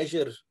then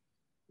measure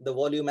the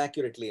volume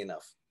accurately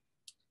enough?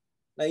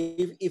 Now,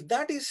 if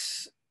that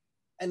is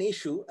an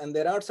issue, and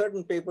there are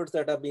certain papers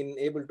that have been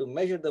able to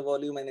measure the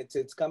volume, and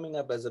it's coming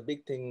up as a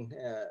big thing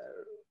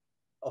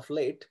of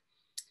late,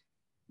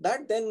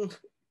 that then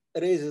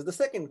raises the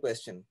second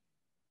question.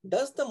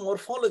 Does the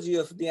morphology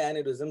of the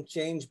aneurysm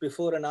change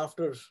before and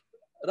after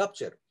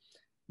rupture?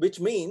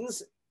 Which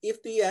means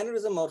if the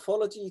aneurysm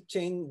morphology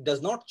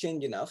does not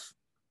change enough,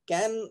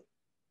 can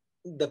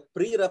the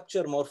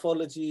pre-rupture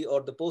morphology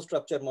or the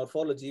post-rupture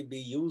morphology be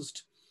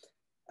used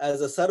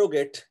as a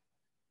surrogate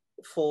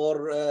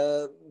for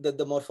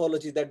the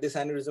morphology that this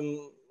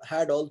aneurysm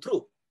had all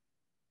through?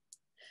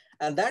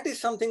 And that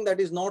is something that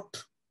is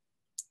not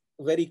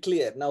very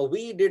clear. Now,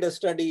 we did a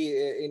study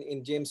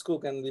in James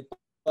Cook, and we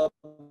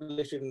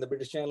published it in the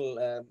British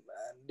Journal.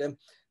 And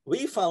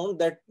we found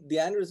that the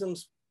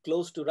aneurysms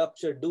close to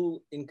rupture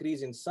do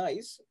increase in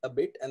size a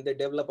bit, and they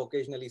develop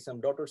occasionally some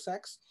daughter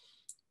sacs.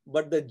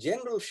 But the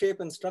general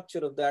shape and structure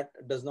of that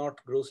does not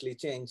grossly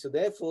change. So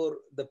therefore,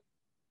 the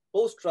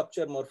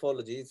post-rupture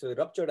morphology, so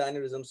ruptured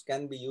aneurysms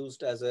can be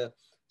used as a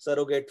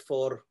surrogate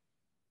for,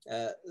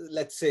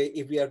 let's say,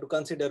 if we are to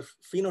consider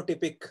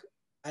phenotypic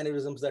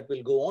aneurysms that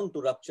will go on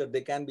to rupture,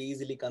 they can be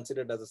easily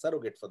considered as a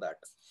surrogate for that.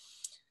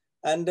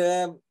 And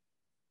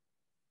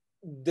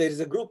there is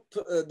a group,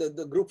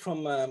 the group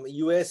from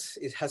US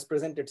has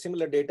presented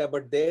similar data,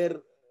 but their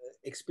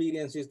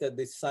experience is that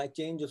this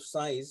change of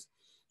size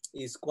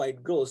is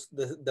quite gross.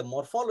 The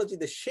morphology,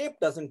 the shape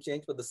doesn't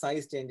change, but the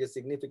size changes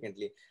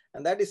significantly.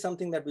 And that is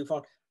something that we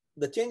found.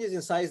 The changes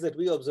in size that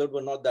we observed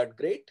were not that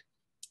great,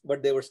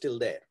 but they were still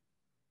there.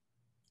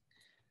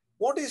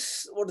 What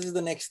is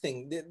the next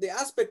thing? The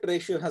aspect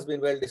ratio has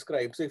been well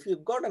described. So if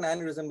you've got an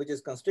aneurysm which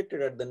is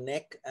constricted at the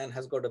neck and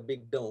has got a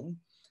big dome,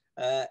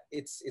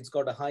 it's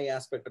got a high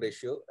aspect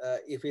ratio.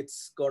 If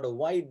it's got a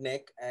wide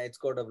neck, it's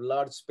got a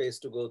large space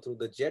to go through.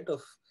 The jet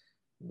of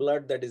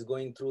blood that is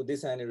going through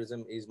this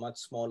aneurysm is much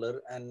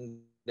smaller, and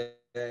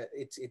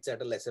it's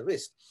at a lesser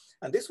risk.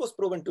 And this was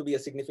proven to be a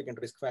significant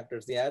risk factor.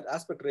 The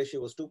aspect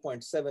ratio was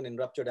 2.7 in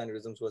ruptured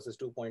aneurysms versus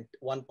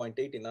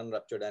 1.8 in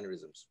unruptured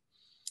aneurysms.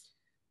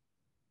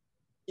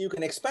 You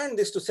can expand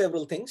this to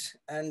several things,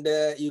 and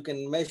you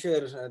can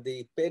measure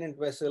the parent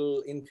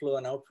vessel inflow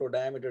and outflow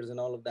diameters and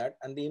all of that.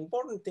 And the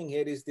important thing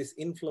here is this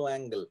inflow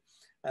angle.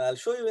 And I'll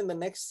show you in the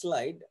next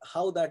slide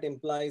how that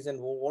implies and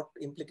what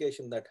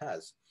implication that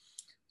has.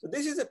 So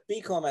this is a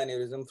PCOM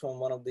aneurysm from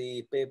one of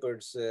the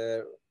papers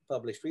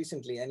published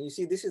recently. And you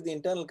see, this is the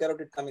internal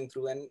carotid coming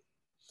through. And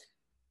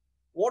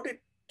what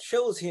it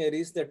shows here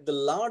is that the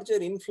larger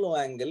inflow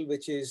angle,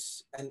 which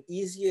is an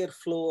easier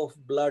flow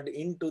of blood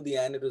into the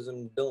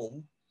aneurysm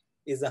dome,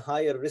 is a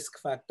higher risk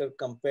factor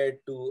compared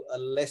to a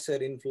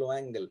lesser inflow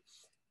angle.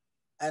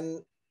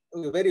 And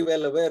we're very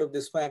well aware of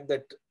this fact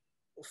that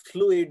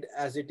fluid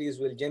as it is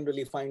will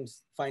generally find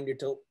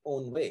its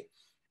own way.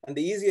 And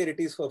the easier it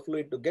is for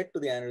fluid to get to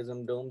the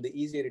aneurysm dome, the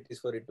easier it is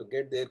for it to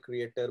get there,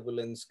 create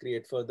turbulence,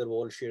 create further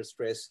wall shear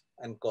stress,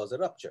 and cause a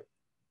rupture.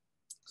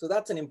 So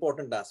that's an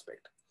important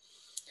aspect.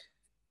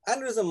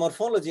 Aneurysm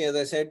morphology, as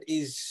I said,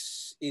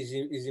 is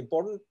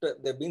important. There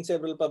have been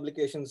several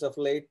publications of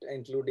late,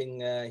 including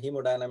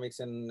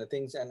hemodynamics and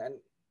things, and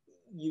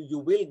you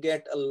will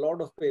get a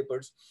lot of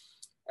papers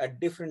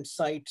at different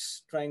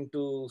sites trying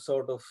to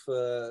sort of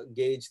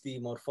gauge the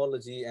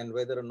morphology and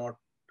whether or not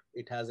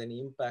it has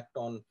any impact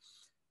on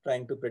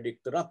trying to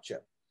predict the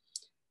rupture.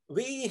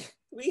 We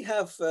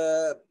have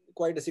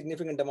quite a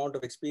significant amount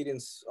of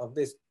experience of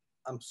this.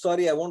 I'm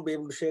sorry, I won't be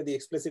able to share the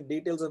explicit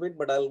details of it,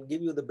 but I'll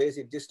give you the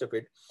basic gist of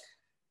it.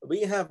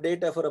 We have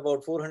data for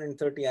about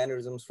 430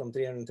 aneurysms from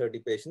 330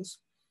 patients.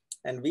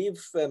 And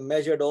we've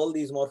measured all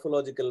these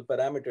morphological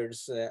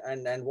parameters.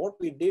 And what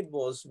we did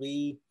was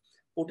we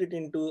put it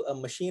into a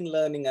machine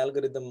learning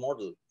algorithm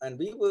model. And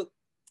we were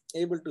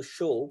able to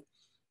show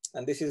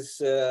and this is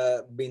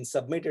been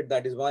submitted,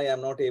 that is why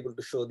I'm not able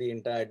to show the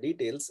entire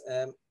details,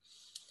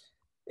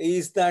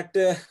 is that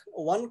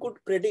one could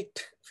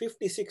predict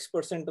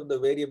 56% of the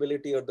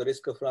variability or the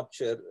risk of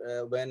rupture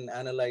when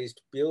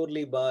analyzed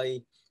purely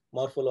by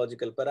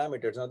morphological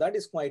parameters. Now that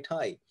is quite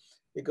high,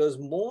 because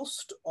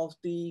most of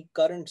the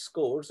current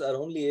scores are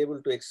only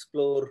able to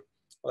explore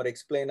or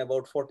explain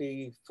about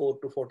 44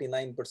 to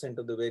 49%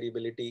 of the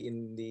variability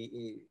in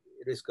the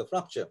risk of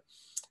rupture.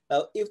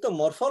 Now, if the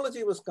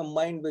morphology was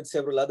combined with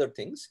several other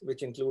things,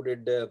 which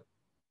included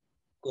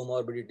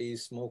comorbidities,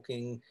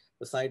 smoking,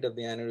 the site of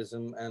the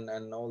aneurysm,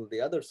 and all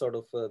the other sort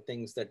of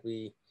things that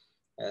we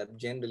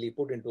generally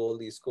put into all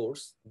these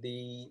scores,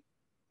 the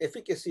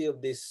efficacy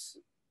of this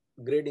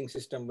grading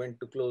system went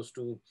to close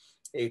to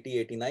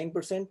 80,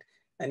 89%.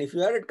 And if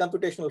you added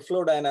computational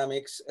flow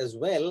dynamics as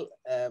well,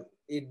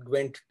 it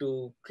went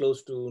to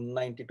close to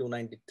 92,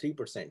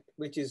 93%,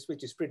 which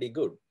is pretty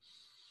good.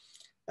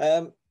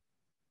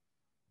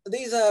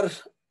 These are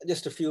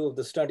just a few of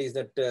the studies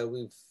that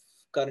we've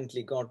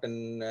currently got,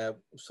 and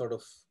sort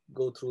of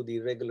go through the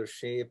regular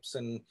shapes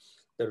and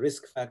the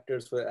risk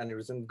factors for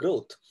aneurysm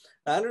growth.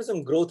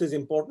 Aneurysm growth is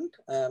important.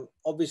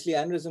 Obviously,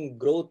 aneurysm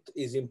growth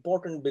is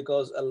important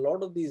because a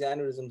lot of these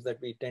aneurysms that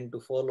we tend to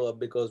follow up,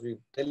 because we're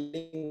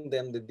telling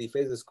them that the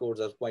phases scores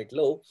are quite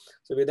low,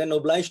 so we're then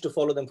obliged to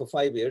follow them for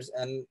 5 years,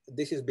 and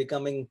this is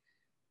becoming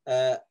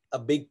a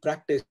big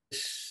practice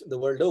the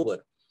world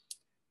over.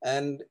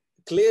 And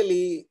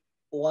clearly,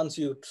 once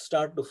you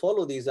start to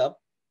follow these up,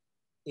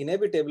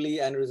 inevitably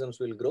aneurysms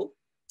will grow.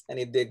 And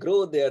if they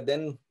grow, they are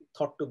then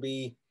thought to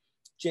be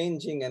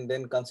changing and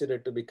then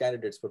considered to be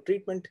candidates for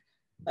treatment.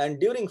 And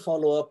during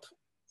follow-up,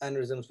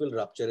 aneurysms will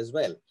rupture as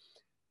well.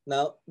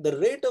 Now, the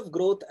rate of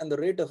growth and the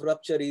rate of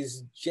rupture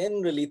is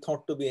generally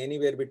thought to be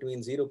anywhere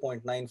between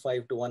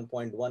 0.95 to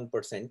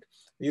 1.1%.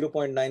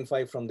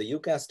 0.95 from the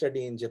UCAS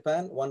study in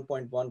Japan,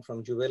 1.1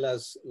 from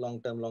Juvella's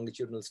long-term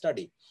longitudinal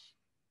study.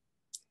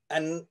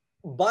 And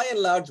by and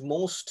large,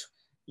 most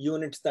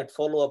units that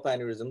follow up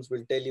aneurysms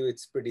will tell you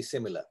it's pretty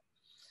similar.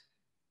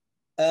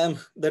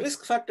 The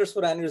risk factors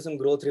for aneurysm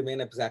growth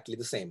remain exactly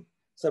the same.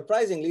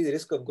 Surprisingly, the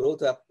risk of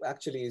growth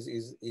actually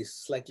is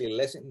slightly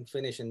less in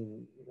Finnish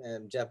and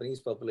Japanese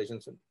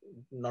populations.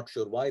 Not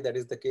sure why that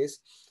is the case,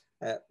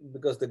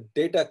 because the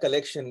data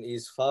collection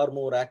is far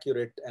more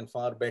accurate and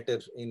far better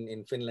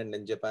in Finland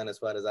and Japan, as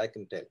far as I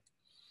can tell.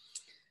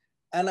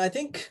 And I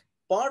think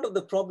part of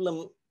the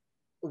problem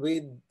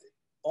with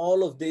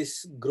all of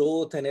this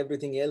growth and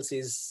everything else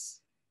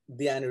is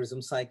the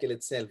aneurysm cycle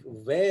itself.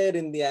 Where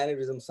in the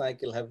aneurysm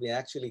cycle have we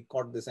actually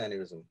caught this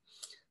aneurysm?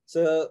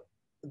 So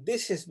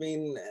this has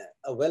been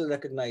a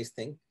well-recognized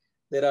thing.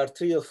 There are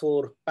 3 or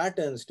 4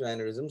 patterns to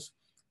aneurysms.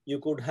 You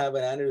could have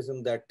an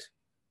aneurysm that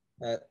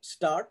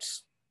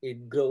starts,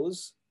 it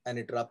grows, and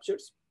it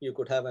ruptures. You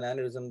could have an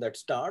aneurysm that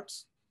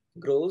starts,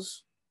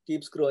 grows,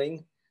 keeps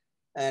growing,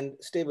 and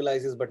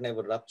stabilizes but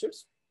never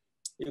ruptures.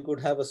 You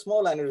could have a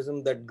small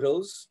aneurysm that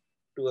grows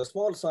to a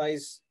small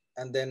size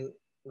and then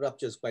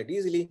ruptures quite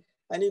easily.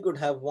 And you could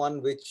have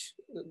one which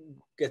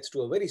gets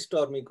to a very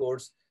stormy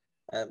course,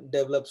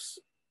 develops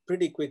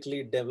pretty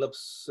quickly,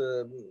 develops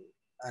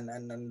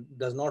and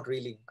does not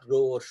really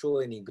grow or show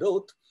any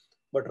growth,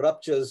 but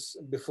ruptures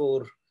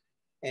before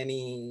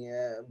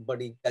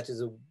anybody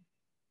catches a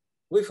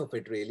whiff of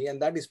it really.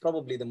 And that is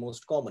probably the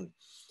most common.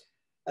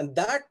 And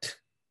that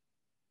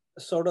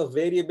sort of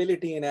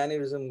variability in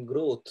aneurysm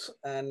growth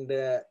and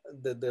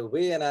the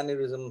way an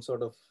aneurysm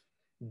sort of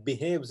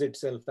behaves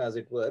itself, as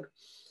it were,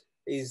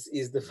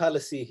 is the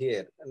fallacy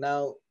here.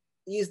 Now,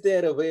 is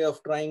there a way of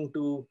trying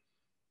to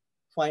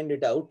find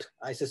it out?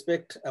 I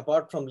suspect,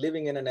 apart from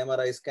living in an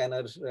MRI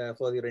scanner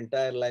for your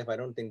entire life, I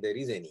don't think there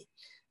is any.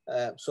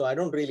 So I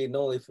don't really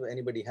know if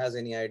anybody has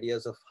any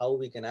ideas of how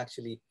we can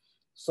actually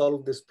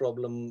solve this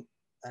problem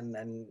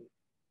and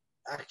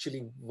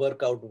actually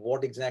work out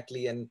what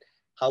exactly and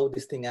how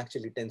this thing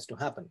actually tends to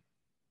happen.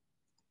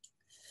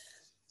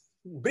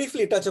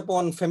 Briefly touch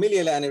upon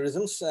familial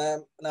aneurysms.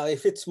 Now,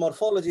 if it's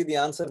morphology, the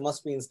answer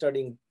must be in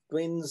studying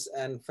twins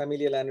and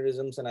familial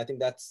aneurysms, and I think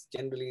that's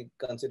generally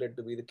considered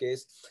to be the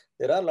case.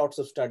 There are lots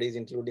of studies,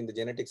 including the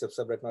genetics of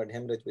subarachnoid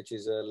hemorrhage, which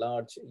is a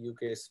large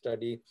UK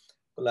study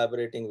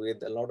collaborating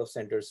with a lot of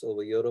centers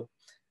over Europe.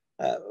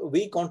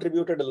 We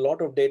contributed a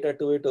lot of data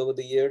to it over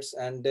the years,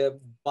 and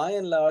by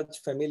and large,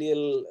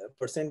 familial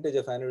percentage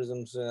of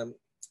aneurysms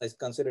is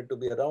considered to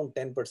be around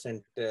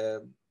 10%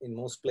 in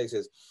most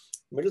places.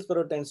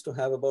 Middlesbrough tends to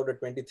have about a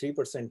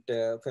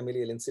 23%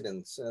 familial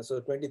incidence.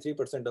 So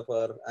 23% of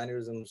our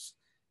aneurysms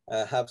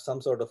have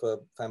some sort of a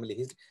family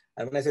history.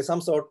 And when I say some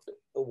sort,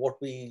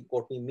 what we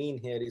mean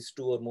here is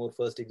 2 or more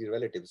first-degree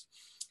relatives.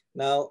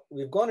 Now,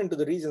 we've gone into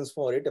the reasons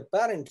for it.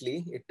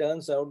 Apparently, it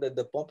turns out that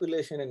the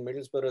population in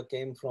Middlesbrough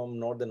came from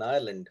Northern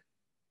Ireland,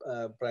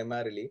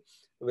 primarily,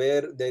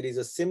 where there is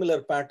a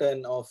similar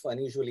pattern of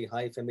unusually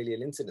high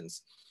familial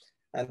incidence.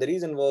 And the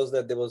reason was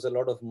that there was a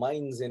lot of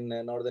mines in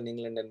Northern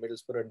England and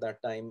Middlesbrough at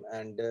that time,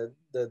 and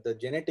the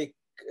genetic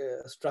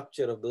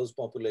structure of those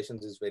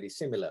populations is very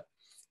similar.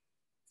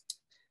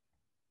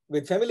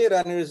 With familiar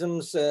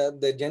aneurysms,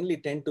 they generally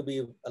tend to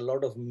be a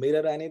lot of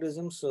mirror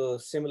aneurysms, so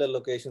similar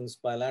locations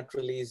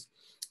bilaterally.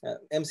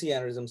 MC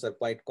aneurysms are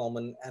quite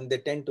common, and they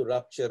tend to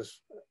rupture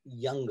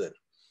younger.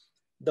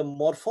 The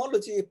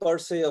morphology per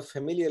se of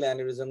familial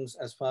aneurysms,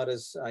 as far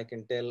as I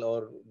can tell,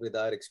 or with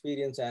our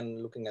experience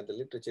and looking at the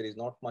literature, is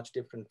not much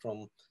different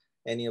from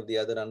any of the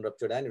other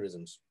unruptured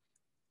aneurysms.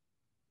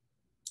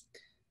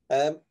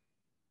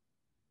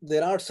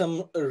 There are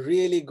some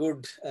really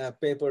good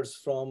papers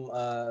from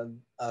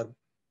our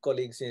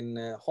colleagues in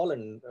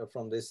Holland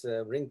from this.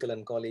 Rinkel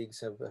and colleagues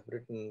have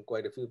written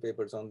quite a few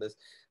papers on this.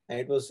 And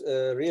it was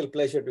a real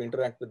pleasure to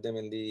interact with them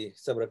in the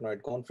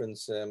subarachnoid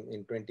conference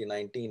in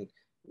 2019,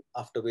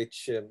 after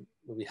which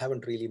we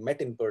haven't really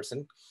met in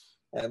person.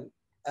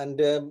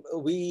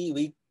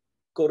 We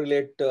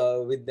correlate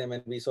with them,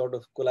 and we sort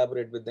of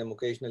collaborate with them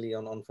occasionally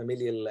on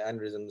familial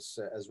aneurysms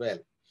as well.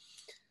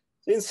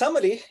 So in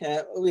summary,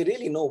 we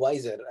really know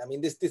wiser. I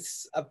mean,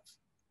 I've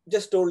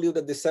just told you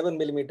that the 7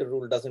 millimeter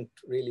rule doesn't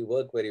really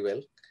work very well.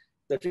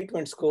 The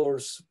treatment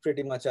scores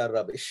pretty much are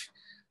rubbish.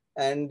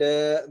 And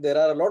there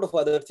are a lot of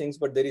other things,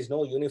 but there is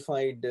no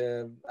unified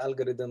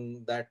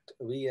algorithm that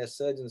we as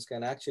surgeons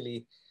can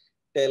actually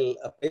tell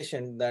a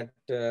patient that,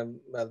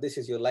 well, this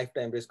is your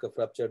lifetime risk of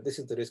rupture. This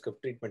is the risk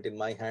of treatment in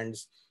my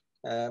hands,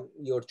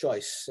 your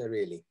choice,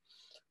 really.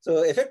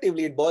 So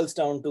effectively, it boils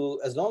down to,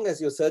 as long as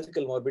your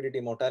surgical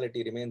morbidity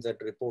mortality remains at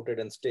reported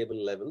and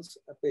stable levels,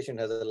 a patient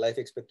has a life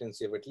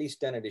expectancy of at least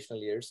 10 additional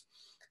years,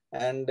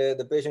 and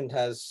the patient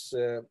has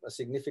a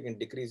significant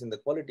decrease in the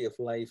quality of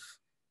life,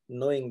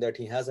 knowing that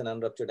he has an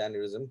unruptured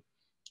aneurysm,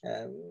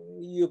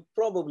 you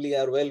probably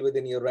are well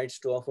within your rights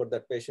to offer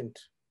that patient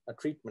a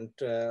treatment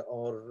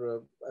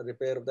or a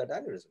repair of that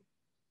aneurysm.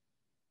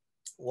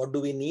 What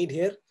do we need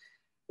here?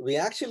 We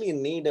actually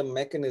need a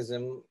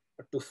mechanism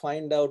to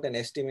find out an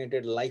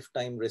estimated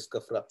lifetime risk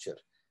of rupture,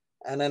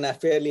 and a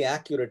fairly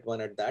accurate one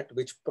at that,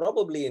 which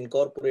probably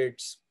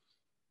incorporates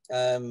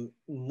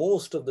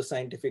most of the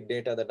scientific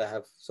data that I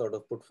have sort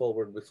of put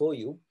forward before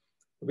you,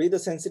 with a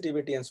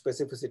sensitivity and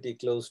specificity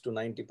close to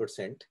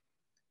 90%,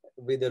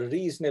 with a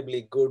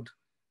reasonably good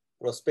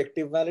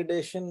prospective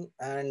validation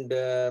and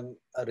a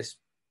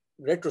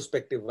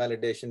retrospective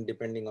validation,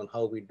 depending on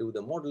how we do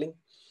the modeling,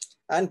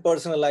 and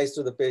personalized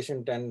to the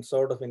patient, and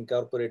sort of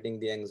incorporating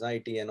the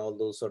anxiety and all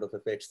those sort of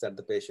effects that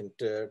the patient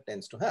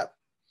tends to have.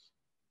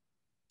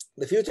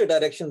 The future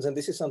directions, and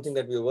this is something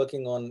that we're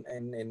working on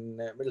in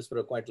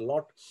Middlesbrough quite a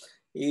lot,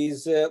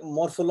 is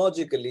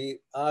morphologically,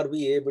 are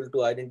we able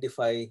to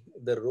identify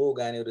the rogue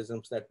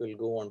aneurysms that will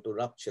go on to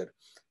rupture?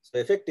 So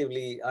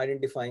effectively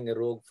identifying a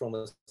rogue from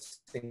a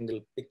single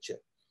picture.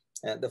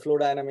 The flow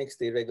dynamics,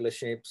 the irregular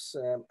shapes,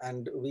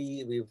 and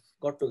we've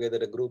got together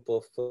a group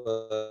of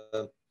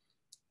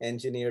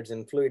engineers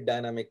and fluid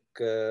dynamic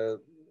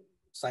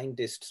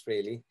scientists,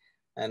 really,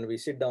 and we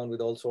sit down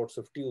with all sorts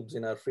of tubes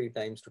in our free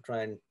times to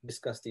try and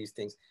discuss these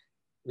things.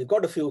 We've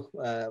got a few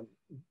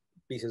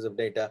pieces of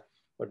data,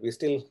 but we're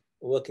still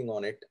working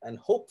on it, and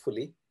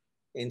hopefully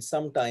in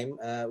some time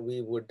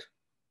we would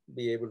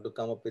be able to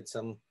come up with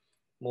some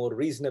more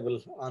reasonable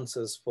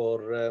answers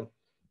for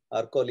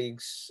our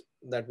colleagues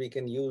that we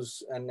can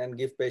use and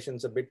give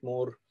patients a bit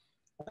more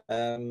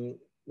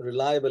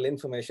reliable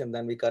information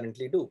than we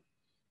currently do.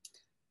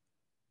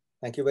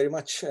 Thank you very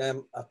much.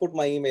 I put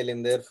my email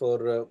in there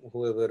for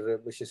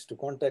whoever wishes to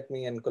contact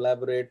me and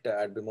collaborate.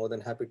 I'd be more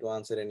than happy to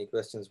answer any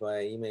questions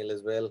via email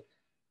as well.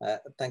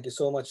 Thank you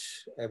so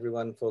much,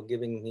 everyone, for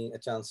giving me a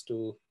chance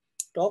to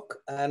talk.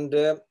 And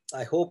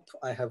I hope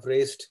I have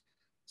raised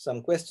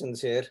some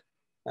questions here,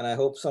 and I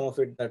hope some of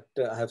it that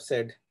I have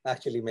said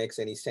actually makes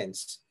any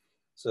sense.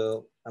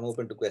 So I'm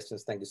open to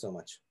questions. Thank you so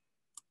much.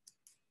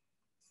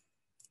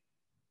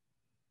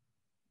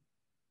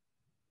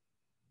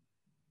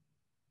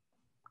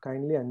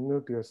 Kindly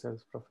unmute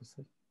yourself,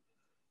 Professor.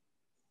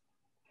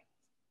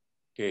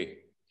 Okay,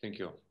 thank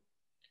you.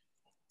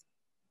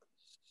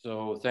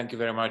 So thank you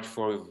very much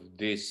for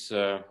this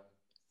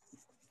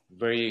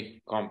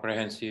very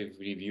comprehensive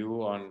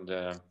review on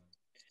the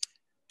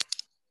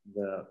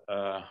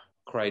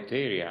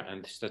criteria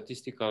and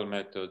statistical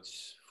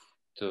methods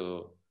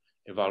to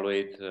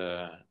evaluate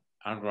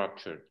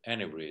unruptured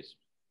aneurysm.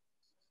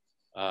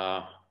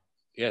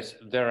 Yes,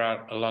 there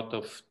are a lot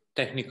of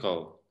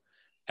technical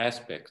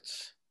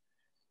aspects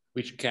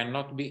which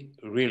cannot be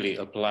really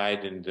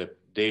applied in the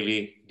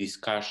daily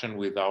discussion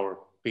with our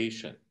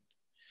patient.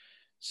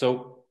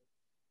 So,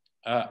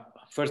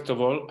 first of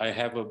all, I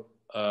have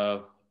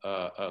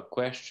a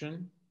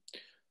question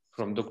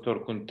from Dr.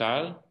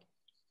 Kuntal.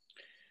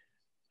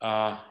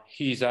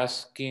 He's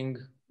asking,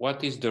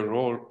 what is the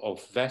role of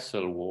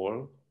vessel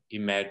wall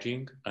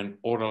imaging and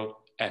oral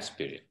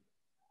aspirin?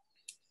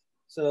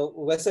 So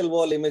vessel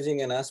wall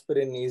imaging and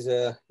aspirin is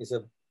a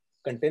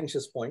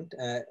contentious point.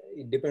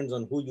 It depends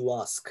on who you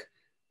ask,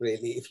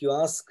 really. If you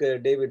ask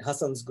David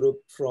Hassan's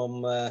group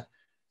from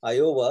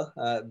Iowa,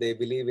 they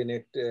believe in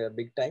it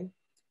big time.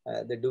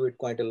 They do it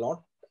quite a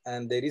lot.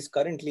 And there is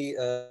currently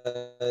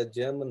a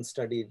German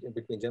study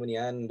between Germany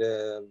and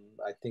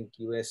I think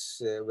US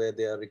where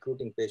they are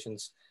recruiting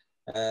patients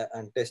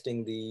and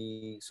testing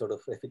the sort of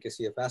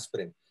efficacy of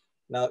aspirin.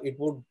 Now, it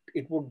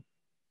would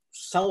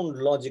sound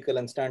logical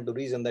and stand to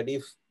reason that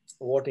if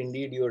what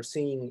indeed you are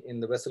seeing in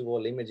the vessel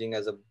wall imaging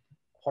as a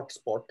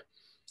hotspot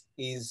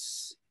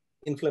is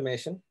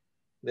inflammation,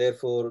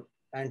 therefore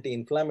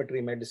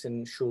anti-inflammatory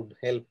medicine should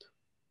help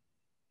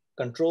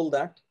control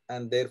that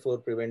and therefore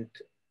prevent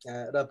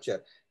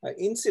rupture.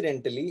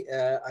 Incidentally,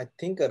 I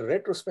think a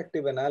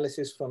retrospective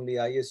analysis from the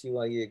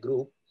ISUIA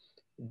group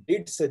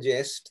did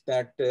suggest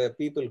that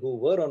people who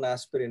were on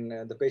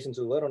aspirin, the patients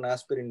who were on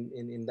aspirin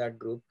in that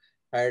group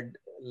had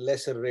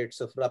lesser rates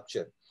of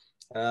rupture.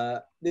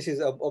 This is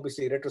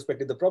obviously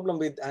retrospective. The problem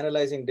with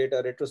analyzing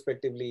data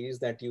retrospectively is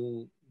that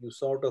you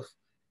sort of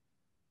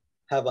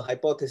have a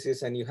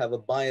hypothesis and you have a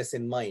bias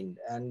in mind.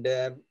 And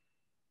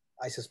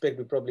I suspect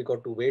we probably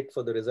got to wait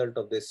for the result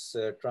of this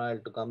trial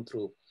to come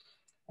through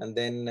and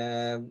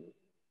then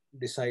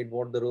decide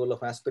what the role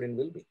of aspirin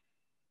will be.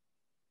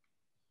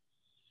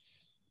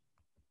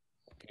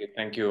 Okay,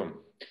 thank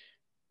you.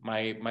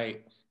 My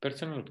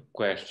personal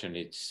question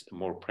is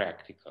more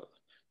practical.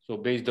 So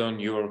based on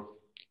your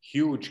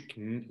huge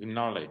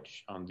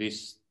knowledge on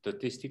these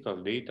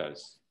statistical data,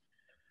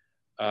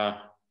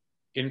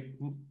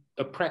 in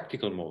a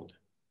practical mode,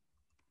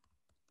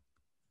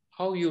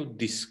 how you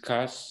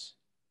discuss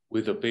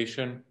with a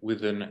patient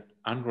with an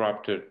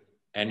unruptured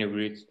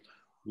aneurysm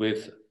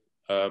with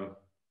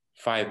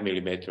 5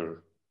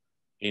 millimeter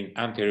in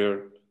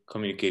anterior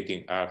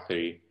communicating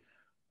artery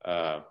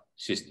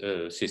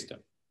system?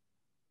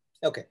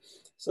 Okay,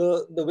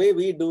 so the way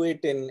we do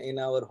it in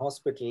our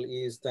hospital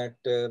is that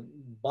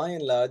by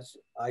and large,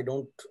 I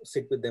don't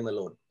sit with them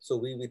alone. So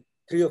we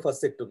three of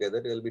us sit together.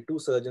 There will be two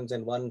surgeons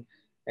and one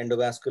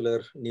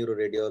endovascular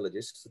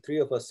neuroradiologist. So three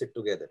of us sit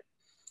together.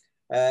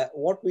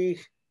 What we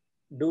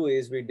do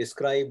is we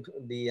describe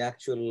the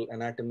actual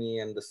anatomy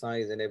and the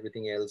size and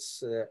everything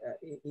else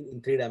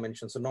in 3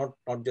 dimensions. So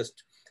not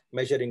just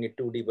measuring it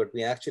 2D, but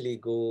we actually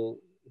go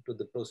to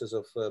the process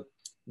of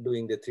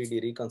doing the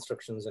 3D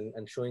reconstructions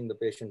and showing the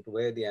patient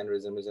where the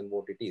aneurysm is and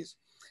what it is.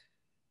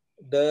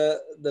 The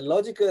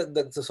logic,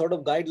 the sort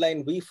of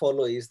guideline we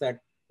follow is that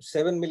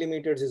 7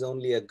 millimeters is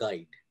only a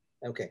guide.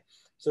 Okay,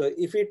 so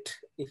if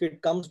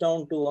it comes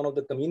down to one of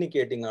the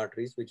communicating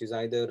arteries, which is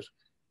either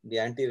the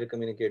anterior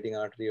communicating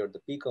artery or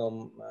the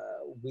PCOM,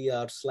 we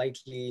are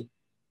slightly,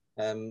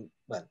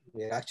 well,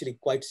 we are actually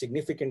quite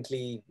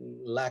significantly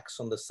lax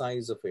on the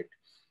size of it.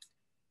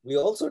 We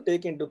also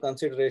take into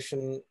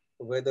consideration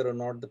whether or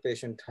not the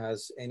patient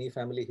has any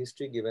family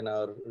history given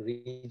our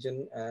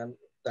region,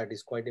 that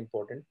is quite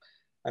important.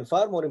 And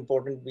far more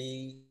important,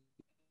 we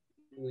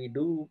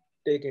do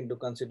take into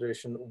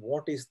consideration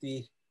what is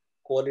the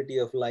quality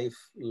of life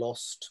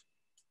lost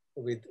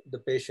with the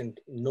patient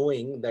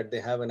knowing that they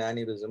have an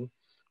aneurysm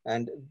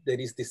and there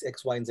is this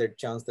X, Y, and Z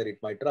chance that it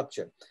might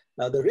rupture.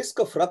 Now, the risk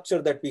of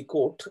rupture that we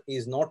quote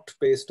is not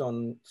based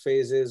on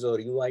phases or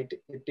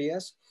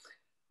UITS.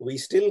 We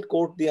still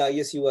quote the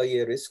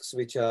ISUIA risks,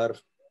 which are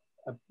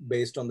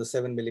based on the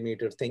 7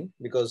 millimeter thing,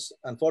 because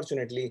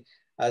unfortunately,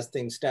 as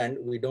things stand,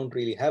 we don't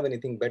really have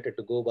anything better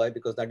to go by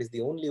because that is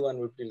the only one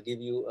which will give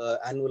you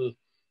annual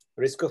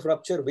risk of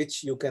rupture,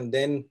 which you can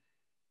then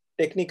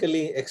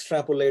technically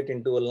extrapolate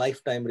into a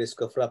lifetime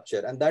risk of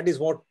rupture. And that is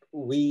what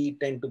we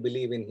tend to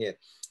believe in here.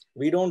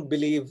 We don't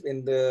believe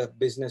in the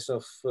business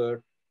of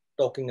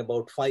talking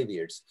about 5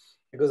 years,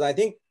 because I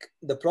think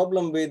the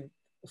problem with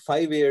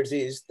 5 years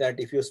is that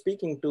if you're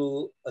speaking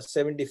to a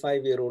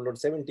 75-year-old or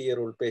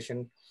 70-year-old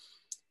patient,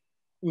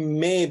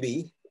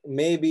 maybe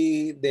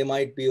they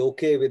might be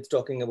okay with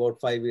talking about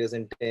 5 years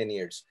and 10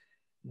 years.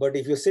 But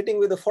if you're sitting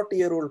with a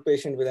 40-year-old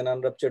patient with an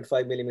unruptured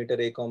 5 millimeter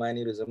ACOM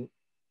aneurysm,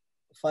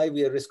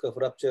 5-year risk of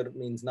rupture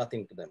means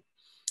nothing to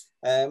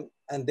them.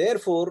 And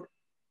therefore,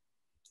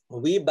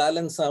 we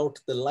balance out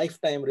the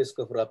lifetime risk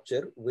of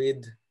rupture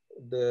with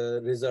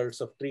the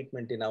results of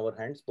treatment in our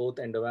hands, both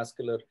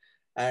endovascular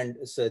and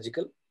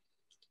surgical.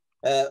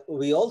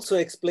 We also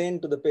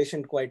explain to the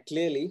patient quite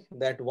clearly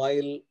that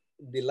while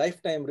the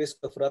lifetime risk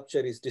of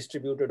rupture is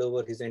distributed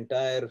over his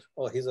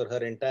or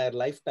her entire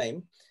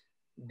lifetime,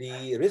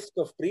 the risk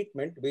of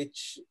treatment,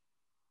 which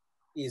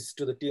is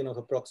to the tune of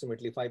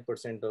approximately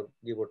 5% or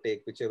give or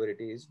take, whichever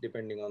it is,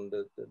 depending on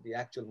the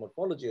actual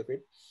morphology of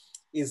it,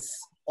 is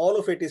all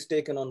of it is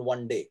taken on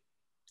one day.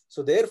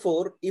 So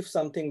therefore, if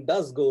something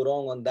does go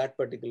wrong on that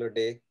particular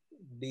day,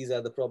 these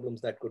are the problems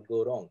that could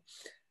go wrong.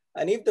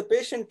 And if the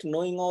patient,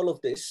 knowing all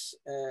of this,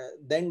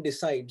 then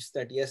decides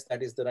that, yes,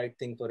 that is the right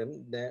thing for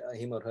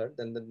him or her,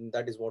 then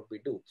that is what we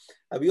do.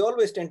 We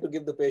always tend to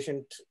give the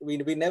patient, we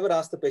never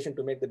ask the patient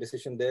to make the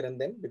decision there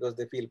and then because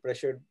they feel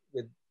pressured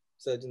with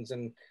surgeons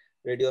and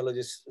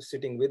radiologists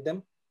sitting with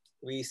them.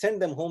 We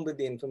send them home with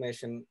the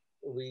information.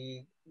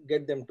 We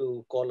get them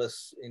to call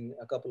us in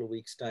a couple of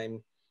weeks'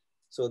 time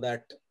so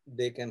that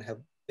they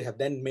have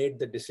then made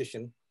the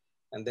decision,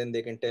 and then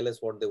they can tell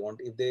us what they want.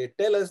 If they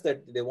tell us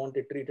that they want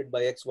it treated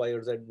by X, Y,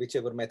 or Z,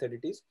 whichever method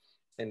it is,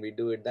 then we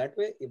do it that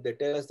way. If they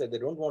tell us that they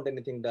don't want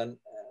anything done,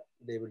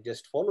 they will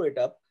just follow it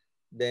up.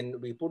 Then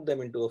we put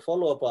them into a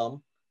follow-up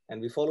arm and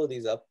we follow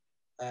these up.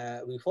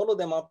 We follow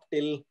them up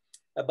till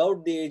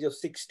about the age of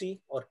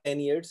 60 or 10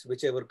 years,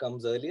 whichever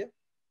comes earlier.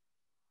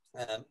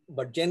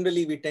 But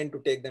generally, we tend to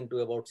take them to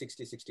about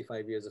 60,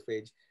 65 years of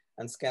age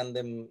and scan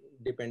them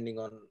depending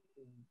on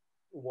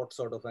what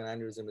sort of an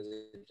aneurysm is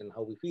it and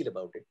how we feel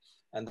about it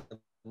and the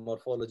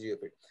morphology of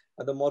it.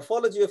 The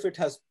morphology of it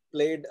has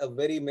played a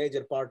very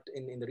major part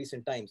in the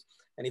recent times.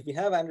 And if we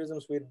have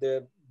aneurysms with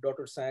the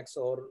daughter sacs,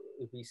 or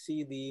if we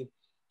see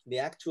the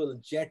actual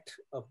jet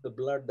of the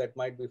blood that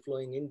might be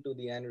flowing into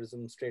the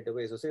aneurysm straight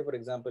away. So say, for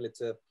example,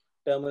 it's a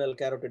terminal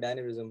carotid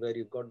aneurysm where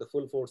you've got the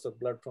full force of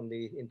blood from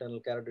the internal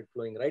carotid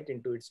flowing right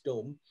into its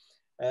dome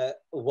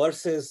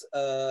versus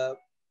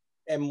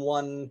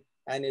M1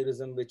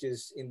 aneurysm, which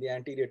is in the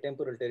anterior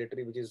temporal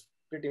territory, which is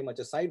pretty much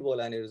a side wall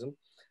aneurysm.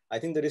 I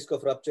think the risk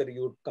of rupture,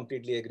 you would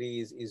completely agree,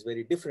 is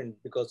very different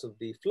because of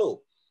the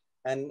flow.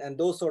 And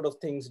those sort of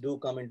things do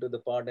come into the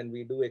part, and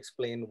we do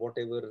explain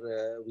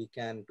whatever we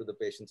can to the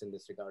patients in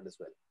this regard as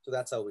well. So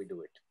that's how we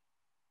do it.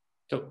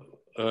 So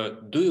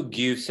do you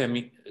give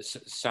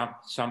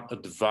some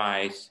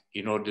advice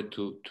in order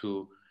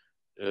to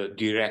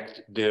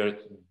direct their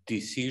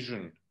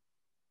decision?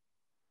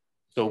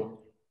 So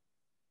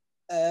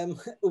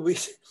we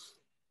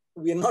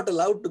are not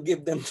allowed to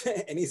give them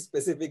any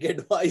specific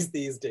advice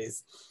these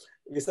days.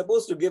 We're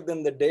supposed to give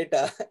them the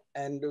data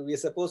and we're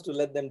supposed to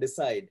let them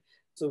decide.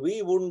 So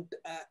we wouldn't,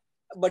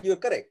 but you're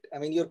correct. I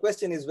mean, your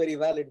question is very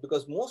valid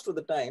because most of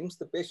the times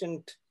the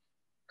patient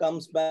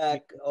comes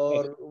back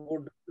or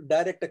would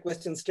direct a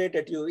question straight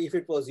at you. If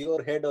it was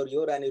your head or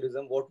your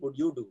aneurysm, what would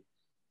you do?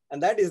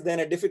 And that is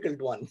then a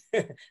difficult one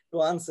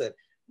to answer.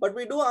 But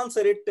we do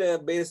answer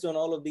it based on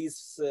all of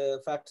these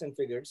facts and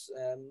figures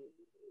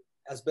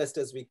as best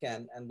as we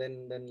can, and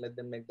then let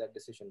them make that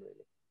decision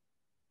really.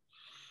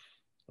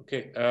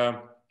 Okay,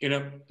 in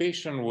a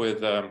patient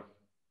with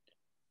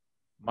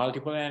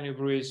multiple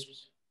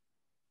aneurysms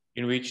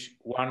in which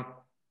one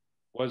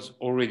was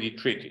already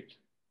treated,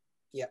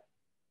 yeah,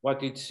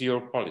 what is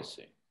your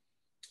policy?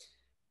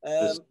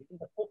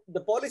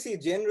 The policy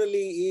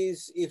generally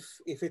is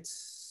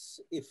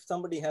if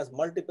somebody has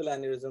multiple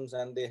aneurysms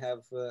and they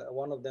have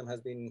one of them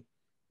has been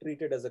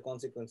treated as a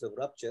consequence of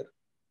rupture,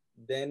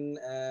 then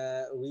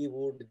we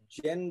would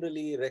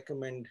generally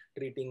recommend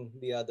treating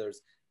the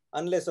others,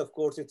 unless of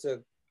course it's a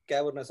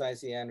cavernous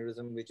IC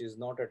aneurysm which is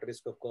not at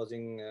risk of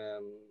causing a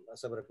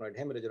subarachnoid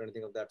hemorrhage or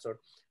anything of that sort.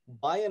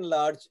 By and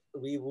large,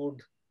 we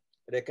would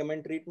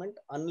recommend treatment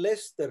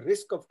unless the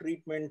risk of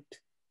treatment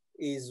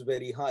is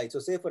very high. So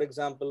say, for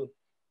example,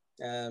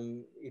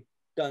 it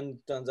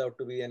turns out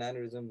to be an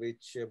aneurysm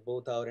which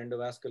both our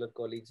endovascular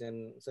colleagues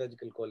and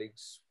surgical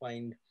colleagues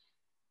find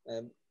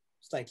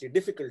slightly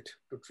difficult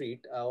to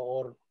treat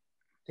or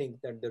think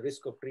that the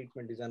risk of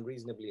treatment is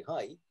unreasonably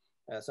high,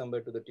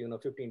 somewhere to the tune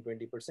of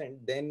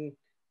 15–20%, then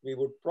we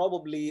would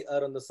probably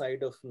err on the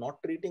side of not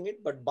treating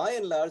it. But by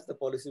and large, the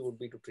policy would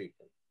be to treat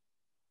them.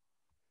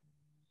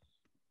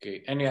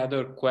 Okay, any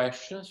other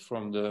questions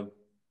from the...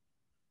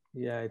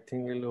 Yeah, I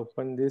think we'll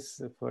open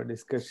this for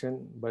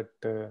discussion, but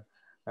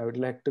I would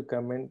like to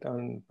comment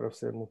on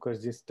Professor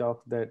Mukherjee's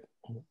talk that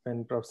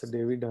when Professor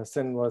David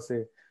Hassan was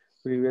a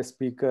previous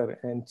speaker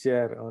and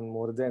chair on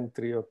more than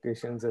 3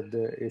 occasions at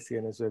the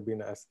ACNS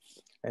webinars,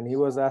 and he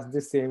was asked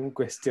the same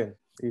question: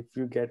 if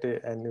you get an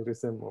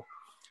aneurysm of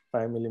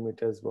 5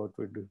 millimeters, what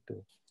would you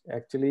do?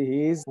 Actually,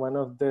 he is one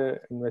of the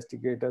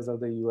investigators of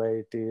the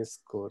UIATS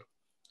score.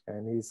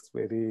 And he's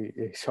very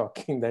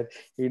shocking that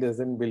he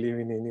doesn't believe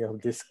in any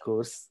of this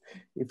course.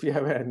 If you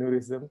have an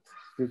aneurysm,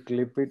 you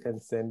clip it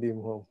and send him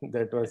home.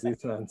 That was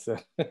his answer.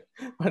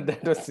 But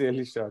that was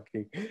really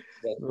shocking.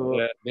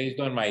 So,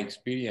 based on my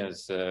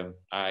experience,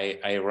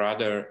 I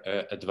rather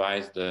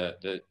advise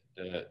the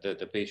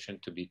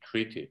patient to be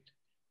treated.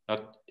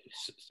 Not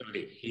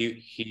sorry,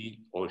 he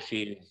or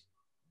she is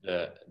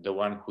the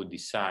one who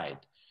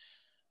decide.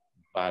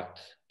 But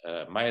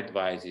my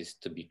advice is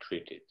to be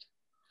treated.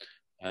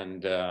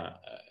 And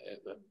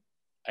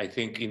I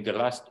think in the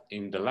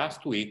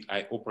last week,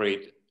 I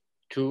operated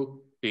 2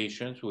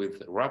 patients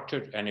with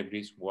ruptured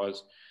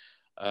aneurysm.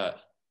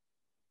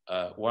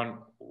 One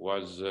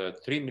was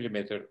 3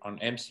 millimeter on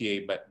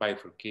MCA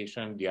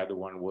bifurcation. The other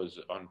one was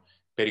on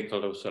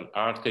pericallosal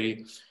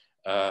artery,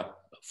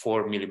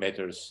 4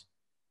 millimeters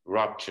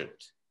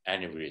ruptured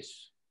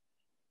aneurysm.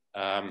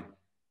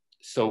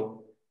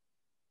 So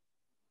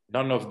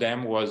none of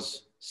them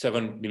was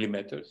 7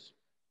 millimeters.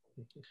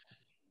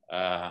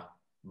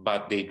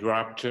 But they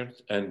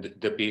ruptured and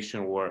the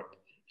patient were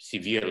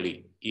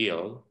severely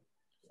ill.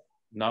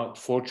 Now,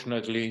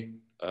 fortunately,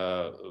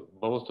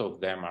 both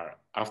of them are,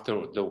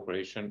 after the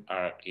operation,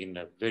 are in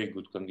a very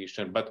good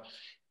condition. But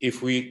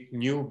if we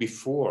knew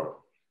before,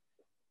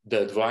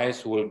 the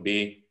advice will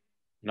be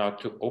not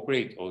to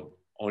operate or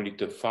only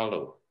to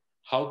follow.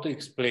 How to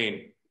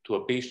explain to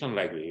a patient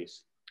like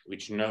this,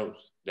 which knows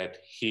that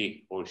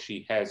he or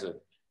she has a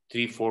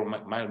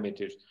 3–4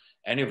 millimeters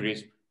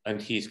aneurysm, and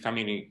he's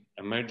coming in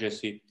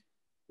emergency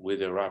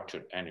with a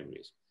ruptured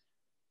aneurysm.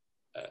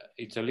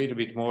 It's a little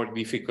bit more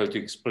difficult to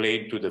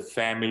explain to the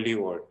family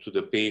or to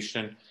the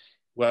patient.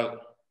 Well,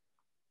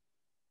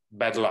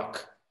 bad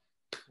luck.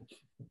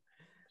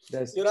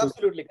 You're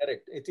absolutely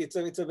correct.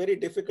 It's a very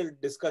difficult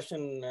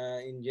discussion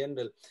in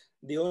general.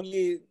 The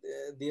only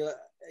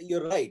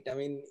you're right. I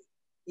mean,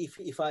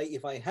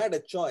 if I had a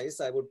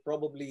choice, I would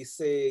probably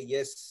say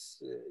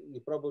yes.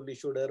 You probably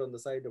should err on the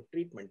side of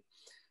treatment.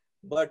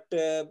 But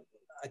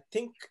I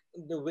think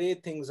the way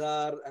things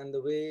are and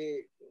the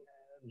way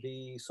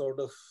the sort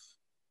of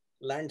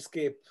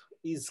landscape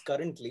is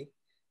currently,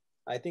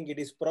 I think it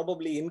is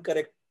probably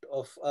incorrect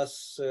of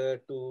us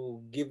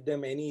to give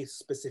them any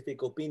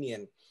specific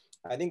opinion.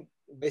 I think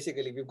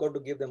basically we've got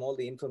to give them all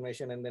the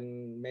information and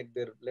then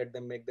let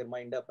them make their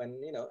mind up. And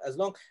as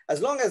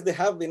long as they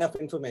have enough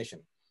information,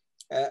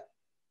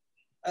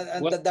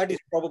 that is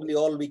probably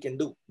all we can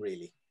do,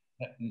 really.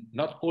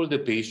 Not all the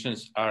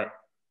patients are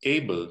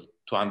able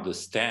to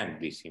understand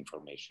this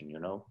information,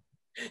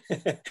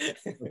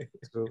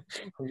 So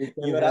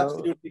you are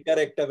absolutely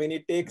correct. I mean,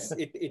 it takes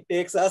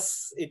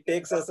us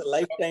a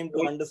lifetime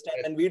to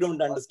understand, and we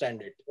don't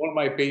understand it. All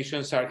my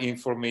patients are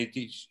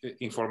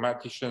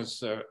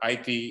informaticians,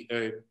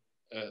 IT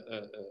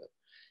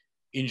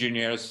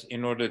engineers,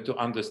 in order to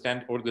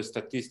understand all the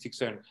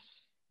statistics, and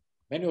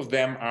many of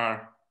them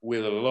are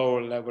with a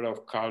lower level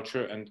of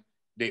culture, and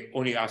they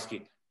only ask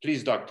it,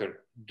 please,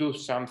 doctor, do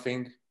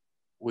something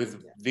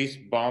with this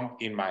bomb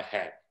in my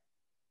head.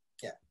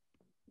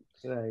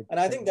 Right. And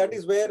I think that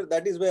is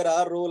where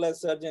our role as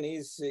surgeon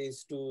is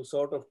to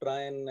sort of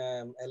try and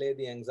allay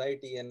the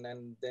anxiety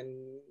and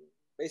then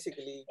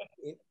basically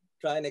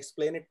try and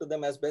explain it to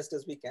them as best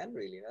as we can,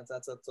 really.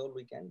 That's all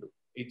we can do.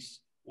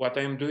 It's what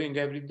I'm doing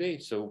every day.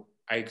 So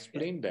I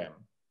explain them.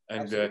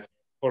 And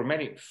for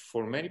many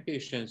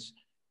patients,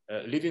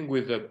 living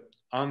with an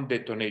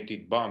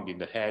undetonated bomb in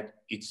the head,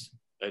 it's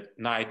a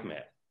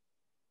nightmare.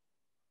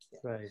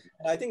 Right.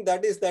 And I think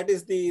that is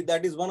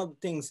one of the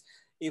things.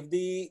 If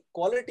the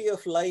quality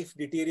of life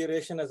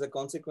deterioration as a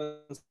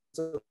consequence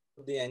of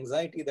the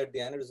anxiety that the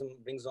aneurysm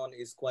brings on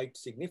is quite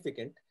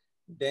significant,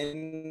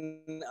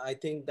 then I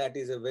think that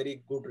is a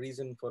very good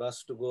reason for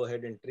us to go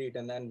ahead and treat,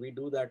 and we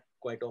do that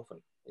quite often.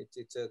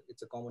 It's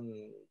a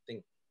common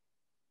thing.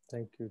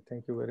 Thank you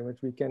very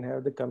much. We can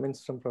have the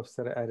comments from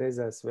Professor Ares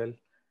as well.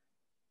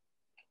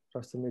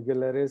 Professor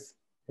Miguel Ares,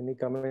 any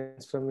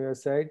comments from your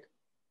side?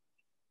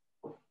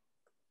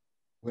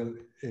 Well,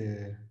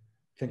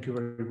 thank you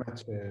very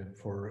much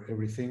for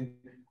everything.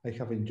 I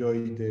have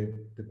enjoyed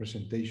the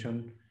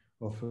presentation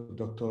of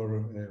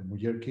Dr.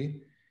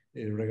 Muyerki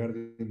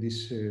regarding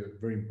this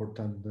very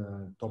important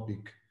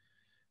topic.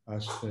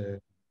 As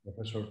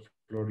Professor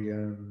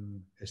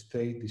Florian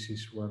stated, this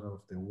is one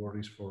of the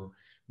worries for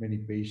many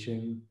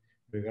patients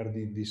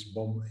regarding this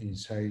bomb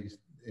inside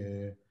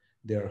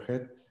their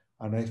head.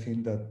 And I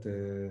think that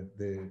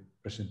the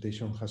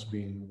presentation has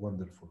been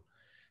wonderful.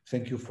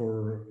 Thank you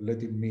for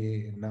letting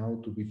me now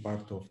to be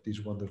part of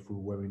this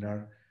wonderful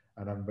webinar,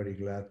 and I'm very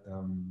glad.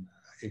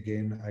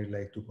 Again, I'd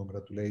like to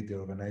congratulate the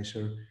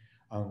organizer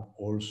and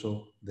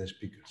also the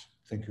speakers.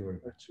 Thank you very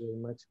much. Thank you very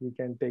much. We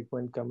can take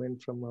one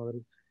comment from our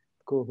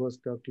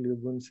co-host, Dr.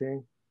 Liu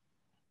Singh.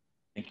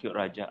 Thank you,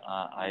 Raja.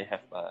 I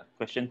have a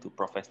question to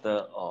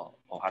Professor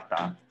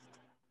Ohata.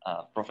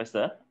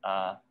 Professor,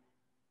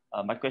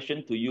 my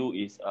question to you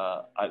is,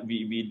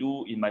 we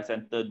do in my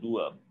center do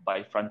a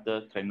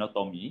bifrontal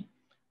craniotomy.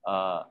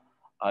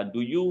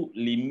 Do you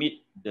limit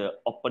the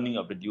opening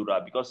of the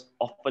dura? Because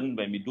often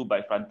when we do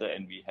bifrontal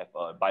and we have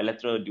a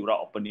bilateral dura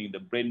opening, the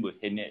brain will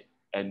herniate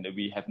and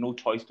we have no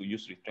choice to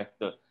use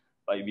retractor.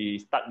 But we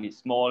start with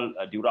small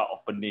dura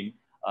opening,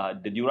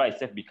 the dura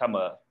itself become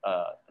a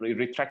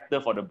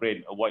retractor for the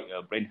brain, avoid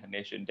brain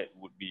herniation that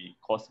would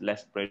cause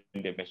less brain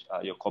damage.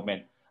 Your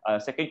comment.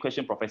 Second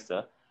question,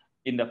 Professor.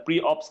 In the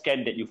pre-op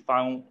scan that you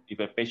found, if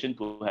a patient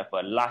will have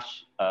a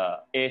large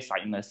A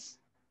sinus,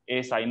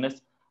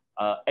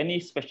 any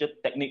special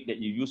technique that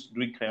you use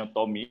during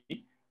craniotomy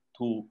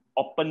to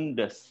open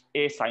the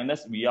A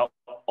sinus without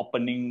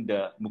opening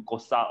the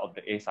mucosa of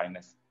the A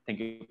sinus? Thank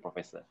you,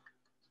 Professor.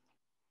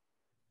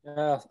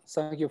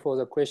 Thank you for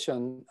the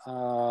question.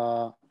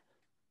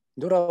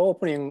 Dura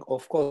opening,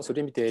 of course,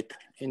 limited.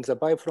 In the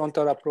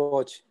bifrontal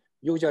approach,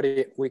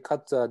 usually we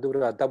cut the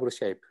dura double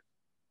shape.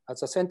 At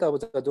the center of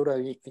the dura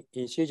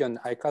incision,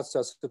 I cut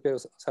the superior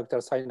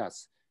septal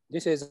sinus.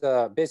 This is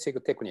the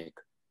basic technique.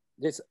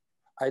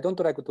 I don't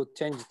like to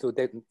change to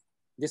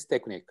this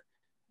technique.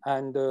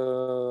 And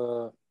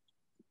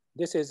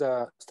this is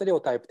a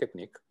stereotype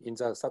technique in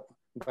the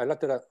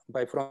bilateral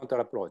bifrontal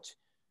approach.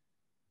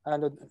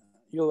 And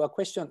your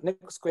question,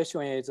 next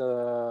question is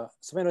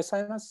superior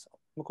sinus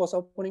mucosa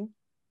opening?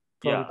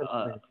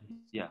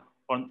 Yeah.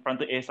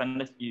 Frontal A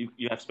sinus,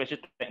 you have special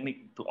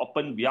technique to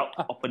open without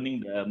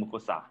opening the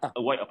mucosa.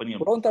 Avoid opening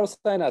the frontal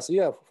sinus.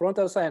 Yeah,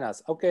 frontal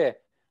sinus. Okay.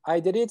 I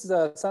did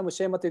some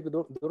schematic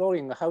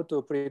drawing how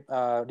to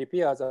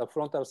repair the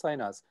frontal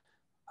sinus.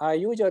 I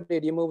usually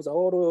remove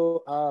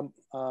all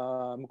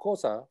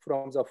mucosa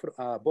from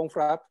the bone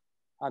flap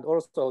and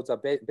also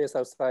the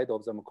basal side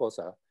of the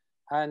mucosa.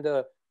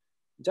 And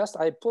just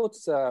I put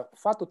the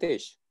fat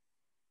tissue,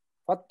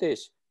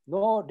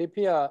 no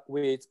repair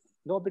with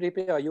no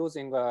repair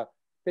using a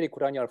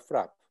pericranial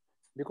flap,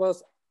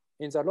 because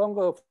in the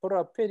longer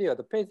follow-up period,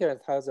 the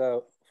patient has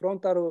a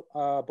frontal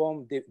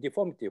bone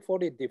deformity,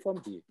 forehead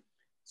deformity.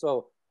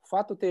 So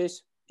fat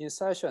tissue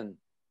insertion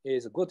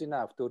is good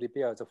enough to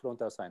repair the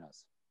frontal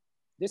sinus.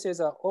 This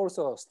is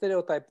also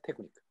stereotype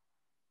technique.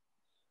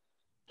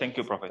 Thank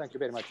you, Professor. Thank you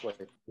very much for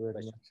it.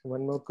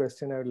 One more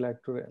question I would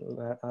like to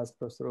ask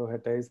Professor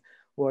Ohata is,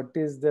 what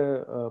is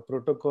the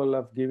protocol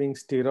of giving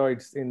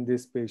steroids in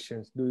these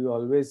patients? Do you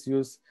always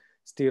use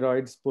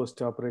steroids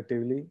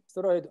post-operatively?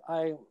 Steroid,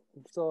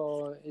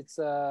 so it's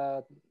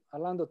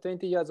around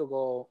 20 years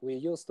ago, we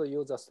used to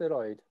use a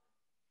steroid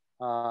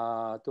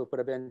to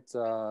prevent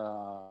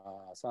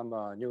some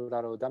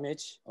neural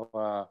damage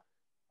or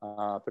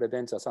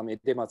prevent some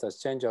edematous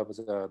change of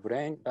the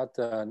brain. But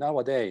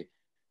nowadays,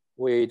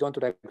 we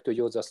don't like to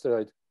use a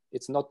steroid.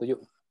 It's not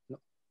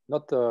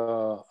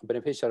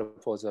beneficial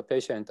for the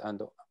patient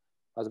and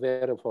as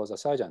well for the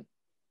surgeon.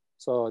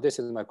 So this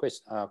is my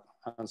question,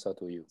 answer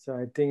to you. So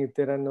I think if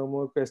there are no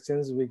more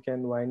questions, we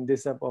can wind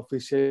this up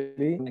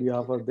officially. On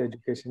behalf of the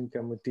Education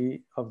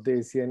Committee of the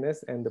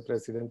ACNS and the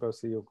President,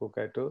 Professor Yoko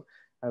Kato,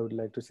 I would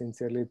like to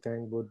sincerely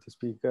thank both the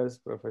speakers,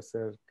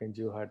 Professor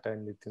Kenji Ohata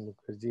and Nitin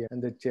Mukherjee,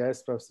 and the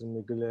chairs, Professor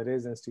Miguel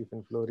Ares and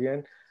Stephen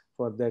Florian,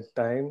 for their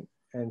time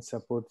and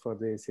support for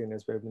the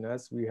ACNS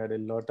webinars. We had a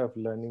lot of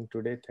learning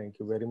today. Thank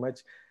you very much.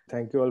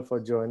 Thank you all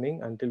for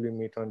joining. Until we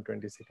meet on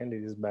 22nd,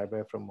 it is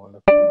bye-bye from all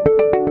of you.